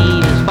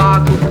bleed and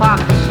sparkle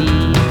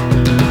prophecy.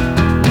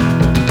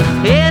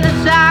 Hear the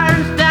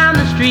sirens down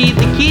the street,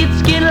 the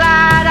kids can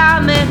light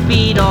on their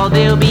feet, or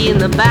they'll be in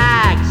the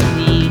back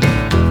seat.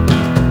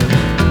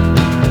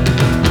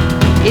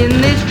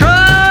 In this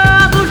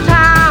troubled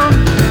town,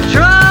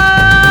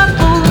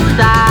 troubles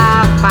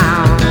I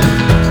found.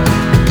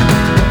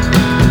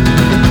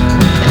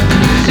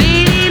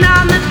 Sitting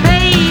on the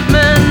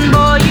pavement,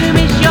 boy, you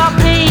miss your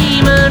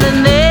payment,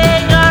 and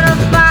they're gonna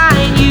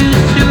find you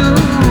soon.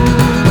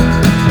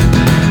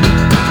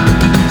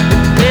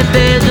 If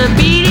there's a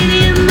beating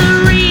in the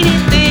rain,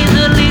 if there's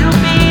a little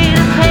bit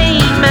of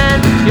pain, man,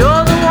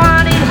 you're the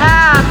one it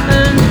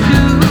happens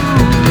to.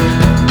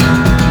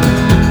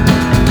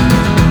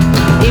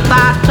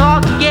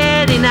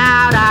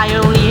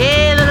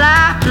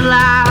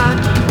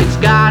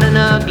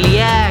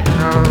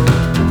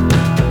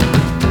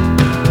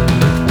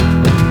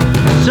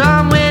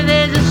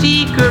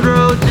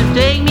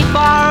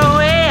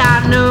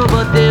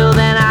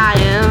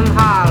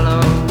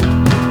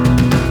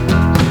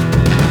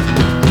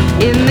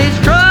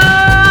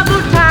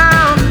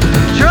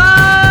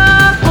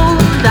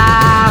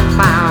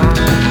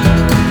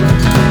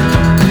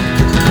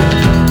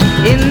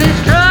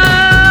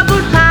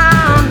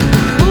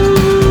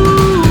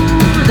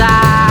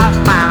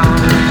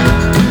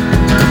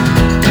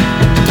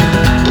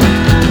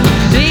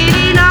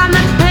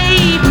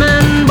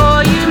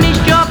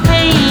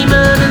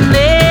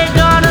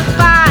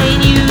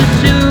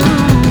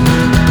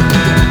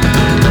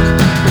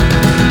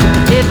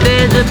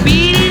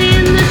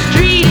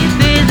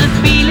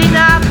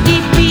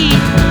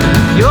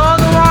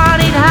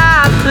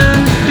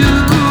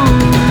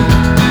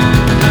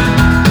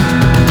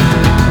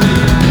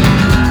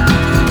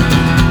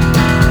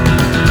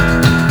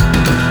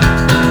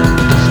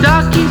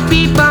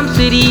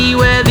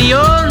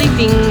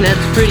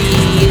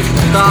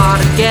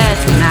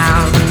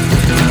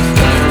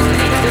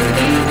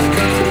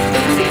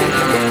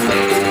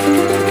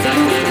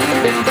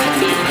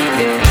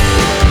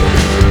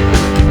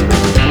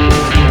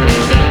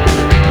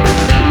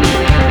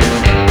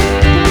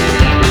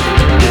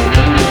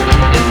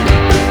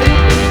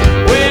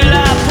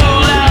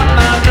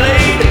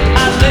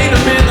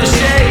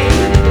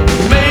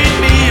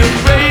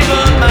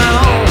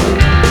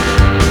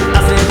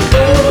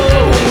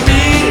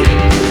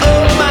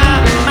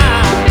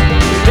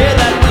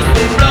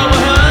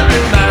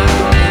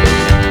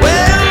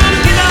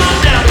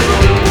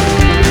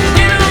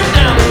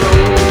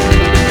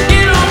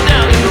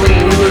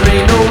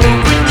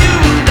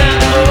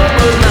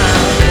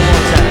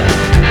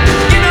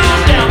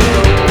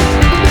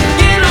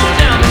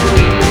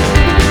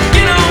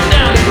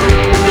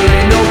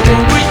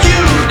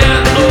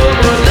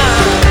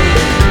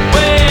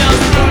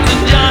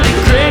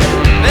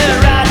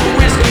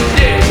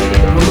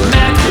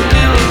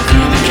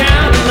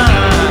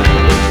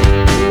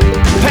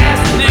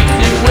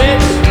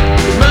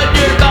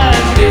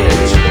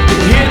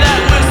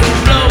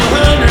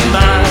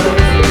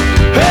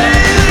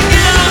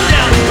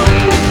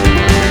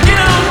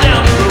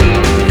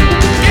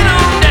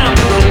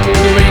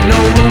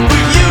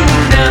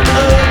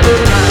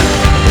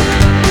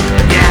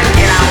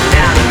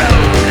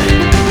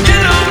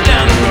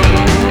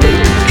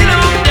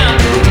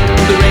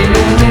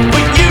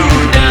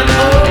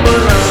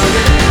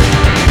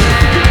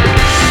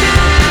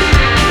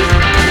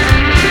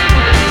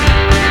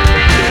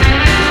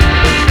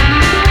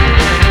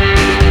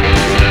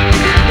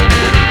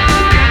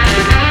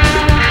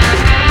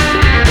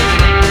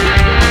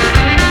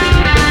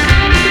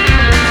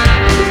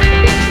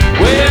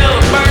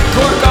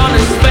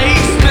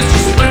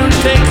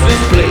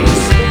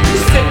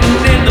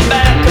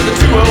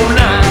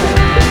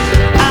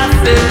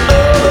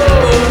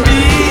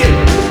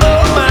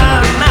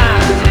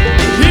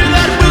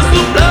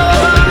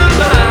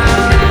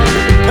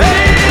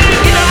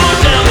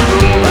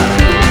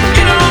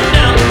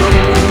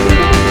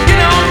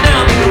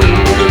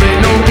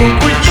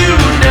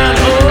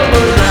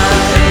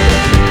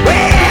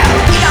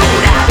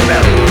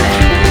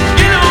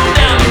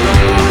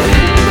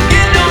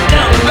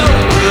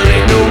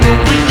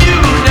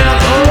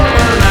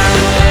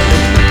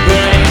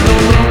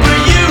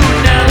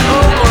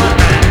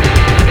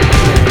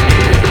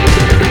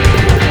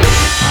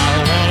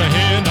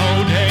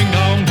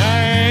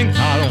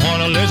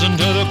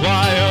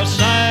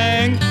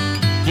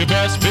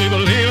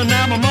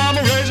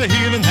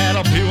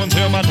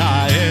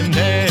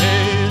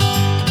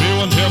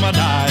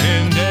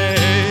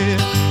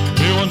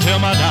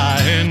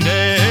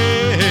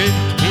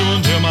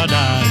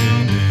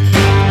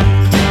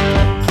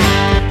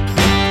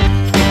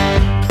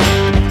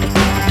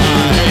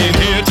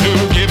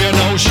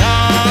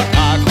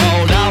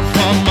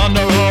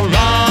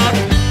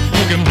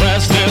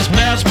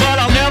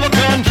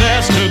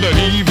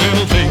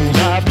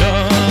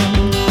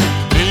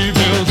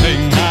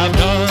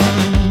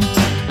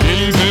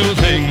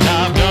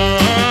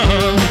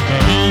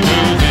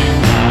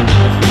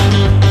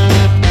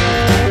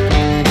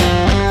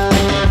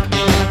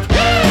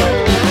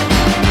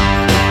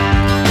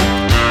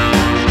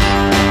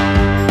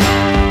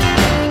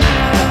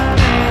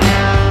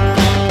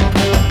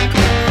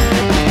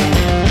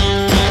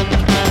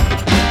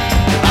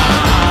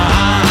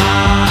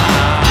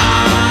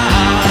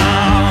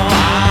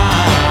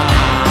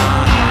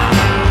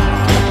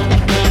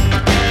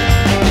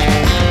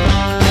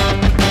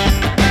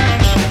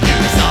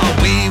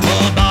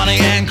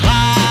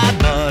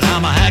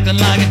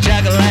 looking like a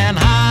jackal and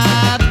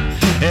hide.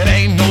 It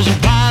ain't no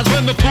surprise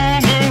when the full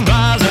moon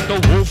rises that the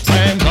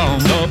wolfman's on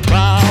the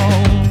prowl.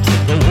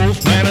 The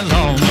wolfman is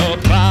on the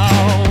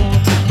prowl.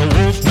 The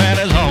wolfman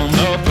is on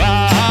the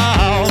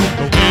prowl.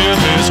 The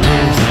Willis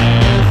Wolfman.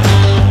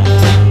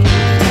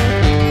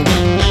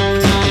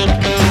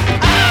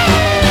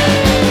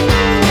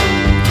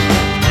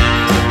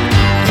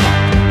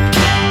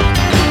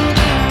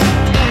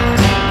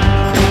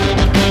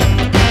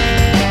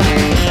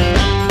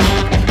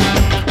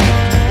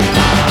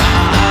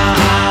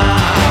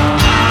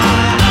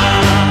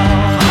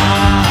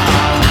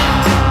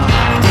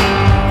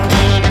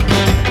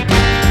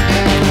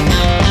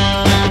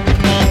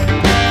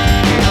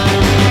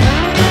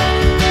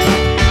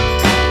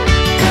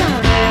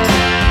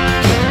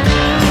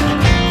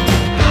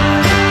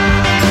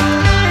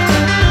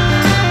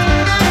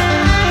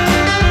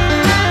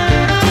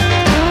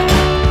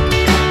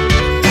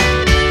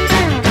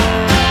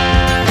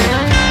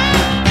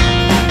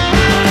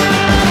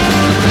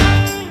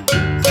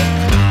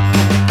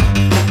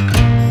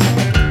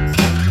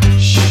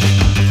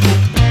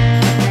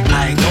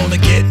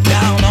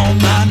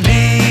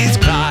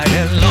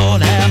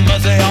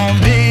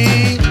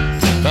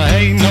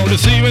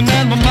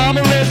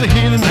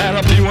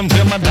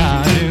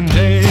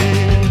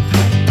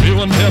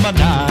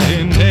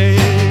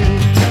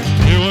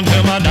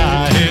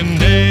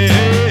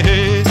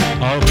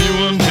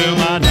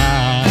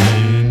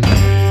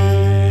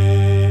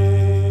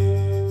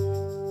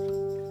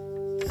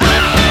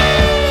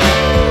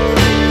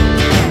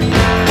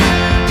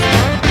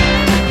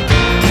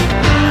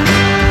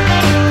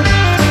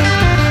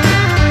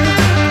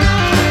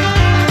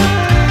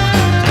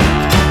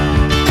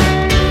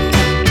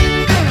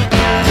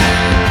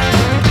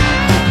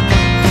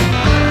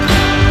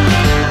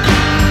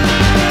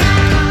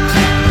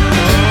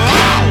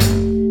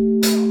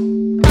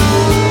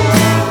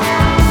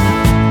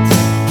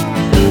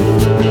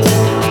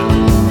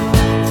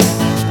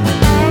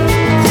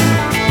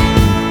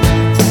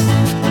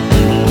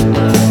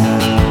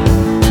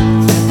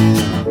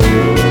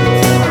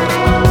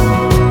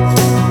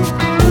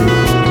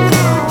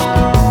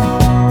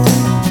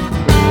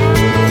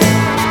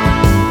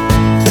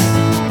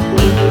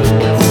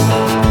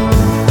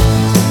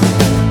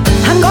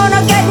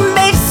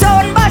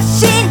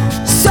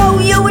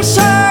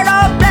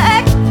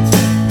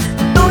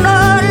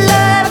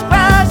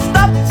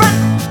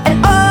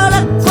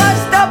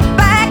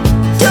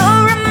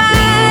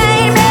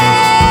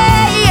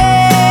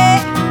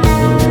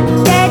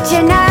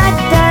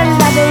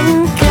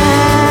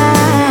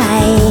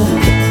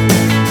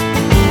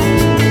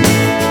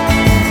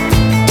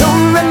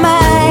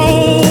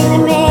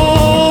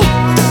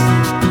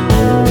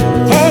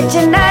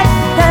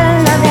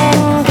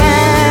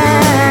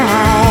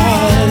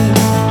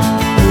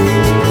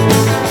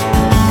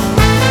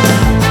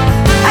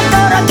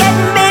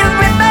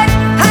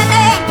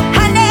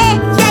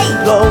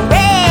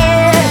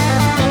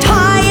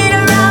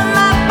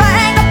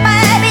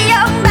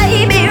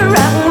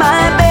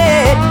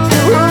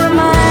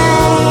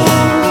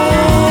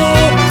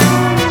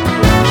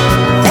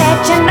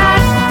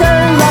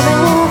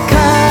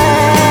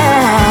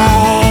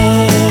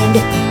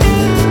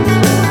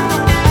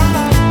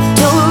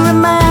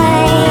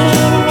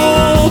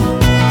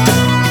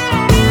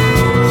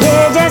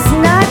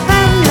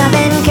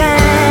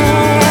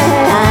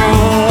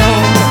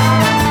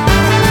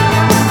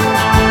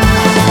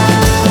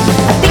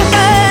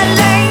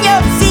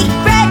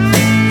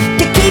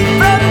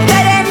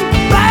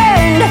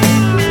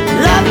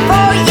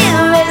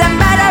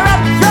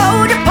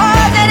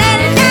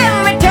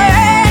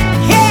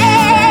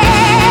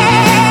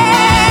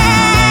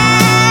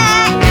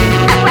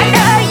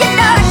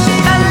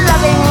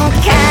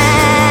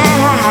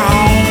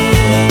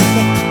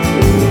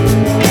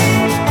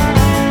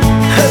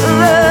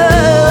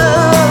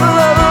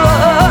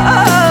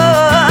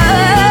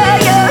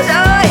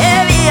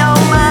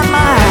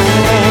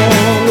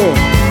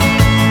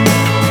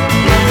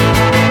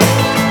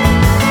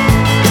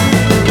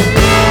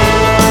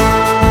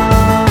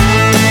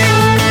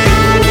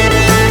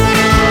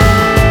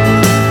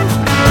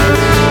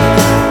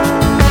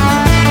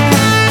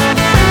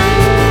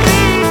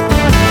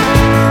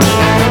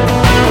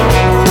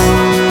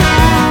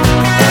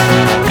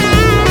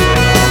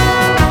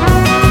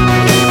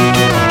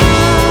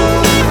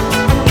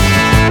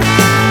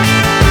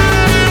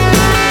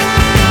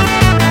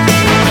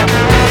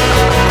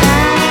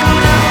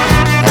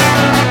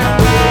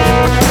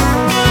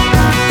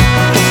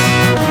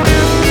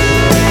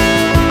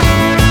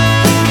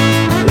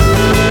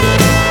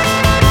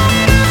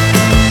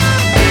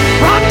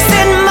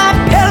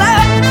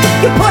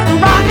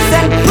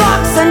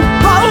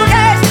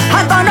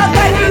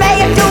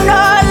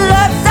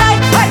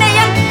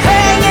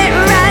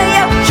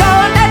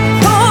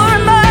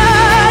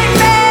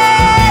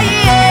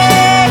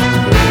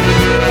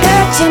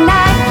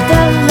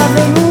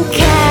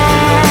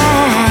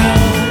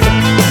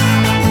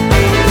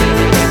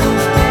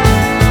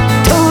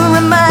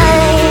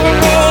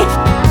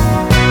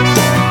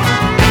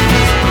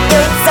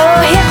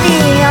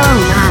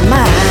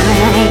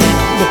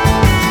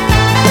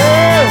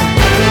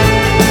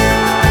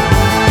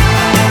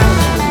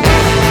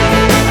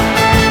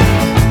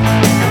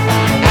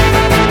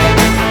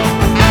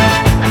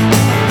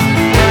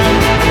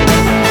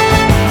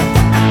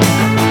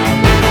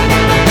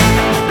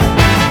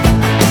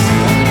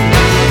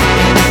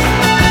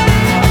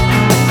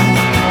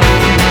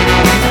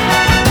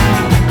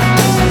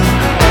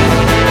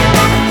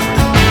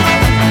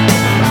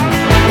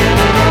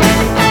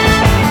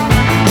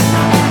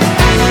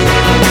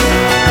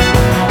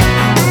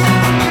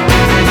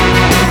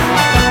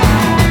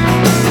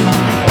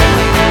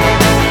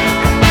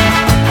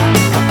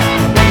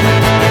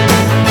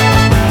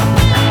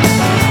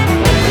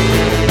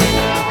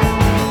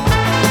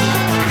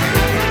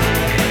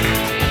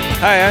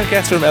 Hi, I'm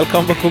Cass from El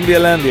Combo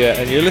Cumbialandia,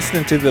 and you're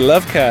listening to the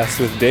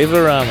Lovecast with Dave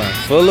Rama,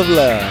 full of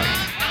love.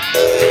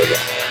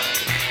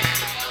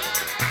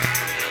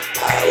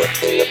 Power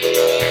in the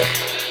blood.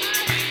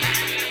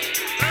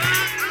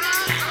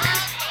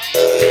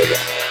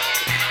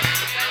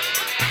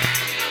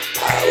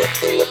 Power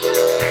in the blood. Power in the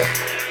blood.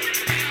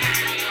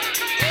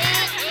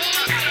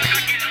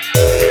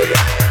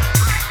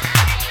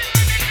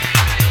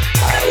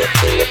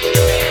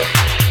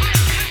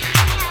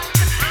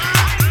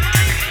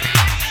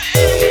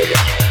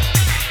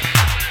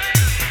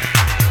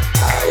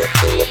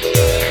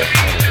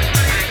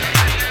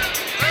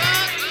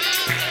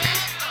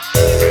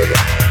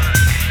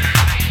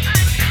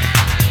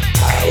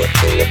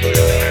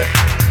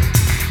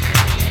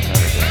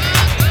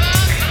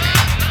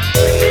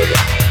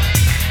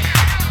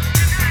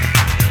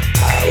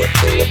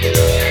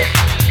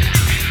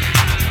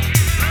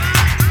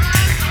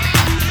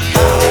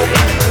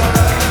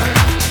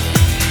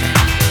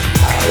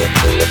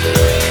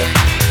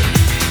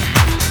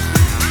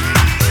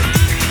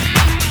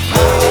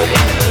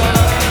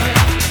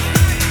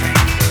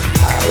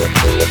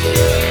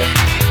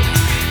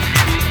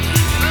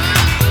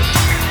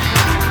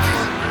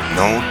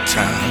 No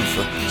time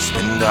for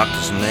spin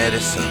doctor's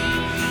medicine,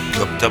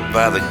 cooked up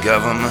by the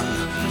government,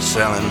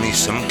 selling me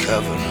some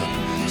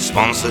cover-up,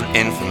 sponsored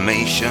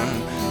information,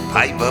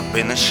 pipe up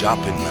in a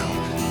shopping mall.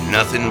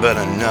 Nothing but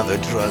another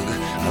drug,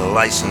 a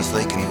license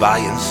they can buy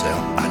and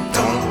sell. I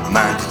don't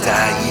mind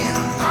dying,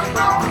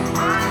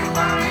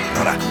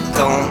 but I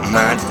don't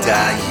mind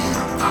dying.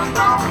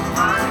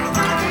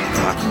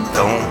 I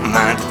don't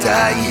mind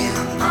dying.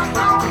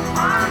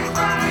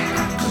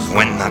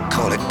 When I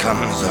call it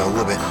comes, I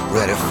will be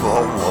ready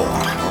for war.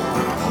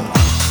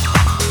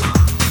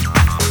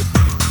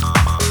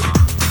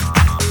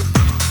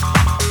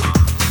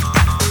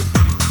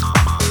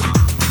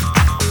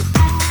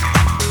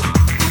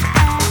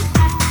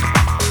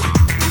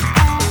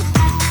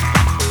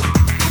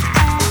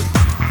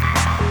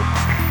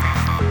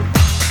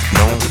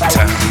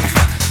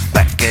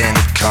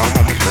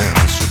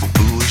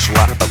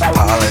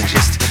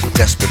 Apologist,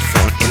 desperate for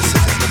an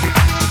incident.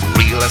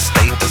 Real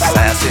estate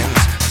assassins,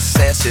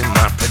 assessing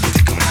my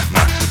predicament.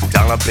 My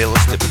dollar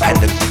bills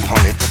dependent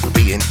upon it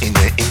being in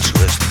their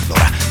interest.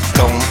 Lord, I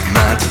don't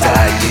mind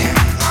dying.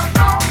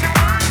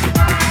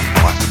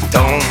 Oh, I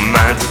don't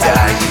mind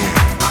dying.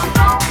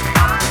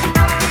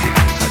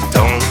 I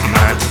don't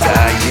mind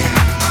dying.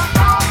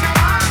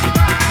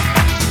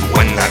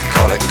 When that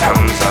call it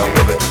comes, I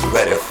will be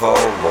ready for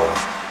war.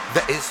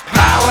 There is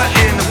power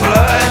in the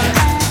blood,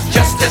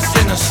 justice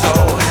in the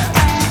soul.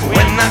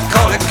 When that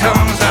call it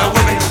comes, I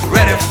will be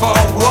ready for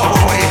war.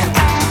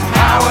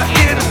 Power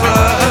in the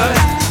blood,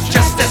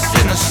 justice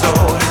in the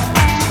soul.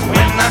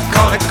 When that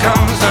call it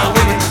comes, I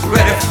will be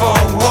ready for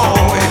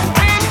war.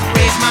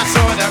 Raise my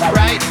sword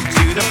upright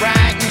to the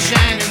bright and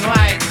shining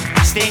light,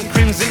 stained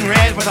crimson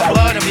red with the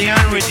blood of the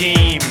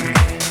unredeemed.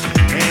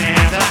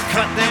 And I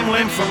cut them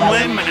limb from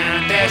limb, and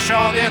I dash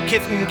all their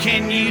kith and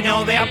kin. You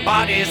know their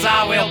bodies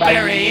I will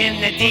bury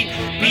in the deep,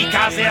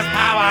 because there's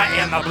power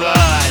in the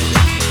blood.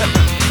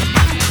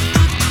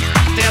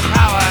 There's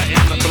power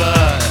in the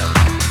blood.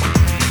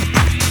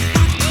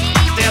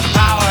 There's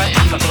power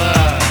in the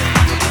blood.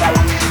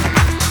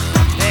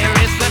 There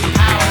is the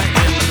power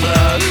in the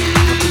blood.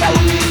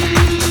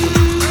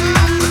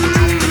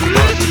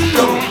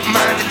 Don't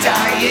mind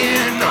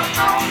dying.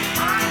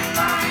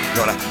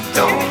 Lord, I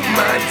don't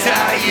mind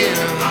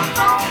dying.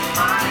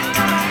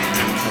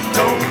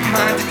 Don't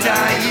mind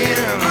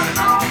dying.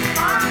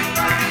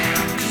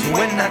 'Cause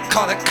when that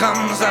call it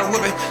comes, I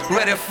will be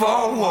ready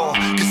for war.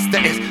 'Cause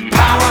there is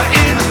power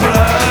in the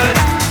blood,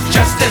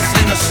 justice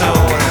in the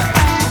soul.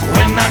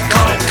 When that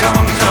call it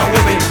comes, I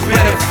will be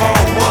ready for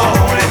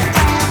war.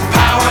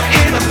 Power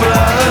in the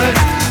blood,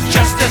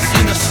 justice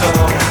in the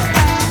soul.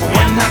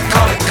 When that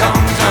call it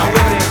comes, I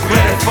will be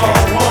ready for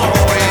war.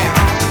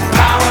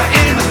 Power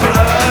in the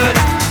blood,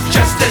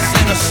 justice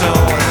in the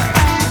soul.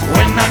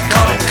 When that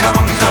call it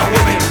comes, I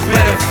will be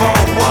ready for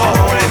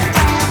war.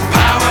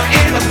 Power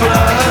in the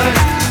blood,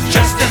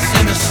 justice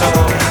in the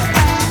soul.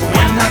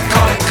 When that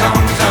call it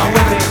comes, I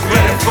will be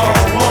ready for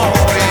war.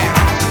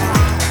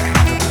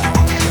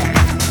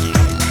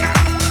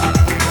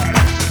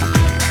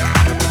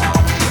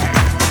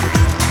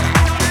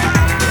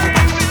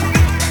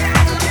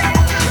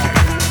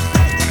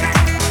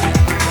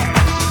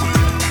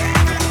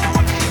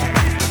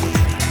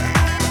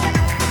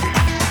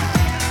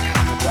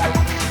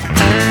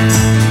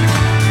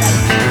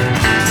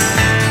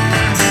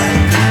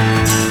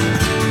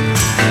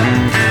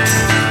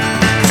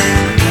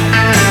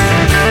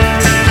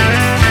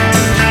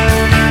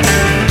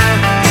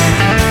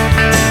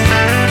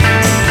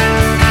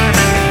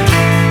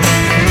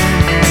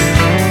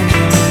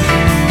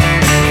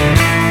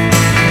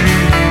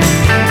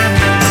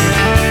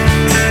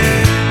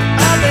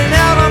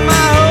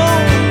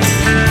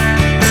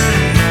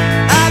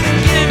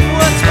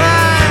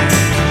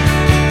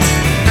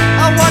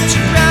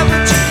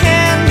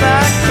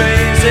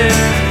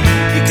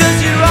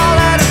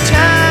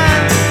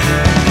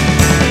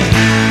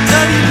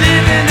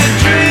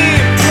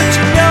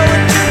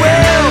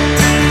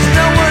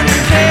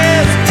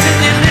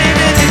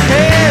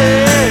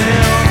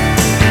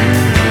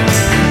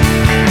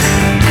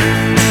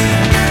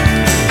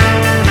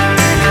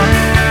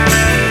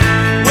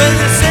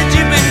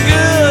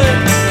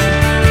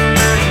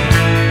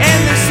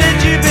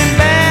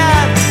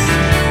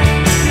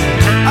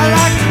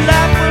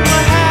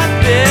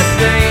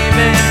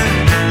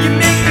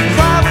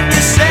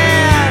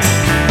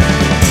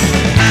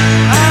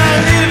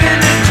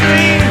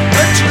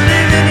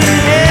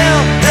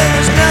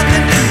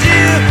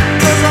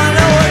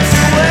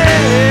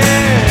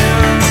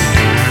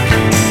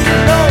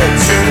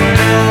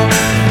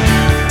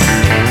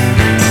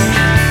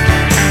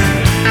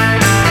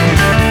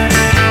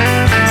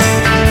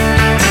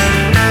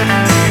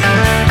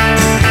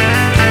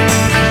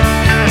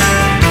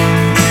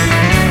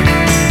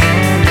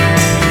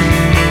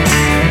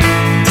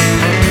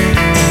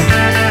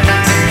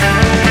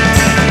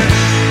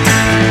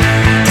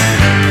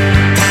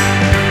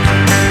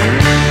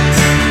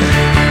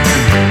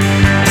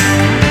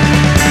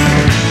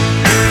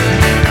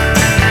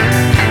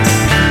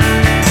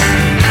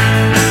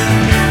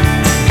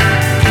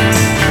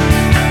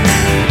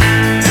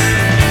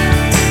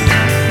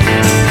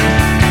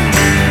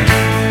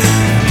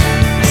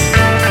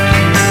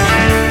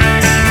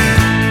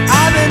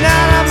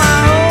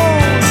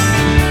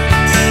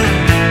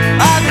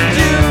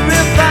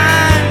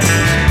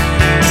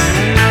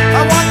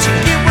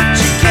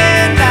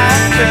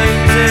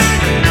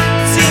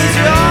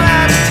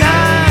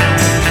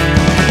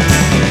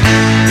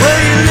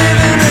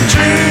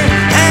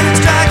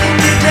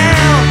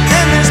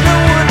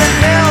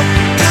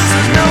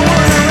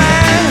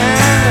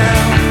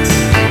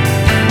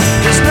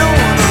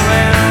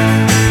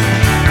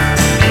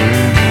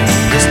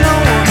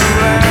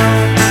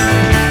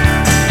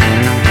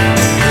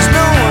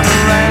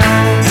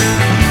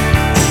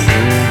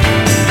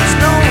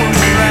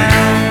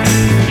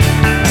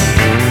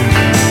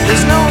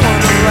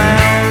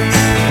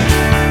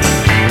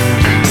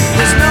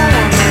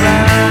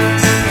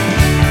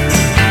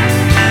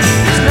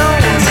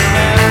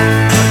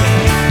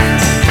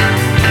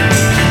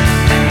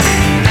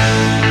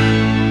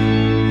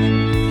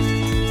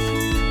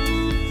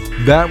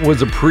 That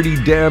was a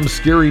pretty damn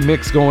scary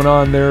mix going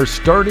on there,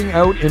 starting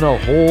out in a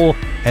hole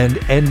and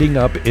ending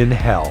up in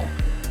hell.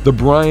 The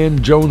Brian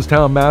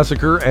Jonestown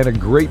Massacre and a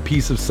great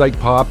piece of psych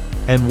pop,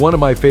 and one of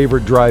my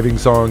favorite driving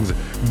songs,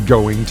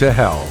 Going to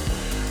Hell.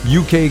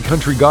 UK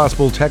country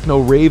gospel techno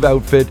rave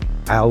outfit,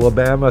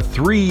 Alabama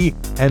 3,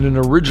 and an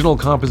original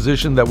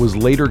composition that was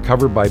later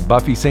covered by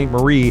Buffy St.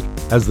 Marie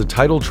as the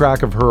title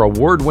track of her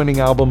award-winning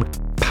album,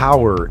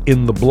 Power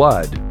in the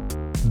Blood.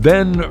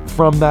 Then,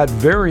 from that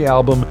very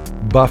album,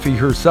 Buffy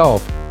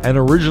herself, an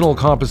original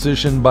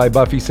composition by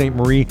Buffy St.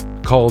 Marie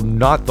called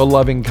Not the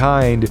Loving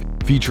Kind,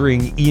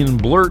 featuring Ian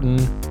Blurton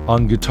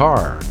on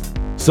guitar.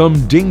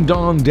 Some Ding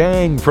Dong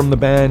Dang from the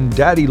band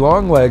Daddy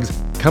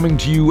Longlegs, coming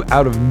to you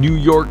out of New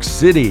York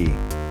City.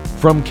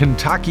 From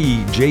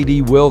Kentucky,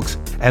 J.D. Wilkes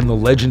and the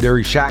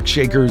legendary Shack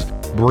Shakers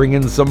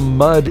bringing some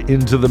mud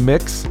into the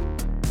mix.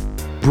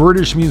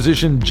 British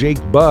musician Jake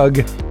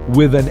Bugg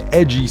with an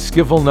edgy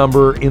skiffle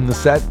number in the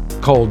set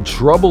called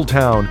Trouble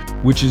Town,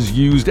 which is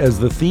used as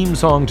the theme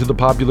song to the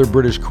popular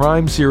British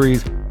crime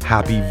series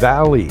Happy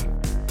Valley.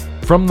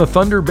 From the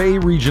Thunder Bay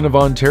region of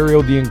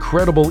Ontario, the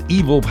incredible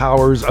evil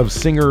powers of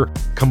singer,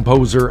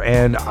 composer,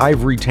 and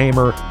ivory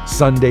tamer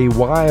Sunday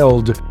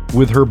Wilde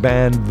with her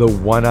band The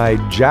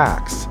One-Eyed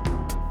Jacks.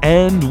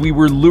 And we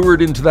were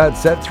lured into that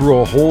set through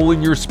a hole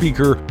in your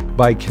speaker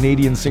by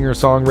Canadian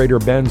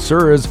singer-songwriter Ben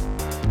Suras,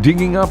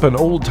 digging up an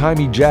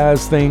old-timey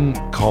jazz thing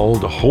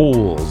called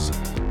Holes.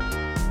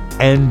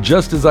 And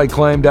just as I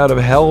climbed out of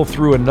hell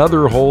through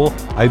another hole,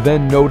 I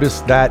then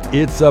noticed that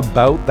it's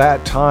about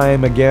that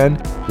time again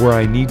where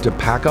I need to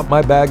pack up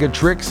my bag of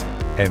tricks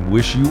and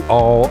wish you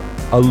all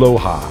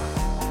aloha.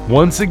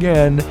 Once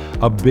again,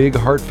 a big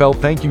heartfelt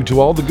thank you to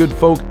all the good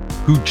folk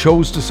who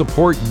chose to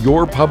support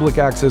your public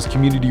access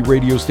community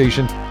radio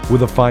station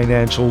with a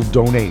financial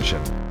donation.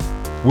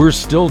 We're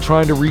still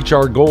trying to reach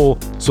our goal,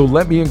 so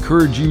let me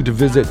encourage you to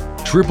visit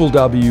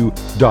www.ciut.fm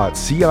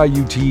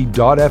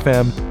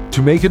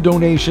to make a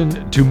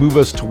donation to move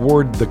us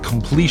toward the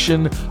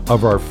completion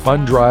of our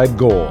fund drive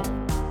goal.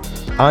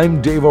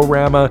 I'm Dave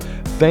Rama,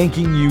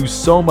 thanking you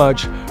so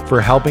much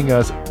for helping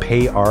us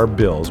pay our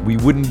bills. We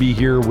wouldn't be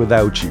here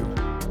without you.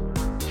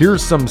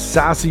 Here's some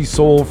sassy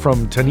soul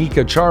from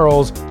Tanika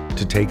Charles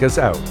to take us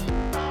out.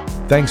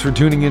 Thanks for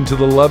tuning into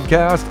the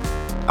Lovecast.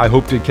 I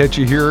hope to catch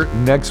you here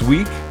next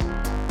week.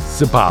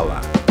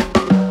 Sipala.